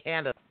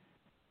 Canada.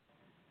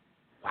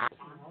 Wow.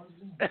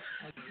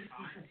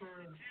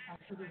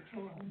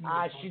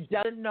 She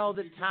doesn't know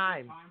the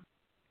time.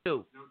 No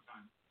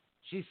time.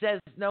 She says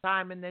no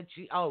time, and then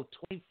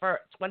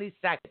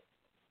 22nd.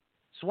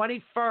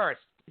 21st.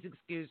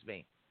 Excuse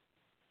me.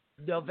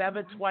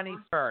 November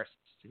 21st.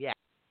 Yeah.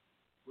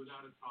 Without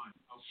a time.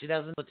 Okay. She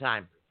doesn't know the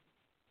time.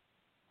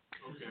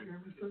 Okay.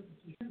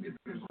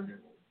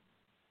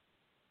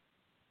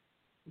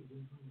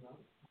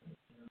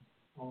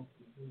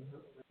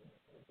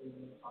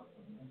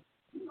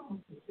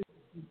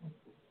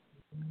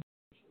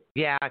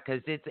 Yeah,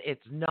 because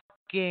it's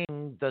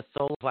knocking the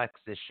solar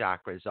plexus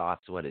chakras off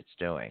to what it's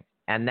doing.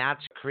 And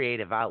that's your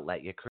creative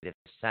outlet, your creative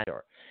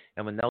center.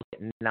 And when those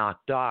get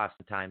knocked off,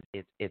 sometimes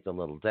it's a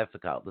little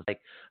difficult. It's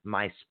like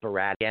my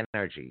sporadic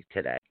energy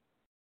today.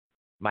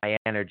 My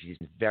energy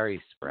is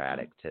very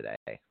sporadic today.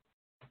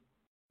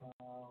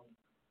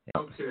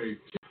 Okay.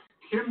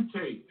 Kim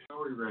Tate,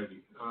 how are you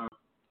ready?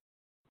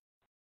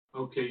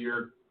 Okay,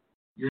 you're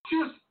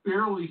just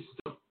barely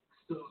still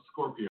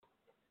Scorpio.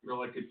 You're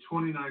like at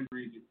 29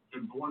 degrees. You've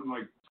been born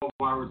like 12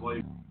 hours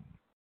later.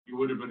 You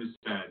would have been as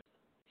bad.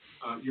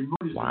 Your moon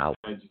is in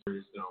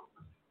Sagittarius, though.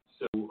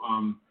 So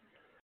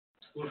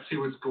let's see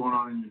what's going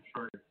on in your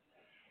chart.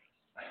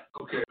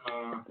 Okay.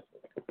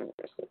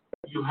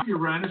 You have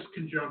Uranus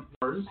conjunct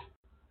Mars.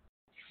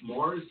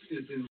 Mars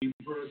is in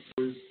Libra,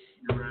 so is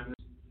Uranus.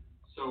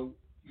 So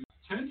you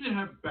tend to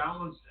have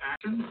balanced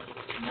action.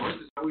 Mars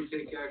is how we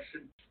take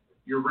action.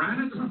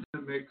 Uranus is in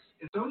the mix,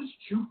 and so is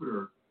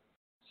Jupiter.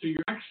 So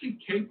you're actually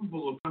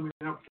capable of coming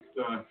up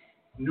with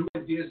new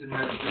ideas and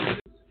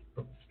attitudes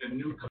and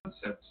new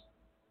concepts,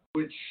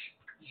 which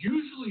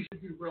usually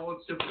should be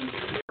relatively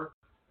rare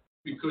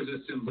because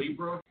it's in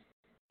Libra,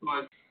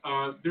 but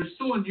they're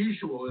still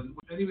unusual. And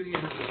when anybody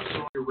has a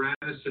strong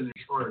Uranus in their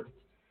chart,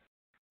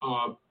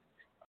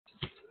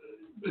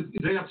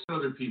 they upset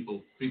other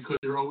people because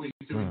they're always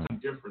doing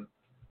something different.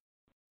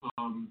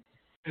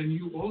 And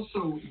you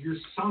also, your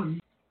sun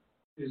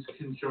is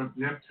conjunct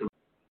Neptune.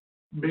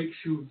 Makes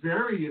you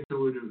very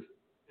intuitive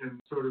and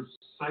sort of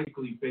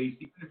psychically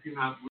based, even if you're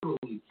not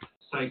literally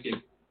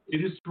psychic.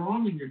 It is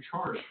strong in your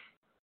chart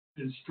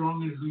and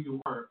strong in who you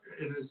are.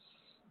 And it's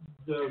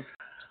the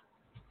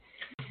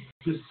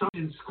sun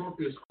in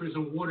Scorpio is a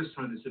water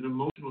sign. It's an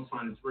emotional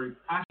sign. It's a very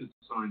passionate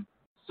sign.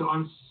 So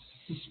I'm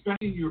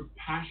suspecting you're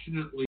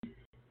passionately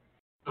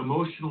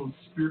emotional and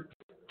spiritual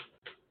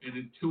and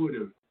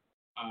intuitive.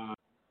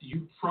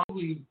 You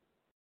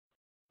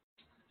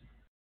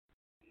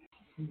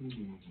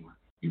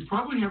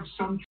probably have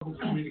some trouble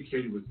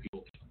communicating with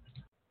people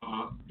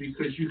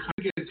because you kind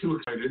of get too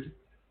excited.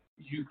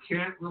 You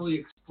can't really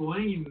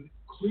explain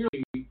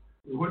clearly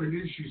what it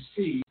is you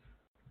see.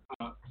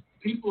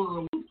 People are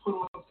a little put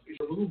off.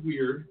 You're a little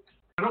weird,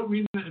 I don't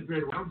mean that in a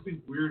bad way. I don't think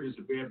weird is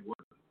a bad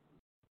word.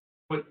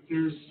 But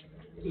there's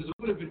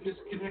a bit of a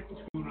disconnect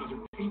between other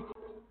people.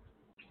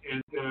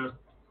 And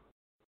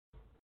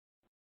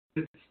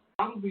it's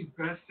probably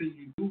best that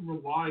you do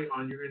rely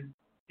on your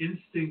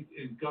instinct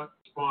and gut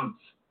response.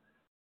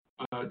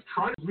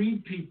 Try to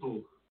read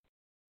people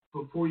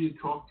before you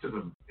talk to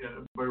them.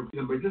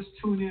 By just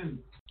tune in.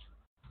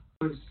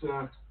 Because,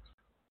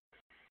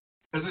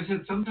 as I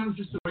said, sometimes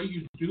just the way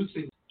you do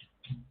things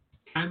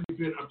can be a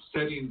bit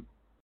upsetting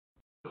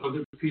to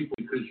other people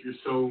because you're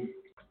so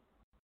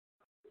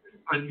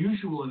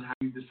unusual in how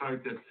you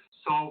decide to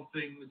solve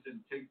things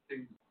and take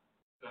things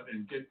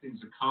and get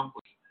things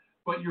accomplished.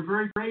 But you're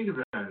very creative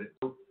at it.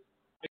 So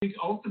I think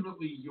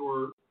ultimately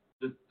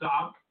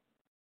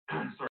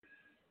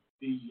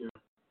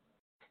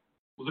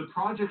the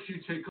projects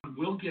you take on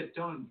will get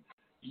done,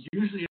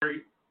 usually in a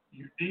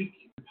unique,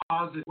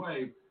 positive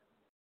way,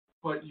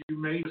 but you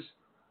may just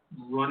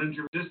run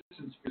into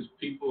resistance because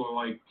people are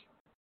like,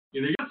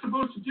 you're not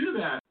supposed to do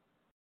that.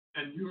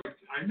 And you're like,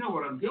 I know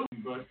what I'm doing,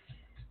 but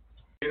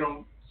they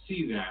don't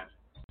see that.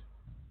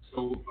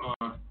 So,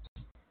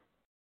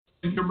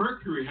 and your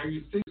Mercury, how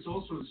you think, is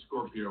also in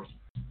Scorpio.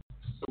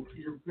 So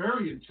you're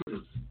very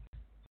intuitive.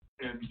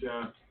 And,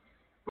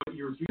 but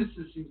your Venus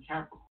is in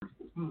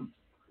Capricorn.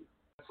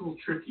 That's a little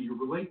tricky. You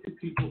relate to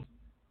people.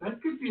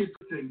 That could be a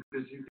good thing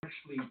because you can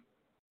actually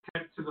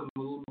connect to them a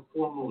little more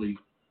formally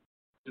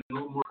and a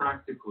little more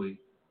practically.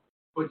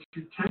 But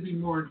you tend to be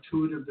more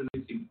intuitive than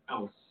anything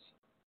else.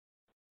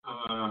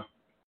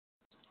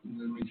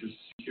 Let me just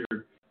see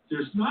here.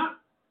 There's not,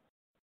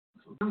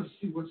 I'm going to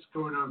see what's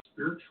going on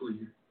spiritually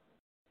here.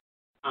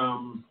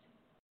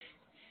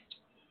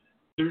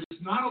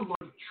 There's not a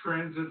lot of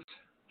transits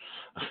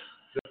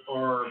that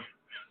are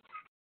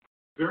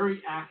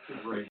very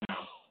active right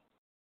now.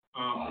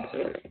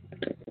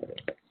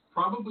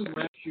 Probably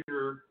last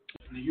year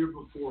and the year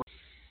before,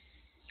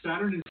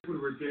 Saturn and Jupiter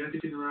were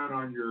dancing around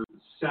on your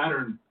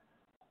Saturn,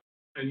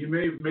 and you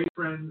may have made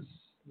friends,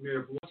 you may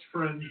have lost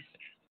friends,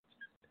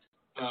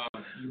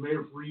 you may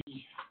have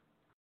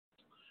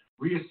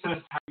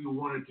reassessed how you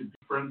wanted to be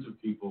friends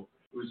with people.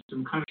 There was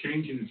some kind of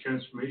changing and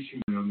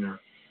transformation on there.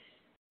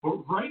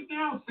 But right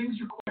now, things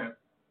are quiet.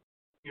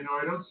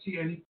 I don't see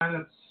any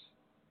planets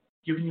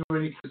giving you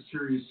any kind of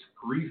serious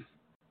grief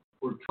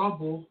or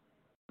trouble,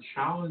 or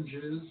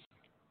challenges.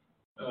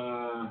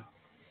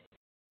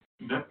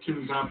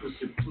 Neptune's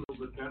opposite Pluto,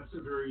 but that's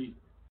a very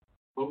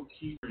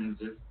low-key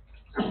transit.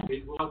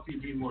 It will help you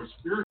be more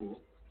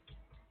spiritual,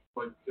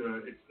 but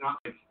it's not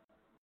like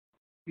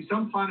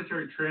some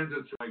planetary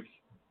transits are like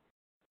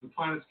the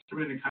planets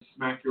come in and kind of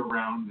smack you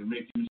around and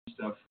make you do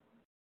stuff,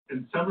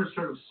 and some are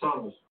sort of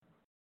subtle.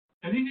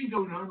 Anything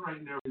going on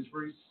right now is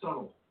very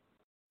subtle,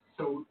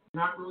 so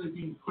not really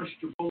being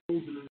pushed or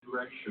pulled in a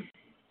direction.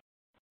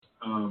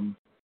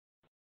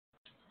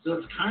 So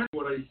it's kind of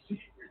what I see in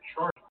your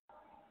chart.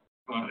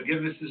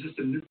 Again, this is just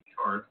a new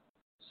chart,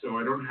 so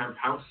I don't have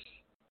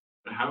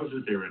the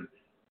houses they're in.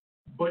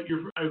 But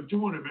I do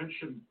want to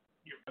mention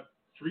you've got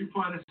 3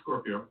 planets in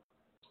Scorpio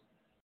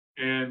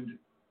and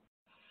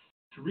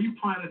 3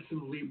 planets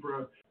in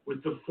Libra,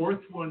 with the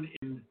 4th one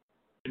in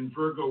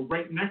Virgo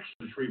right next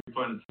to the 3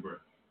 planets in Libra.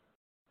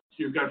 So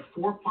you've got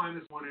 4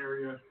 planets in one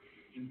area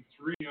and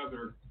 3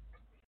 other,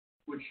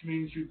 which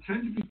means you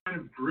tend to be kind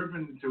of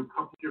driven to a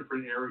couple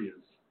different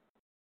areas.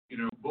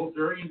 Both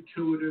very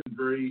intuitive,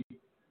 very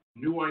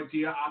new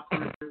idea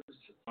operatives.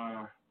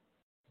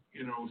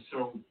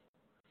 So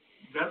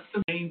that's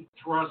the main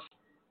thrust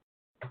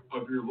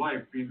of your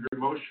life, being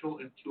very emotional,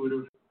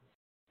 intuitive,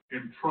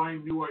 and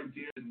trying new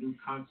ideas and new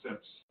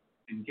concepts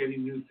and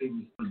getting new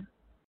things done.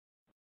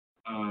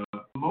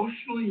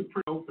 Emotionally, you're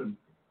pretty open.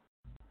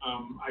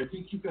 I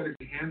think you've got a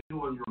good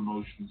handle on your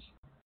emotions.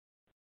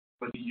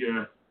 But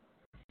the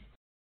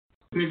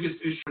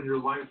biggest issue in your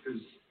life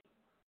is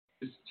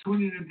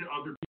tuning into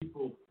other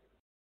people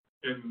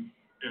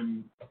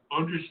and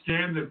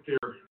understand that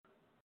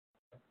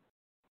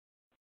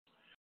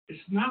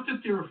it's not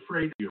that they're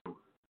afraid of you.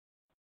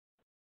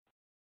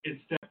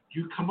 It's that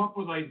you come up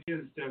with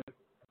ideas that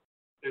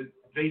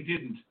they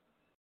didn't.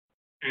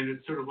 And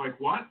it's sort of like,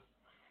 what?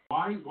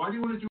 Why do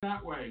you want to do it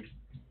that way?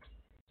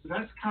 So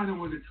that's kind of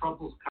where the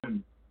troubles come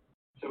in.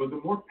 So the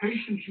more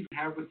patience you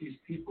have with these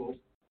people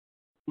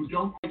who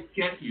don't quite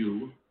get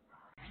you,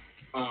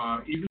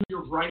 even though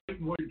you're right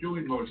in what you're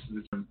doing most of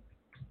the time,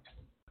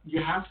 you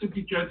have to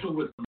be gentle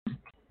with them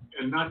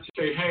and not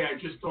say, hey, I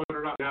just thought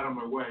it out of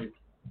my way.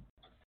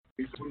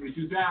 Because when you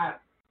do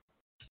that,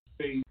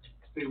 they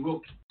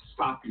will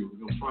stop you.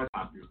 They'll try to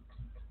stop you.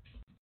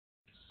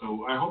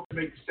 So I hope it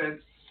makes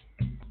sense,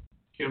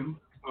 Kim,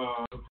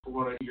 from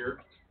what I hear.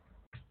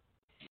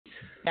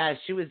 Yeah,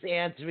 she was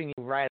answering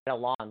you right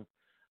along.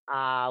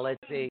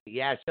 Let's see.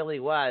 Yeah, she really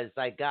was.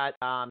 I got,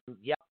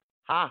 yep,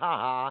 ha, ha,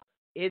 ha.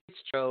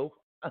 It's true.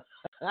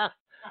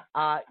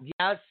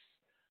 Yes,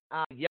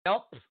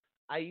 yep.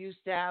 I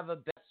used to have a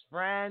best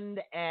friend,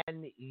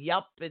 and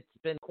yep, it's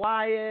been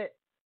quiet.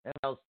 And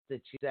what else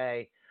did she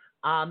say?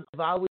 I've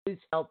always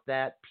felt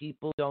that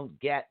people don't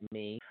get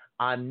me.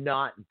 I'm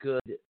not good.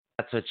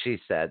 That's what she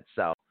said.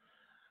 So,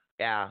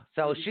 yeah.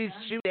 So she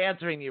was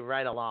answering you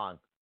right along.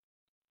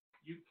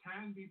 You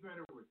can be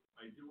better with it.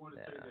 I do want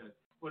to say that.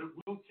 But it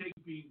will take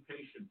being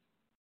patient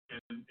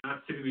and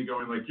not sitting there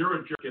going like, you're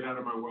a jerk, get out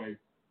of my way.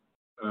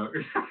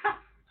 That's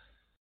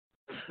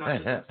not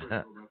the best way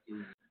to go about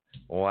doing it.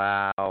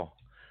 Wow.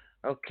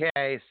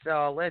 Okay,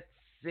 so let's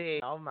see.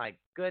 Oh, my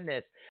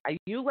goodness. Are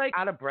you, like,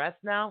 out of breath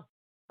now?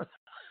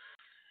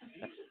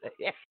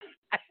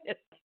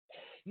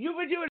 You've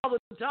been doing all the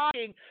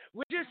talking.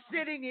 We're just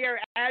sitting here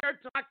and you're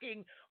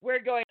talking.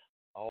 We're going,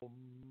 oh.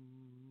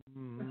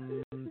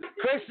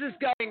 Chris is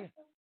going.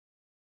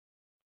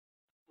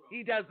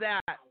 He does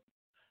that.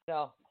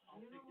 So.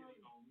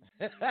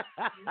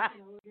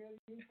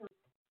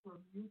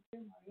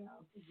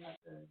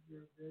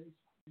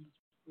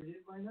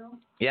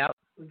 Yep.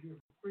 So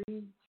you're free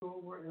to go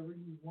wherever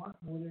you want,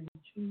 whenever you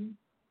choose.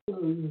 So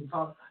you can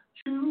talk,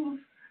 choose,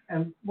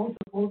 and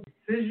multiple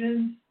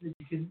decisions that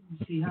you can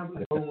see how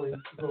it always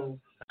goes.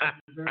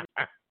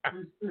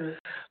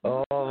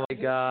 Oh my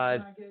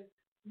God.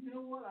 You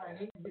know what? I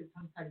hate to get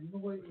tongue-tied. You know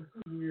what? It's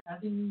so weird. I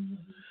think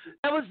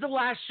that was the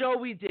last show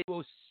we did. It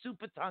was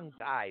super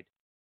tongue-tied.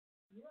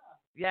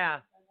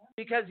 Yeah.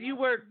 Because you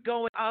were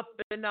going up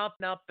and up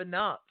and up and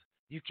up.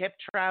 You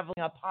kept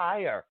traveling up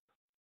higher.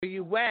 Where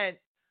you went,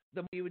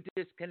 the more you were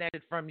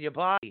disconnected from your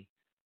body.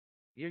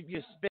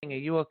 You're spinning.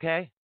 Are you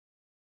okay?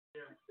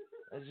 Yeah.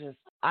 It's just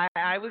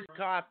I was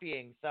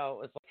copying, so it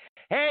was like,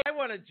 hey, I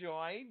want to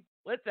join.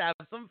 Let's have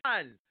some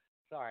fun.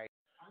 Sorry.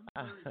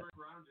 I'm very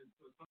grounded,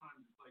 so sometimes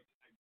it's like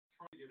I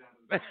try to get out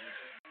of the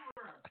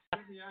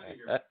get me out of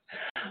here.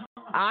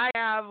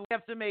 We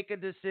have to make a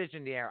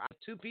decision here. I have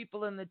 2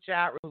 people in the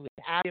chat room who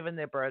have given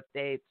their birth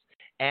dates,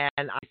 and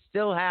I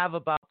still have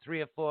about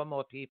 3 or 4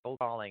 more people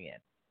calling in.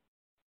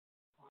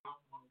 How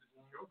long does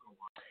the show go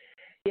on?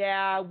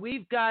 Yeah,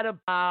 we've got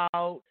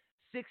about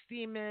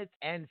 60 minutes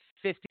and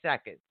 50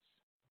 seconds.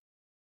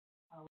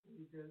 I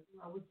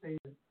would say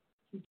that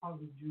keep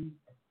talking to you.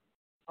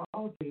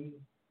 Okay,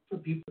 for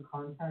people to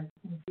contact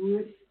and do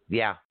it.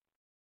 Yeah.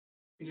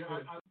 Yeah,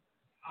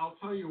 I'll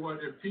tell you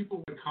what, if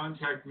people would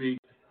contact me,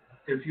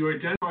 if you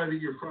identify that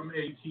you're from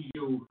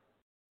ATU,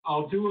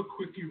 I'll do a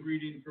quickie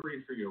reading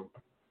free for you.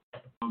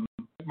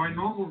 My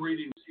normal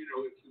readings, if you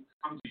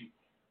come to me,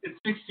 it's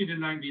 60 to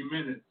 90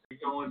 minutes to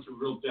go into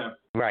real depth.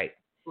 Right.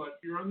 But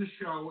you're on the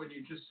show and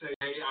you just say,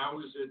 hey, I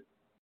was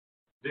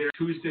there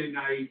Tuesday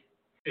night,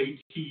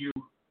 ATU.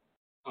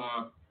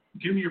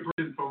 Give me your birth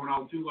info and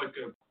I'll do like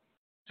a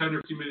 10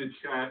 or 15 minute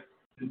chat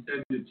and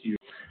send it to you.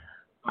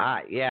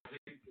 Yeah.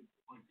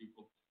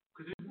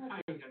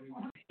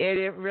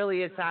 It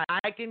really is high.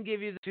 I can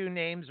give you the 2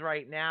 names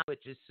right now,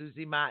 which is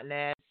Susie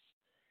Martinez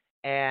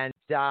and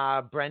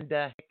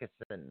Brenda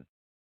Hickerson.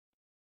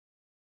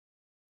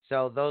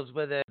 So those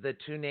were the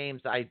 2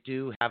 names I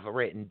do have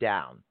written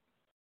down.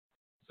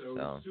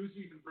 So.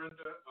 Susie and Brenda,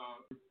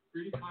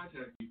 free to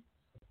contact me.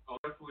 I'll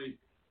definitely,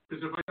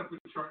 because if I have a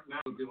chart now,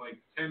 it'll be like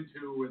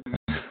 10-2 and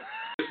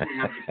this one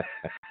have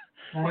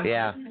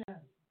yeah.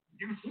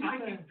 You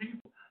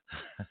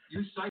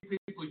psychic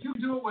people. You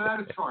do it without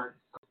a chart.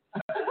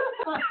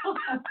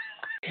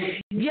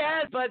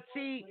 Yes, but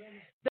see,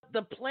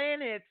 the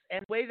planets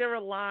and the way they're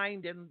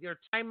aligned and your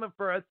time of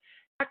birth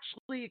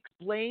actually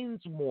explains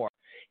more.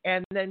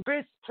 And then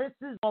Chris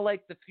is more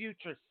like the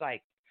future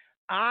psych.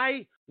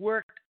 I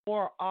work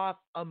more off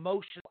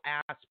emotional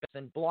aspects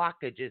and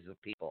blockages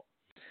of people.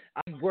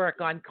 I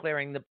work on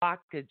clearing the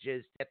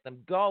blockages, get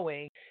them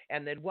going,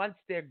 and then once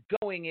they're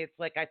going, it's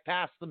like I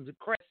pass them to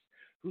Chris,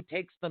 who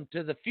takes them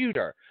to the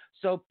future.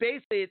 So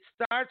basically, it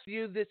starts with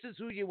you. This is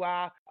who you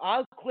are.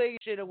 I'll clear your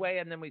shit away,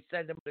 and then we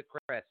send them to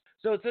Chris.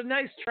 So it's a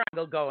nice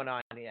triangle going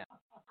on here.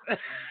 Oh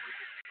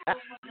my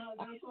God,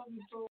 that's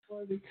so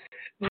funny.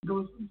 It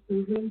goes from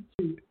Susan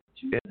to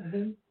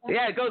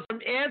yeah, it goes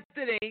from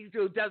Anthony,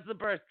 who does the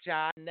birth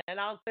chart, and then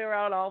I'll clear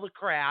out all the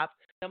crap,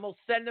 and we'll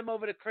send them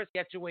over to Chris,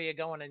 get you where you're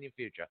going in your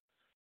future.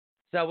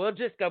 So we'll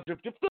just go,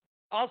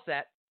 all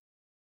set.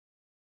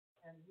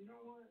 And you know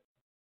what?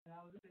 And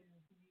I was saying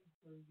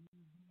for you,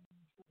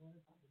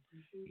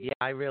 yeah,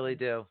 I really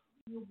do.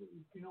 You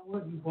know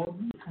what? You both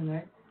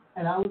connect,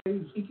 and I would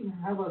say he can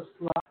have a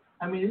slot.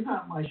 I mean, it's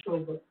not my show,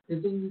 but the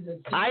thing is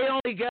that I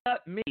only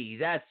got me.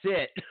 That's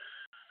it.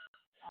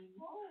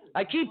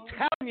 I keep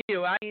telling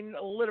you. I mean,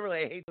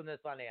 literally, I hate doing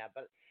this on air,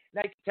 but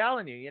I keep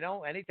telling you.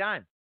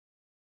 Anytime.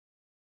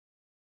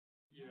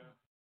 Yeah.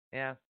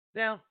 Yeah.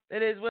 Yeah.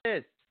 It is what it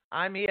is.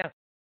 I'm here.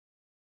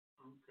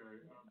 Okay.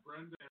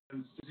 Brenda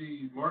and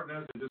Susie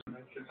Martinez, I just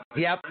mentioned.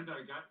 Yep. Brenda,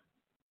 I got.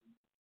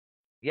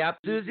 Yep.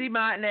 Susie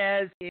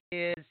Martinez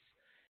is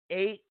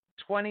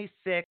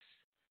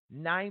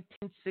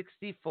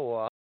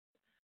 8/26/1964.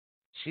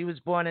 She was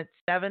born at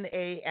 7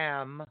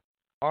 a.m.,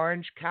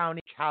 Orange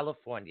County,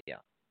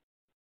 California.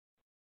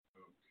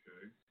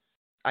 Okay.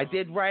 I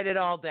did write it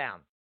all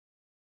down.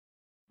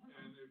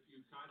 And if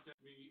you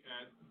contact me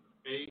at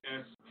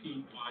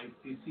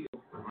ASPICCO,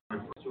 my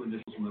first 2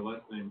 initials, my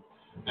last name,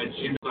 at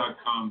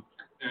gmail.com,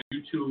 and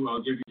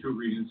I'll give you 2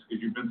 readings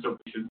because you've been so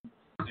patient.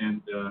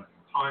 And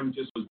time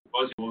just was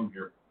buzzing along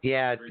here.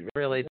 Yeah, it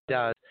really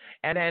does.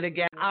 And then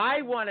again,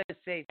 I wanted to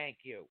say thank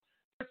you.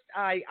 First,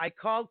 I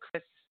called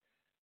Chris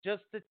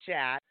just to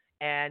chat,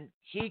 and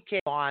he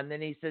came on,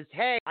 and he says,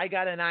 hey, I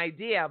got an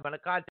idea. I'm going to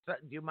contact,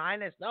 do you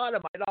mind? I said, no, I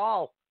don't mind at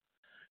all.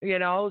 You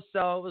know,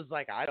 so it was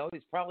like, I know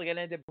he's probably going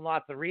to end up in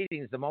lots of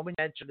readings. The moment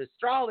you mentioned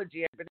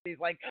astrology, everybody's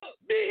like,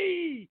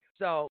 me!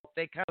 So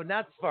they kind of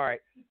nuts for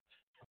it.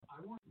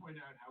 I want to point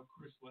out how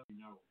Chris let me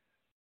know.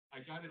 I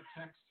got a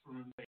text from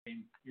him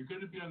saying, you're going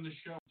to be on the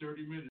show in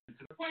 30 minutes. I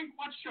said, wait,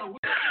 what show?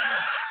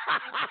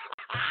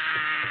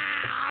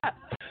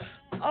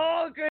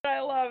 Oh, good.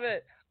 I love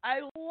it. I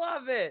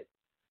love it.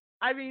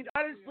 I mean,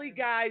 honestly,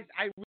 guys,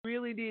 I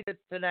really need it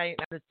tonight.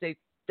 I'm going to say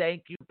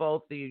thank you,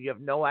 both of you. You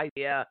have no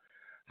idea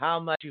how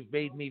much you've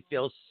made me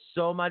feel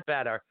so much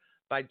better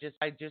by just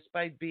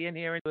by being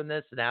here and doing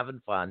this and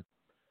having fun.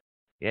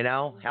 You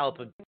know,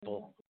 helping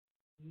people.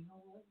 You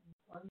know what?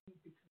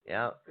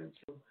 Yeah.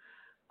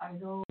 I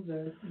know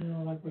that, you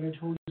know, like what I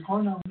told you,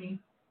 calling on me.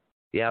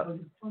 Yep. But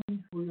it's funny,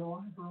 we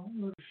all have our own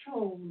little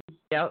shows.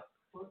 Yep.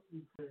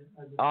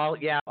 All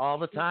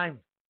the time.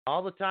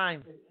 All the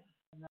time.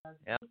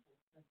 Yep.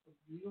 That's so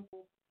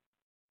beautiful.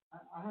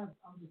 I'm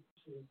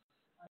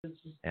just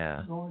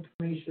yeah. no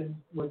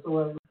information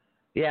whatsoever.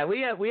 Yeah,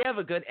 we have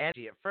a good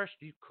energy. At first,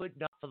 you could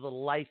not for the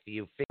life of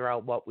you figure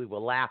out what we were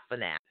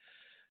laughing at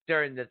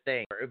during the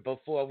thing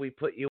before we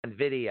put you on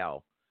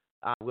video.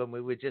 When we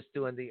were just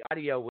doing the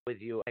audio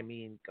with you, I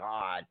mean,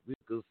 God, we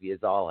were goofy as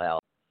all hell.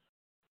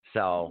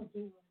 So,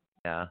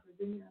 yeah. I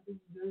think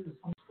there's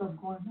some stuff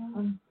going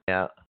on.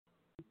 Yeah.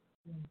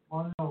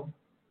 I know.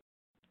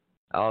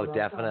 Oh,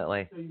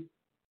 definitely.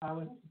 I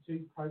would have to tell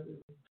you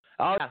privately.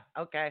 Oh, yeah.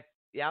 Okay.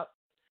 Yep.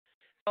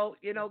 So,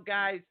 you know,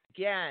 guys,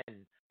 again,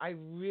 I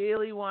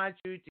really want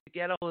you to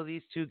get a hold of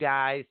these two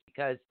guys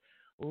because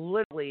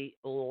literally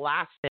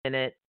last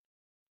minute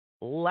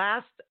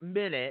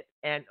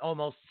and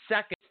almost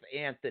seconds for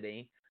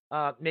Anthony,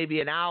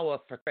 maybe an hour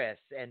for Chris,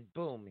 and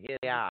boom, here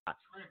they are.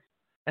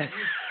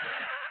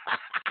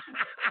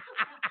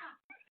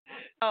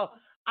 So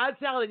I'm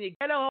telling you,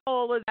 get a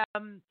hold of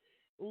them.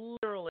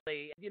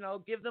 Literally, you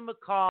know, give them a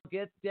call,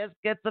 get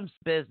some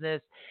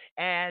business,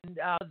 and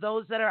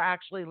those that are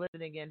actually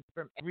listening in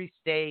from every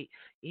state,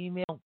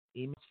 email's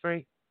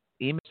free.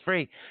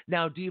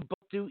 Now, do you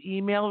both do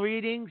email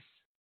readings?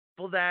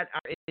 People that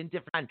are in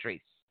different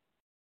countries.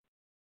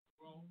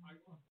 Well, what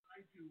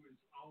I do is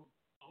I'll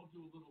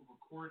do a little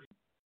recording,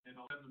 and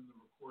I'll send them the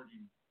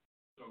recording.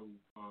 So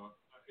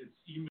it's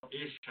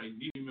email-ish. I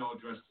need an email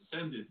address to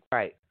send it.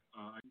 Right.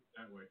 I do it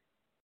that way.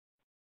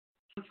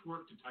 Too much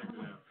work to type it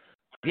out.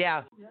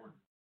 Yeah.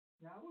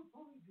 Yeah, I would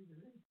probably do the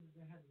same because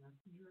they have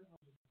Messenger. I'll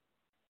just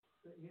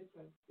hit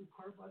that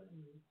record button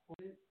and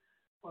record it.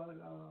 But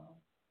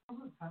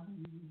some of the time I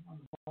use it on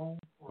the phone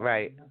or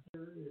right.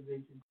 Messenger if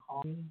they can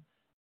call me.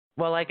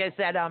 Well, like I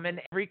said, I'm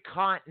in every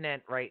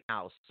continent right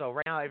now. So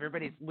right now,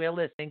 we're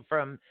listening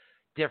from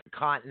different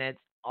continents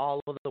all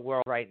over the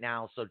world right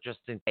now. So just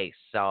in case.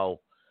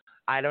 So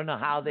I don't know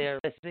how they're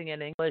listening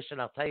in English,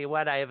 and I'll tell you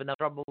what, I have enough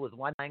trouble with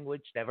one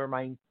language. Never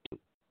mind two.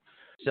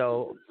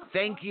 So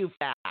thank you for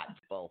that,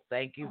 people.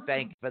 Thank you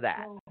for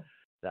that.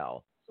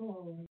 So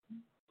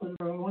what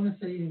I want to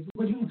say is,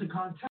 when you want to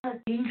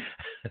contact me,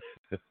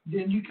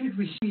 then you could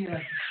reach me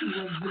at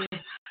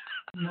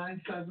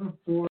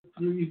 210-974-3470.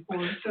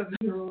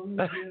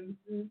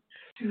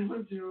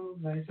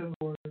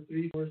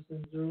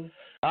 210-974-3470.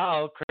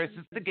 Oh, Chris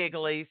is the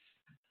gigglies.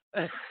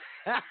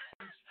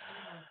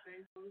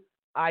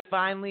 I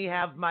finally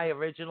have my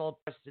original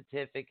birth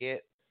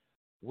certificate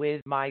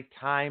with my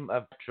time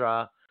of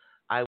Petra.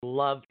 I would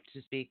love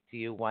to speak to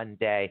you one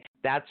day.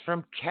 That's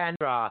from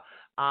Kendra.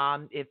 Are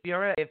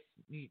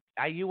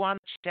you on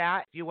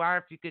chat? If you are,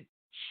 if you could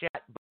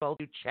chat, both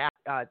you chat.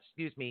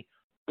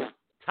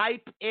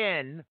 Type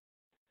in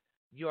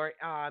your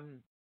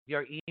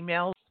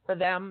emails for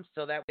them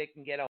so that they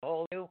can get a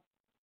hold of you.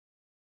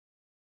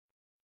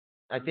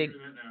 I think.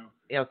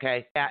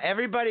 Okay. Yeah,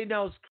 everybody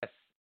knows Chris.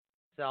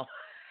 So.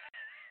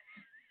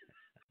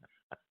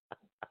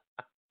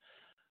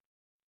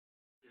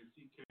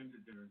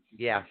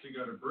 Yeah. She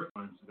got her birth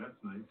time, so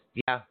that's nice.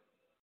 Yeah.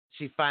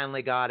 She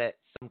finally got it.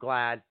 So I'm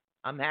glad.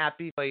 I'm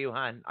happy for you,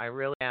 hon. I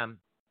really am.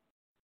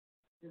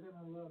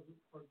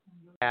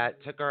 Yeah, it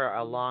took her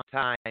a long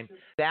time.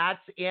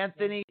 That's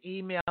Anthony's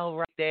email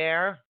right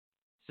there.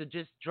 So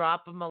just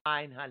drop him a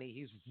line, honey.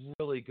 He's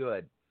really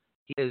good.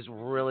 He is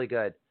really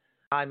good.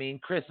 I mean,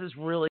 Chris is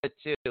really good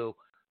too.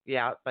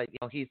 Yeah, but you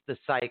know, he's the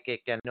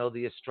psychic, and I know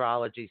the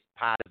astrology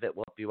part of it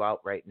will help you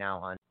out right now,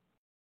 hon.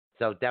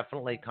 So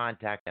definitely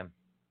contact him.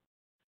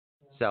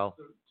 So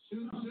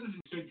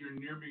Susan said you're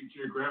near me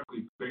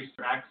geographically. Based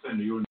your accent,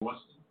 are you in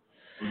Boston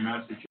or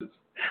Massachusetts?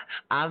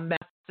 I'm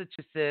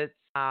Massachusetts,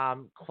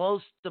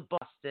 close to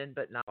Boston,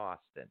 but not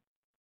Boston.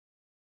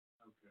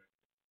 Okay.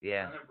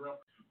 Yeah. I have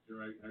relatives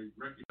here. I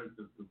recognize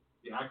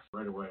the accent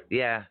right away.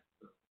 Yeah.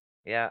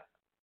 Yeah.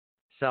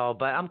 So,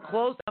 but I'm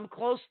close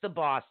to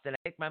Boston.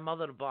 I take my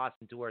mother to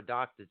Boston to her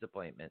doctor's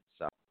appointment.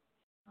 So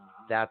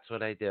that's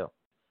what I do.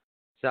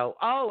 So,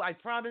 I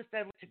promised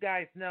I'd let you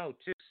guys know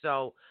too.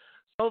 So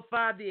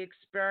far the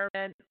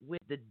experiment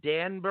with the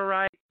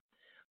Danburite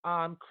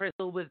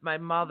crystal with my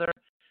mother.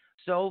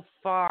 So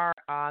far,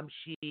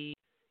 she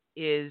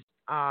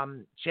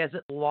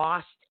hasn't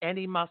lost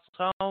any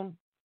muscle tone.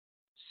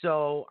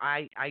 So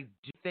I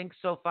do think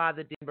so far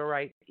the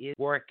Danburite is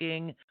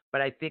working, but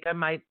I think I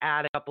might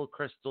add a couple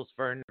crystals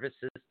for her nervous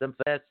system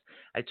for this.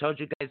 I told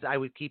you guys I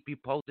would keep you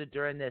posted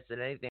during this and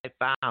anything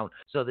I found.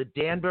 So the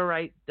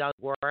Danburite does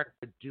work.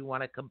 I do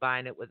want to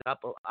combine it with a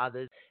couple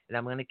others, and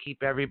I'm going to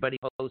keep everybody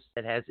posted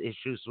that has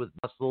issues with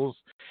muscles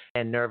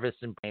and nervous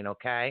and brain,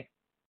 okay?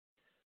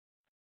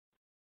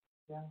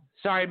 Yeah.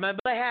 Sorry, my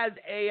mother has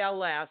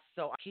ALS,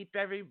 so I keep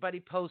everybody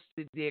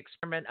posted the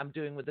experiment I'm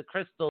doing with the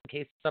crystal in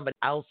case somebody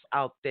else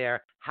out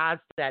there has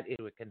that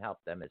issue. It can help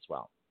them as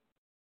well.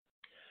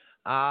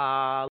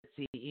 Let's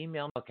see,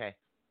 email. Okay.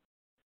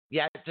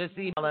 Yeah, just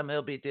email him.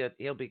 He'll be good.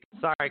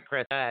 Sorry,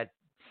 Chris. Go ahead.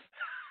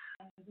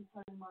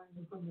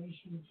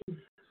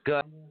 Good.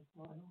 I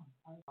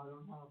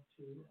don't have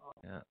to.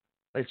 Yeah.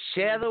 Let's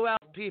share the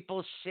wealth,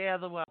 people. Share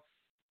the wealth.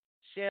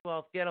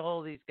 Get a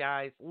hold of these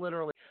guys.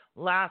 Literally,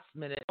 last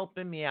minute,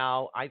 helping me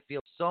out. I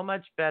feel so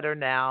much better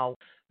now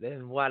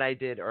than what I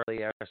did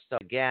earlier. So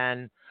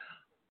again,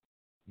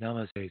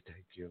 namaste.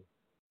 Thank you.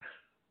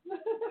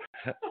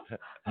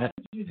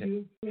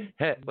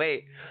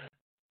 Wait.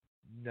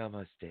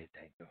 Namaste.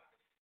 Thank you.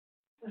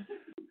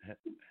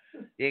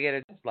 You get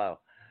it slow.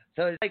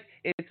 So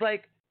it's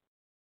like.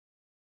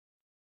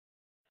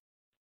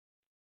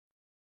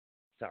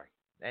 Sorry.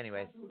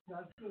 Anyways.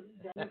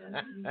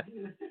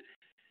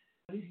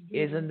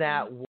 Isn't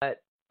that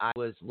what I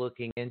was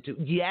looking into?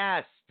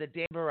 Yes, the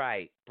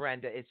Danburite,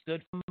 Brenda. It's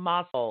good for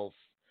muscles.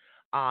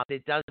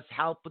 It does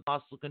help with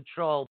muscle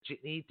control. But you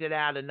need to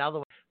add another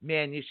one.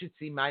 Man, you should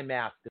see my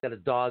mask. It's got a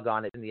dog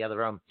on it in the other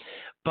room.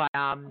 But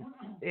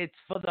it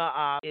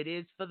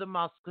is for the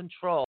muscle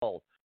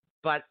control.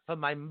 But for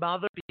my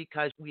mother,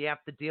 because we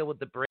have to deal with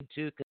the brain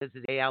too, because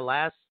of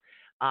ALS.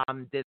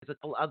 There's a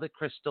couple other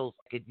crystals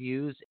I could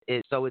use.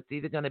 So it's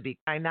either going to be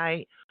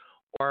kyanite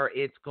or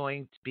it's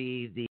going to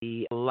be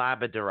the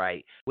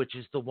labradorite, which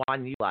is the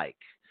one you like.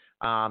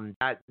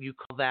 That you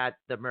call that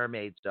the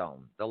mermaid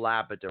stone, the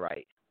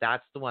labradorite.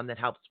 That's the one that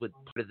helps with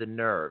part of the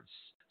nerves.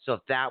 So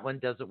if that one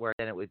doesn't work,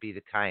 then it would be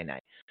the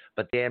kyanite.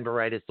 But the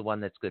Danburite is the one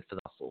that's good for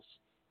the muscles.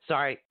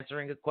 Sorry,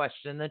 answering a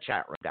question in the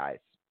chat room, guys.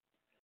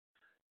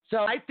 So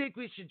I think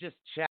we should just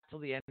chat till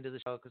the end of the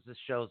show because the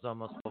show's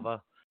almost over.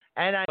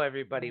 And I know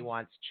everybody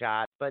wants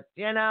chat, but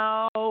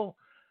can't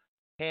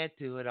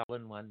do it all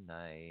in one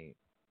night.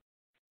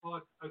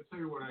 Well, I'll tell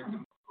you what I can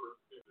offer.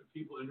 If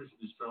people are interested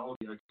in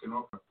astrology, I can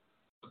offer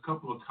a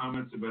couple of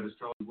comments about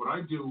astrology. What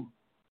I do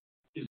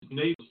is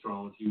natal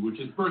astrology, which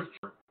is birth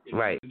chart in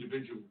an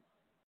individual.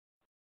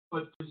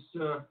 But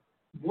there's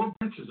more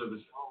branches of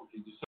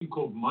astrology. There's something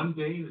called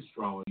mundane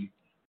astrology,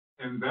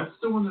 and that's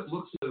the one that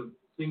looks at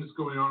things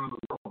going on in the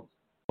world.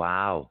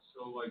 Wow.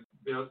 So, like,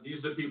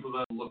 these are people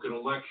that look at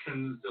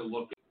elections, that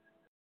look at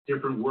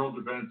different world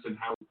events and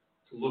how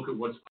to look at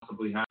what's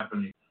possibly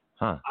happening.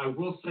 Huh. I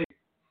will say,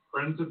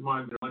 friends of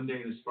mine, they're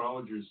mundane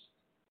astrologers,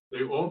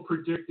 they all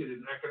predicted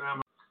an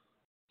economic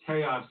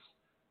chaos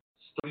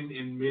starting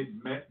in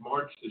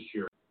mid-March this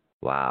year.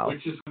 Wow.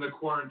 Which is when the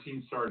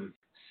quarantine started.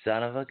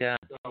 Son of a gun.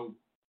 So,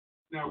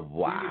 now,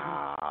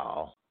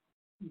 wow.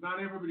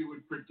 Not everybody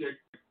would predict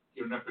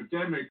an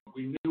epidemic.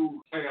 We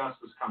knew chaos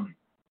was coming.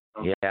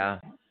 Okay? Yeah.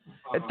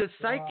 The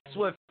psychics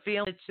were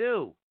feeling it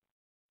too.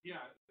 Yeah.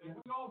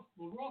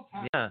 We're all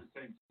tackling the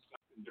same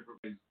stuff in different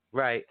ways.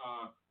 Right.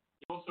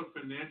 Also,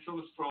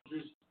 financial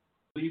astrologers,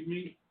 believe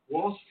me,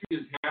 Wall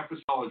Street is half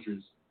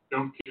astrologers.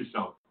 Don't kid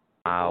yourself.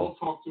 Wow. All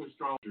talk to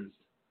astrologers.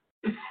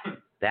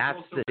 That's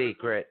the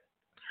secret.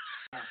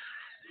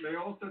 They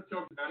also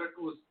talk to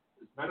medical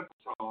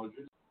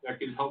astrologers that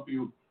can help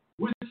you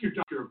with your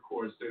doctor, of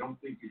course. They don't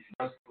think you should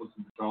just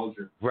listen to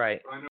astrologer.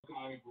 Right. But I know a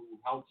guy who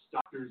helps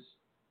doctors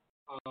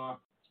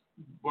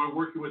by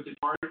working with the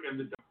chart and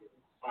the doctor,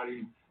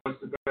 deciding what's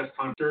the best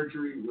time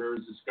surgery, where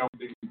is this going,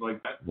 things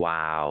like that.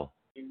 Wow.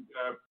 And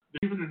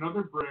there's even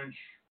another branch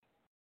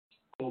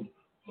called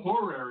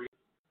horary,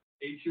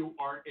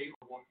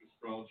 H-U-R-A-R-Y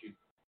astrology.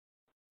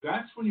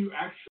 That's when you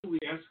actually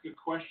ask a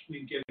question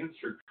and get an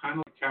answer, kind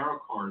of like tarot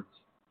cards.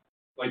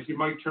 Like you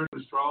might turn to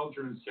an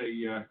astrologer and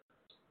say,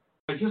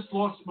 I just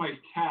lost my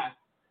cat.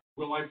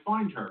 Will I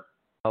find her?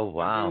 Oh,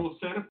 wow. And they will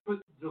set up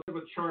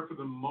a chart for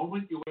the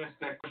moment you ask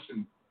that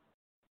question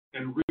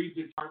and read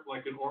the chart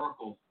like an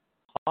oracle.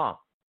 Huh.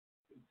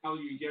 And tell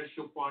you, yes,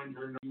 you'll find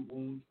her, no, you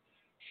won't.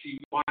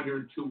 She'll find her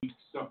in 2 weeks,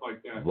 stuff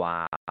like that.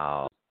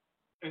 Wow.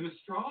 And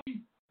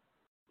astrology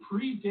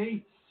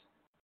predates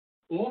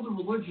all the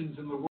religions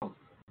in the world.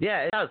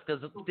 Yeah, it does,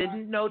 because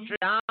didn't Notre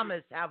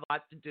Dame have a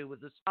lot to do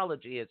with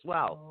astrology as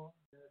well?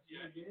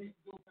 Yeah, you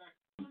go back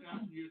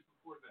 2,000 years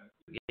before that.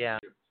 Yeah.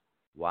 Egypt.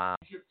 Wow.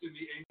 Egypt and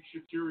the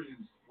ancient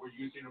Syrians were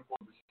using a form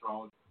of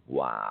astrology.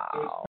 Wow.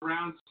 So it's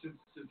around since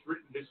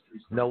written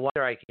history. No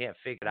wonder I can't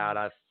figure it out.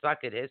 I suck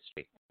at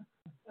history.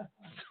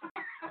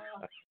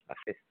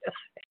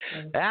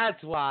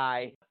 That's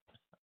why.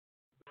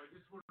 I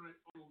just want a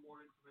little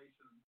more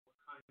information on what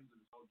kinds of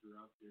cells are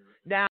out there.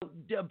 Now,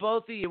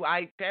 both of you,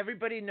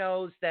 everybody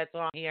knows that's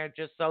on here,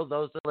 just so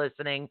those are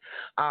listening.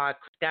 Chris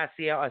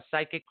Garcia, or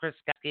Psychic Chris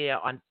Garcia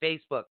on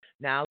Facebook.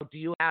 Now, do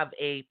you have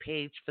a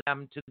page for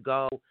them to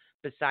go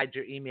besides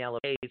your email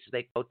page so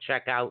they can go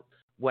check out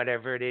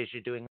whatever it is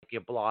you're doing, like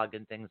your blog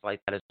and things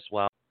like that as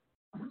well?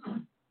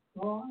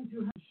 Well, I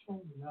do have a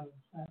show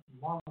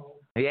tomorrow.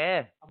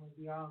 Yeah. I'm going to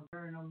be on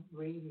Paranormal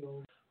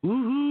Radio.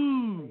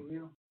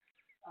 Woohoo!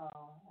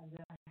 And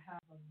then I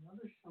have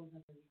another show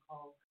that we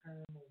call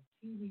Paranormal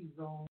TV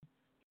Zone.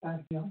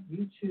 That's on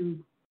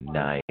YouTube.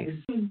 Nice.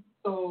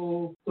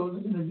 So those are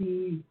going to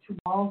be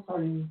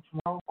starting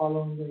tomorrow,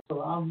 following day.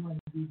 So I'm going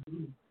to be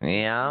doing.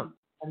 Yeah.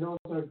 And those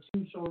are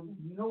 2 shows.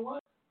 You know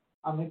what?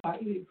 I'm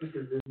excited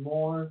because there's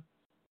more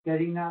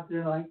getting out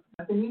there, like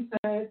Anthony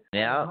said.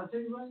 Yeah. Much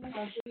everybody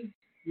actually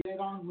get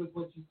on with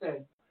what you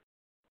said.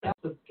 That's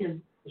what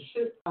scared the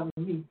shit out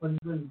of me when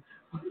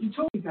you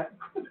told me that.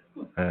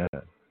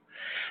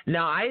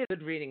 No, I had a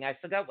good reading. I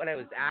forgot what I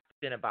was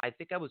asking about. I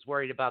think I was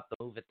worried about the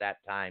move at that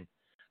time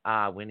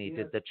when he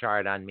did the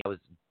chart on me. I was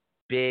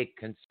big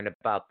concerned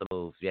about the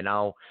move, and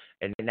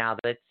now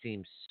that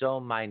seems so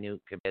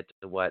minute compared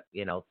to what,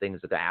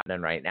 things that are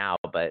happening right now,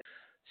 but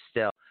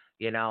still,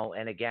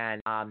 and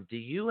again, do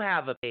you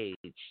have a page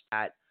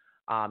that,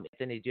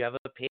 Anthony, do you have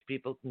a page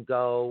people can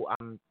go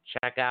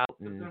check out?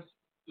 And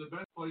The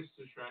best place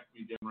to track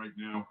me down right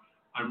now,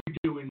 I'm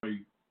redoing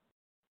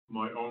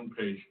my own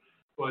page,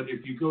 but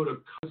if you go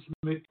to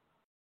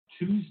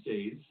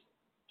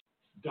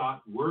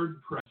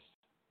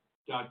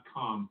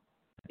cosmictuesdays.wordpress.com,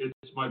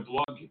 it's my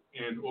blog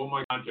and all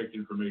my contact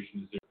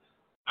information is there.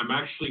 I'm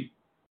actually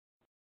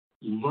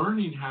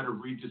learning how to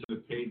redesign the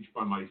page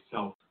by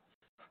myself.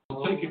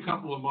 It'll take a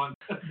couple of months,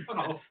 but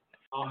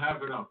I'll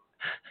have it up.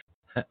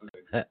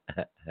 Okay.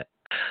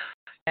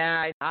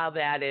 Yeah, I know how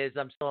that is.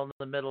 I'm still in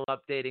the middle of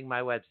updating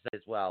my website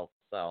as well.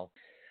 So,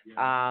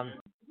 Yeah,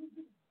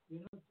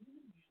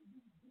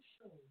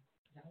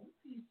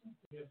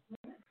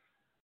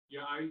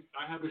 I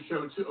have a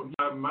show too.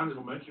 I might as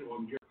well mention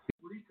one here.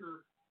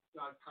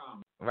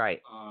 Spreaker.com.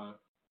 Right.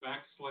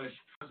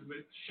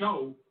 /cosmic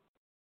show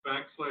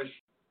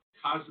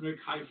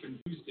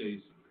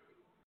 /cosmic-Tuesdays.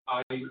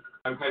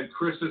 I've had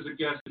Chris as a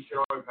guest on the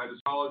show. I've had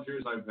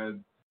astrologers. I've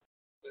had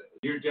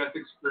near-death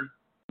experience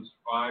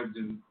survived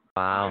and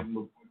wow.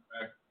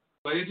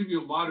 I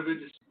interview a lot of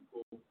interesting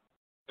people,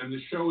 and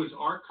the show is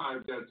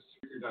archived at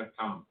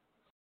Spreaker.com.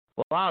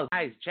 Wow,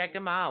 guys, check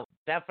him out.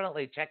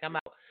 Definitely check him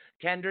out.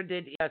 Kendra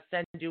did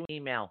send you an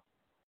email.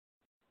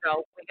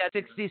 So we got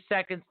 60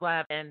 seconds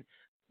left, and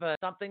for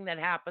something that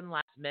happened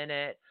last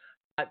minute,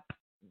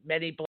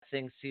 many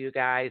blessings to you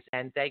guys,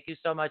 and thank you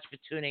so much for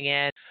tuning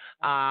in.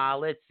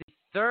 Let's see,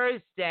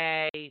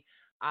 Thursday.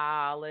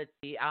 Let's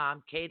see.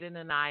 Caden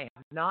and I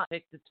have not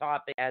picked a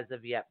topic as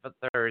of yet for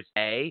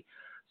Thursday,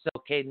 so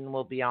Caden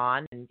will be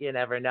on, and you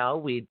never know.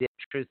 We did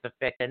Truth or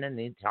Fiction, and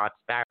he talks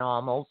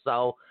paranormal,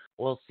 so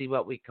we'll see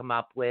what we come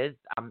up with.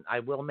 I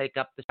will make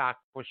up the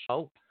chakra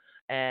show,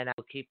 and I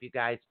will keep you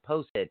guys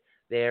posted.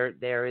 There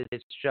is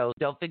this show.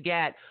 Don't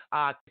forget,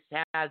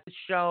 Chris has a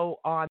show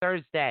on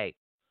Thursday.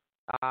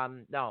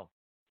 No,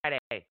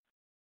 Friday.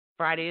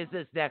 Friday is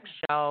his next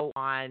show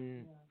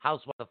on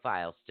Housewife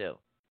Files too.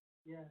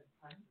 Yeah.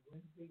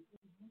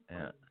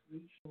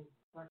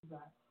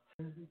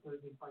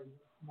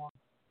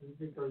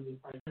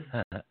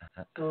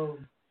 So,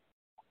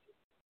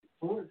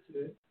 forward to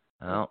it.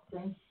 Well,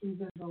 thanks,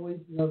 Susan. Always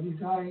love you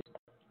guys.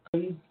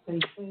 Please stay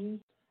safe.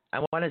 I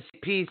want to say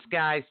peace,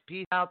 guys.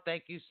 Peace out.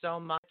 Thank you so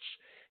much.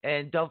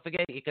 And don't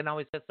forget, you can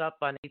always hit us up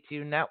on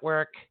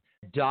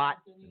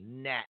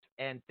ATUnetwork.net.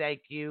 And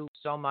thank you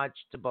so much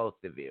to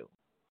both of you.